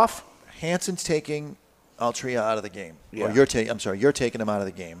 Davidoff? Hansen's taking Altria out of the game. Yeah. Or you're taking them out of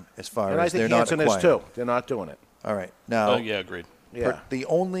the game as far And I as think they're not Hansen is acquiring. too. They're not doing it. All right. Now, yeah, agreed. Yeah. The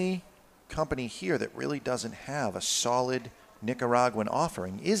only company here that really doesn't have a solid Nicaraguan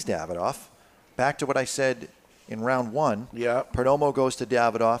offering is Davidoff. Back to what I said in round one. Yeah. Perdomo goes to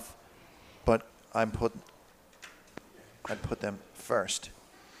Davidoff, but I'd put them first.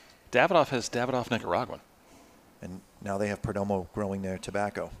 Davidoff has Davidoff Nicaraguan. And now they have Perdomo growing their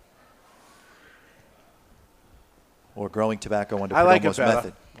tobacco. Or growing tobacco under I like it Perdomo's better.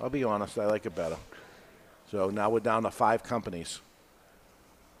 method. I'll be honest. I like it better. So now we're down to 5 companies.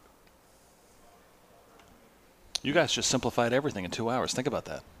 You guys just simplified everything in 2 hours. Think about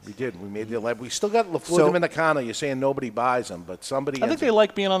that. We did. We made the 11. We still got La Flor Dominicana. You're saying nobody buys them, but somebody. I think they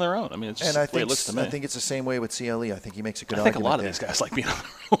like being on their own. I mean, it's just And I the way think it looks to me. I think it's the same way with CLE. I think he makes a good I think argument a lot of there. these guys like being on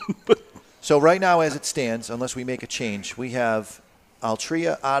their own. So right now, as it stands, unless we make a change, we have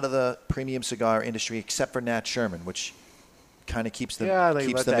Altria out of the premium cigar industry, except for Nat Sherman, which kind of keeps them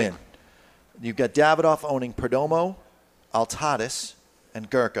let that- in. You've got Davidoff owning Perdomo, Altadis, and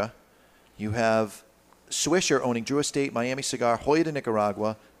Gurkha. You have Swisher owning Drew Estate, Miami Cigar, Hoya de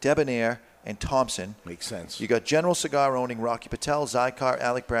Nicaragua, Debonair, and Thompson. Makes sense. You got General Cigar owning Rocky Patel, Zycar,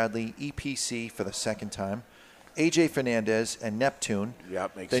 Alec Bradley, EPC for the second time, AJ Fernandez, and Neptune.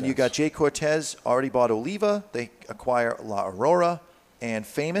 Yep, makes Then you sense. got Jay Cortez, already bought Oliva. They acquire La Aurora and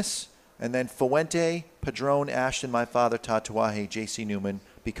Famous. And then Fuente, Padron, Ashton, My Father, Tatuaje, J.C. Newman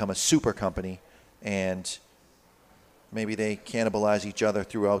become a super company. And maybe they cannibalize each other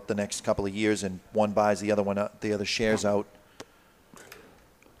throughout the next couple of years, and one buys the other one up, the other shares out.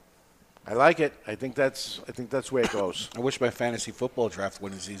 I like it. I think that's where it goes. I wish my fantasy football draft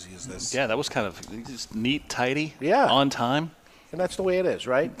went as easy as this. Yeah, that was kind of just neat, tidy, Yeah. on time. And that's the way it is,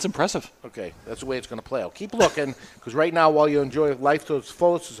 right? It's impressive. Okay, that's the way it's going to play. I'll keep looking, because right now, while you enjoy life to its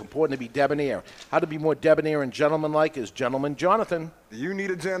fullest, it's important to be debonair. How to be more debonair and gentlemanlike is Gentleman Jonathan. Do you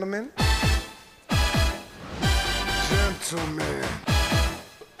need a gentleman? Gentleman.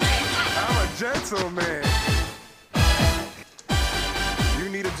 I'm a gentleman. You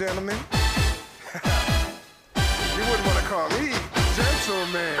need a gentleman? You wouldn't want to call me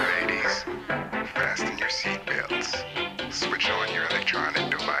gentleman. Ladies, fasten your seatbelts, switch on your electronic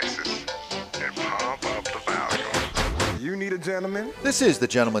devices, and pump up the volume. You need a gentleman? This is The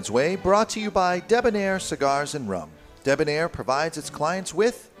Gentleman's Way, brought to you by Debonair Cigars and Rum. Debonair provides its clients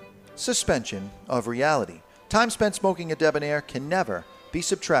with suspension of reality. Time spent smoking a Debonair can never be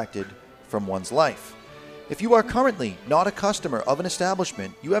subtracted from one's life. If you are currently not a customer of an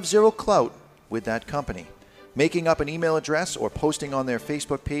establishment, you have zero clout with that company. Making up an email address or posting on their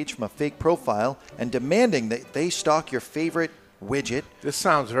Facebook page from a fake profile and demanding that they stock your favorite widget. This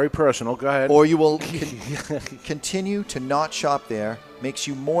sounds very personal. Go ahead. Or you will continue to not shop there makes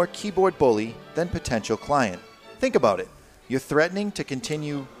you more keyboard bully than potential client. Think about it. You're threatening to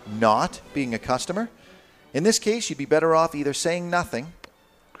continue not being a customer. In this case, you'd be better off either saying nothing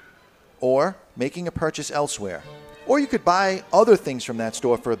or making a purchase elsewhere. Or you could buy other things from that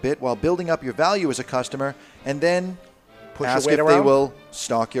store for a bit while building up your value as a customer and then ask if they will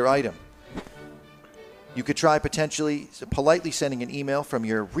stock your item. You could try politely sending an email from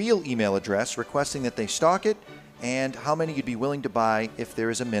your real email address requesting that they stock it and how many you'd be willing to buy if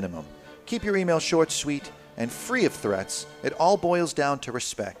there is a minimum. Keep your email short, sweet, and free of threats. It all boils down to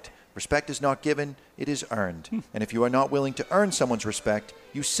respect. Respect is not given, it is earned. And if you are not willing to earn someone's respect,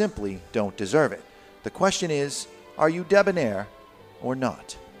 you simply don't deserve it. The question is, are you debonair or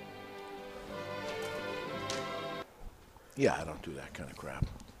not? Yeah, I don't do that kind of crap.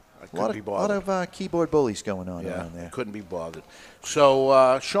 I A couldn't be bothered. lot of keyboard bullies going on around there. Couldn't be bothered.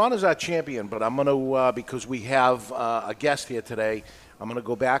 So Sean is our champion, but I'm going to, because we have a guest here today, I'm going to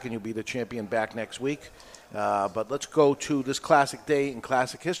go back and you'll be the champion back next week. But let's go to this classic day in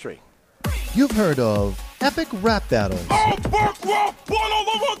classic history. You've heard of epic rap battles. But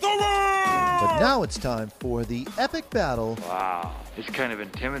now it's time for the epic battle. Wow, it's kind of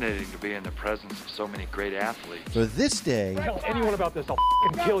intimidating to be in the presence of so many great athletes. For this day Tell anyone about this, I'll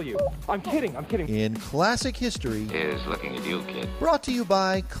f***ing kill you. I'm kidding. in classic history. Here's looking at you, kid. Brought to you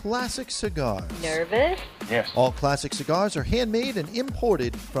by Classic Cigars. Nervous? Yes. All Classic Cigars are handmade and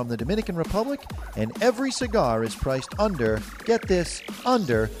imported from the Dominican Republic, and every cigar is priced under, get this,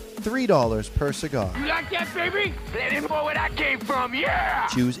 under $3 per cigar. You like that, baby? Let him know where that came from, yeah!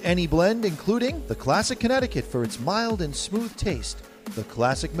 Choose any blend, including the Classic Connecticut for its mild and smooth taste, the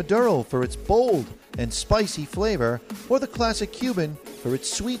Classic Maduro for its bold and spicy flavor, or the Classic Cuban for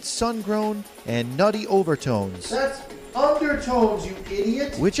its sweet sun-grown and nutty overtones. That's undertones, you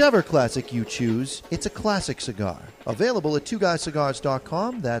idiot. Whichever classic you choose, it's a classic cigar. Available at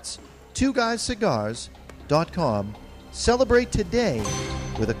twoguyscigars.com. That's twoguyscigars.com. Celebrate today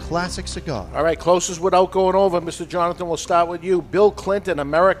with a classic cigar. All right, closest without going over. Mr. Jonathan, we'll start with you. Bill Clinton,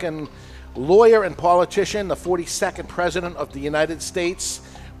 American lawyer and politician, the 42nd president of the United States,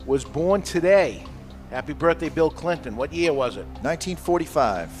 was born today. Happy birthday, Bill Clinton. What year was it?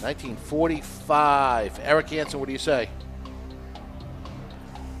 1945. 1945. Eric Hansen, what do you say?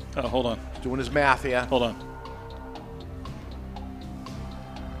 Oh, hold on. He's doing his math here. Hold on.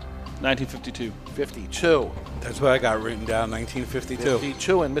 1952. 52. That's what I got written down, 1952.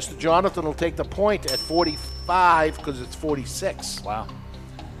 52, and Mr. Jonathan will take the point at 45 because it's 46. Wow.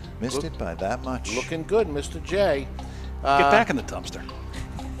 Missed it by that much. Looking good, Mr. J. Get back in the dumpster.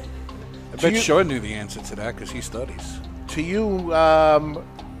 I bet Sean knew the answer to that because he studies. To you,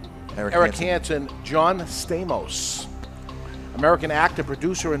 Eric Hansen, John Stamos. American actor,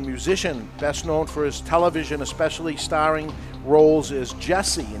 producer, and musician, best known for his television, especially starring roles as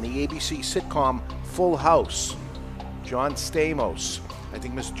Jesse in the ABC sitcom Full House. John Stamos. I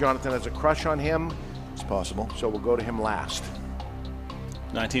think Mr. Jonathan has a crush on him. It's possible. So we'll go to him last.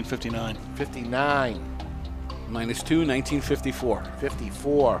 1959. 59. -2, 1954.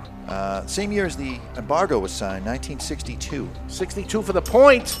 54. Same year as the embargo was signed, 1962. 62 for the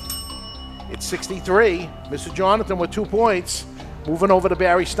point. It's 63. Mr. Jonathan with 2 points. Moving over to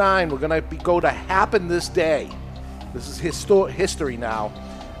Barry Stein. We're going to go to Happen This Day. This is history now.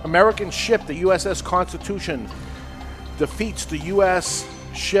 American ship, the USS Constitution, defeats the U.S.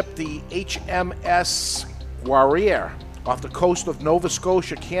 ship, the HMS Guerriere, off the coast of Nova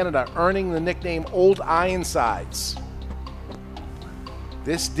Scotia, Canada, earning the nickname Old Ironsides.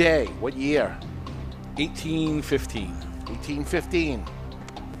 This day, what year? 1815. 1815.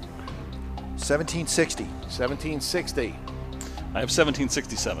 1760. 1760. I have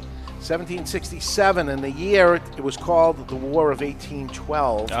 1767. 1767, and the year it was called the War of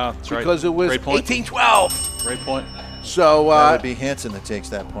 1812. Ah, that's right. Because it was Great point. 1812. Great point. So that would be Hansen that takes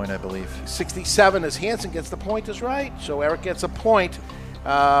that point, I believe. 67 as Hansen gets the point is right. So Eric gets a point.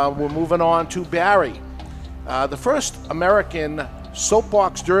 We're moving on to Barry. The first American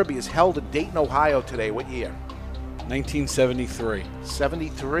soapbox derby is held in Dayton, Ohio today. What year? 1973.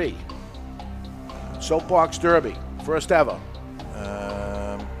 73. Soapbox derby. First ever.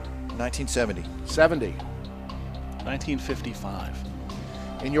 1970. 70. 1955.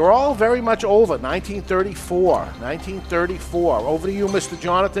 And you're all very much over. 1934. 1934. Over to you, Mr.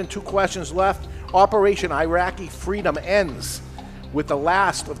 Jonathan. 2 questions left. Operation Iraqi Freedom ends with the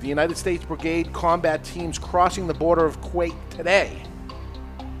last of the United States Brigade combat teams crossing the border of Kuwait today?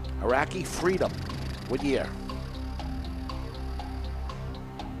 Iraqi freedom. What year?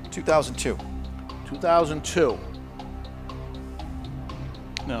 2002. 2002.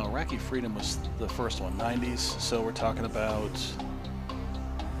 No, Iraqi freedom was the first one, 90s. So we're talking about.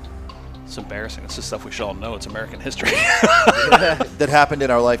 It's embarrassing. It's just stuff we should all know. It's American history. That happened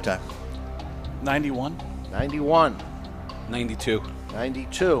in our lifetime. 91. 91. 92.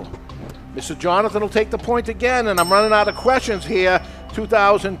 92. Mr. Jonathan will take the point again, and I'm running out of questions here.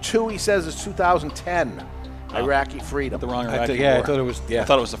 2002, he says it's 2010. Iraqi freedom. The wrong Iraqi Yeah, war. I thought it was. Yeah. I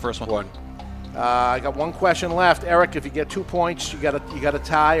thought it was the first one. I got one question left. Eric, if you get 2 points, you got to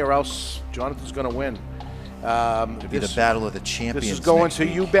tie, or else Jonathan's going to win. It'll be the battle of the champions. This is going next to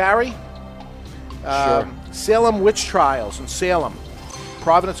week. you, Barry. Sure. Salem witch trials in Salem,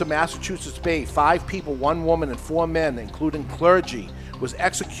 Providence of Massachusetts Bay. 5 people, 1 woman, and 4 men, including clergy, was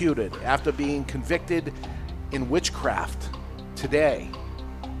executed after being convicted in witchcraft. Today,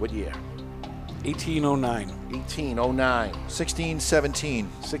 what year? 1809. 1809. 1617.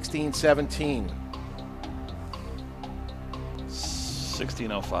 1617.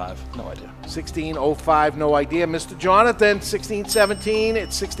 1605. No idea. 1605, no idea. Mr. Jonathan, 1617,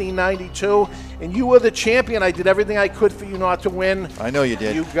 it's 1692. And you were the champion. I did everything I could for you not to win. I know you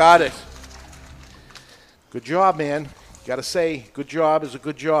did. You got it. Good job, man. Got to say, good job is a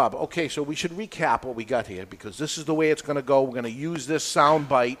good job. Okay, so we should recap what we got here because this is the way it's going to go. We're going to use this sound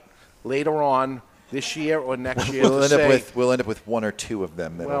bite later on this year or next year. We'll end up with 1 or 2 of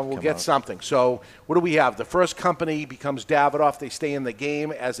them. Well, we'll get something. So what do we have? The first company becomes Davidoff. They stay in the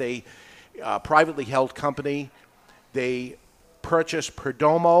game as a privately held company. They purchase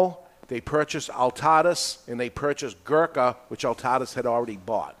Perdomo, they purchase Altadas, and they purchase Gurkha, which Altadas had already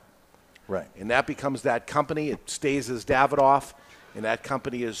bought. Right. And that becomes that company. It stays as Davidoff, and that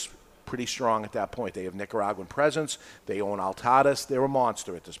company is pretty strong at that point. They have Nicaraguan presence. They own Altadas. They're a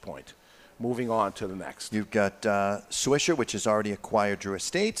monster at this point. Moving on to the next. You've got Swisher, which has already acquired Drew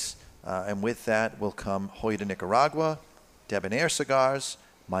Estates, and with that will come Hoya de Nicaragua, Debonair Cigars,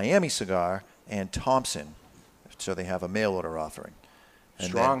 Miami Cigar, and Thompson. So they have a mail order offering. And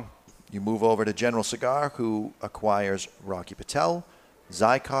Strong. then you move over to General Cigar, who acquires Rocky Patel,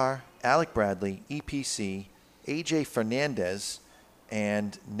 Zycar, Alec Bradley, EPC, AJ Fernandez,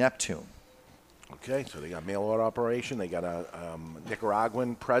 and Neptune. Okay, so they got mail order operation, they got a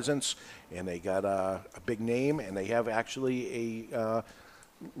Nicaraguan presence, and they got a big name, and they have actually a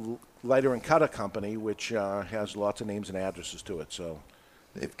lighter and cutter company, which has lots of names and addresses to it. So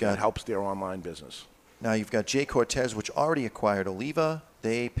that helps their online business. Now you've got Jay Cortez, which already acquired Oliva.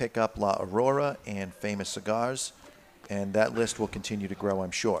 They pick up La Aurora and Famous Cigars, and that list will continue to grow,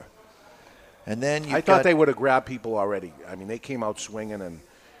 I'm sure. And then I thought they would have grabbed people already. I mean, they came out swinging, and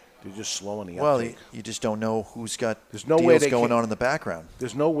they're just slow in the uptake. You just don't know who's got There's no deals way they going on in the background.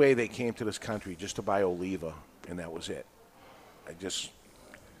 There's no way they came to this country just to buy Oliva, and that was it. I just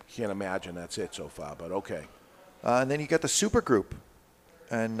can't imagine that's it so far, but okay. And then you got the Super Group.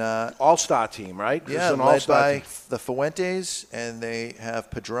 And all-star team, right? Yeah, This is an led all-star by team. the Fuentes, and they have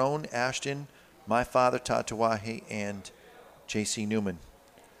Padron, Ashton, My Father, Tatawahe, and J.C. Newman.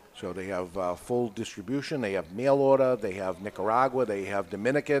 So they have full distribution. They have mail order. They have Nicaragua. They have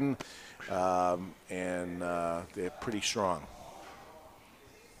Dominican, and they're pretty strong.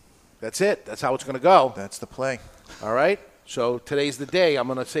 That's it. That's how it's going to go. That's the play. All right. So today's the day. I'm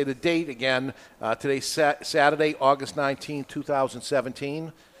going to say the date again. Today's Saturday, August 19,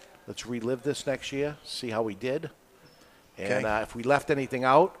 2017. Let's relive this next year, see how we did. And if we left anything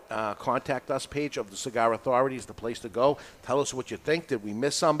out, contact us page of the Cigar Authority is the place to go. Tell us what you think. Did we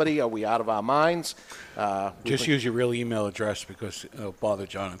miss somebody? Are we out of our minds? Just use your real email address because it'll bother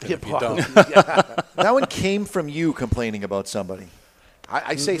Jonathan Yeah, if you don't. That one came from you complaining about somebody.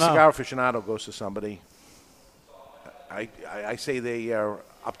 I say No. Cigar Aficionado goes to somebody. I say they are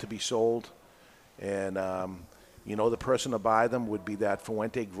up to be sold. And, the person to buy them would be that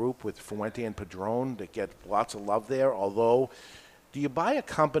Fuente group with Fuente and Padron that get lots of love there. Although, do you buy a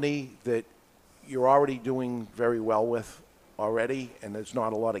company that you're already doing very well with already and there's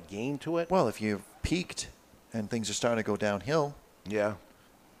not a lot of gain to it? Well, if you've peaked and things are starting to go downhill. Yeah.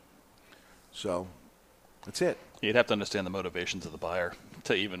 So, that's it. You'd have to understand the motivations of the buyer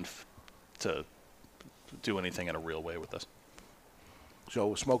to even to do anything in a real way with this. So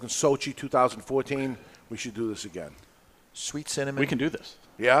we're smoking Sochi 2014. We should do this again. Sweet cinnamon. We can do this.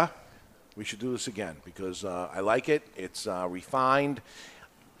 Yeah? We should do this again because I like it. It's refined.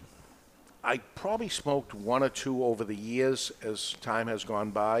 I probably smoked 1 or 2 over the years as time has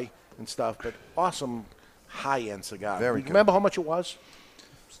gone by and stuff, but awesome high-end cigar. Very good. Remember how much it was?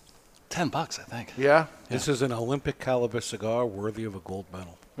 $10, I think. Yeah? This is an Olympic caliber cigar worthy of a gold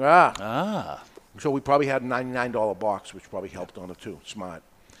medal. Ah. So we probably had a $99 box, which probably helped on it too. Smart.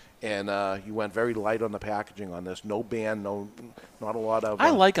 And you went very light on the packaging on this. No band, not a lot of...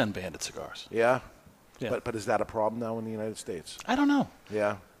 I like unbanded cigars. Yeah? Yeah. But is that a problem now in the United States? I don't know.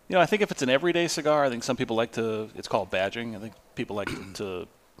 Yeah. You know, I think if it's an everyday cigar, I think some people like to, it's called badging. I think people like to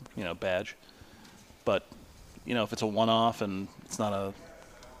badge. But, if it's a one-off and it's not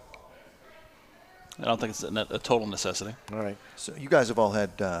I don't think it's a total necessity. All right. So you guys have all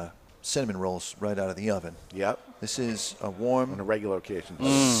had cinnamon rolls right out of the oven. Yep. This is a warm... On a regular occasion.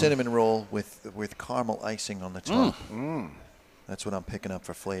 Cinnamon roll with caramel icing on the top. That's what I'm picking up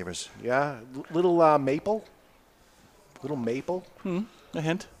for flavors. Yeah. Little maple? Little maple? A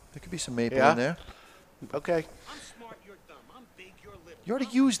hint. There could be some maple in there. Okay. You already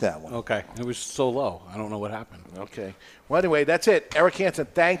used that one. Okay. It was so low. I don't know what happened. Okay. Well, anyway, that's it. Eric Hansen,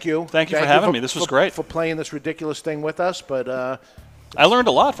 thank you. Thank you for having me. This was great. For playing this ridiculous thing with us, but... I learned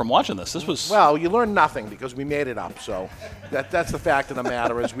a lot from watching this. This was... Well, you learned nothing because we made it up, so that's the fact of the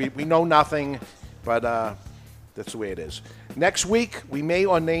matter is we know nothing, but that's the way it is. Next week, we may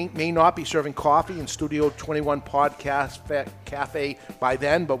or may not be serving coffee in Studio 21 Podcast Cafe by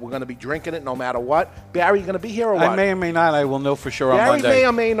then, but we're going to be drinking it no matter what. Barry, you going to be here or what? I may or may not. I will know for sure on Barry Monday. may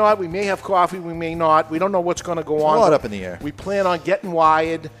or may not. We may have coffee. We may not. We don't know what's going to go on. A lot up in the air. We plan on getting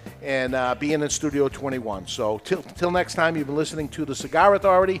wired and being in Studio 21. So till next time, you've been listening to The Cigar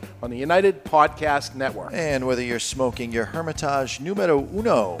Authority on the United Podcast Network. And whether you're smoking your Hermitage Numero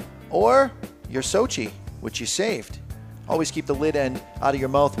Uno or your Sochi, which you saved, always keep the lid end out of your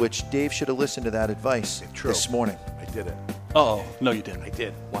mouth, which Dave should have listened to that advice this morning. I did it. Oh, no, you didn't. I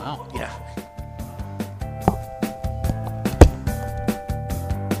did. Wow. Yeah.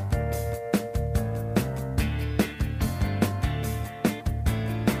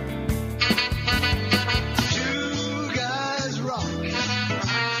 Two guys rock.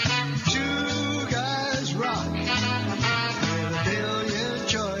 Two guys rock. With a billion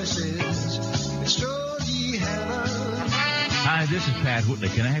choices. Extraordinary heaven. Hi, this is Pat Whitley.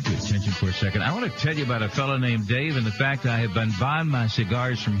 Can I have your attention for a second? I want to tell you about a fellow named Dave and the fact I have been buying my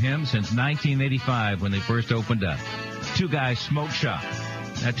cigars from him since 1985 when they first opened up. Two Guys Smoke Shop.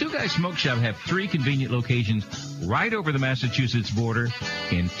 Now, Two Guys Smoke Shop have 3 convenient locations right over the Massachusetts border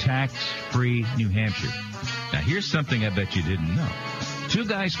in tax-free New Hampshire. Now, here's something I bet you didn't know. Two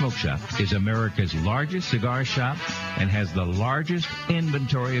Guys Smoke Shop is America's largest cigar shop and has the largest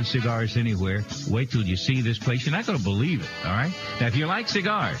inventory of cigars anywhere. Wait till you see this place. You're not going to believe it, all right? Now, if you like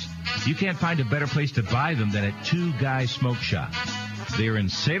cigars, you can't find a better place to buy them than at Two Guys Smoke Shop. They're in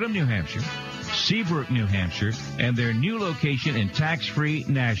Salem, New Hampshire, Seabrook, New Hampshire, and their new location in tax-free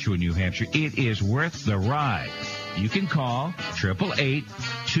Nashua, New Hampshire. It is worth the ride. You can call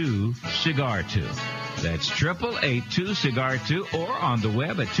 888-2-CIGAR-2. That's 888-2-CIGAR-2 or on the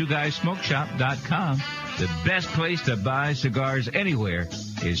web at twoguysmokeshop.com. The best place to buy cigars anywhere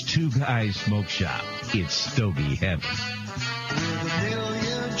is Two Guys Smoke Shop. It's Stogie heaven. With a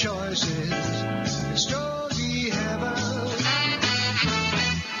billion choices. Extraordinary heaven.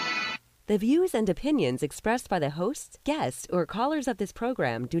 The views and opinions expressed by the hosts, guests, or callers of this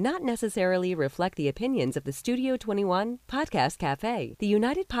program do not necessarily reflect the opinions of the Studio 21 Podcast Cafe, the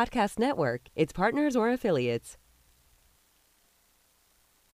United Podcast Network, its partners, or affiliates.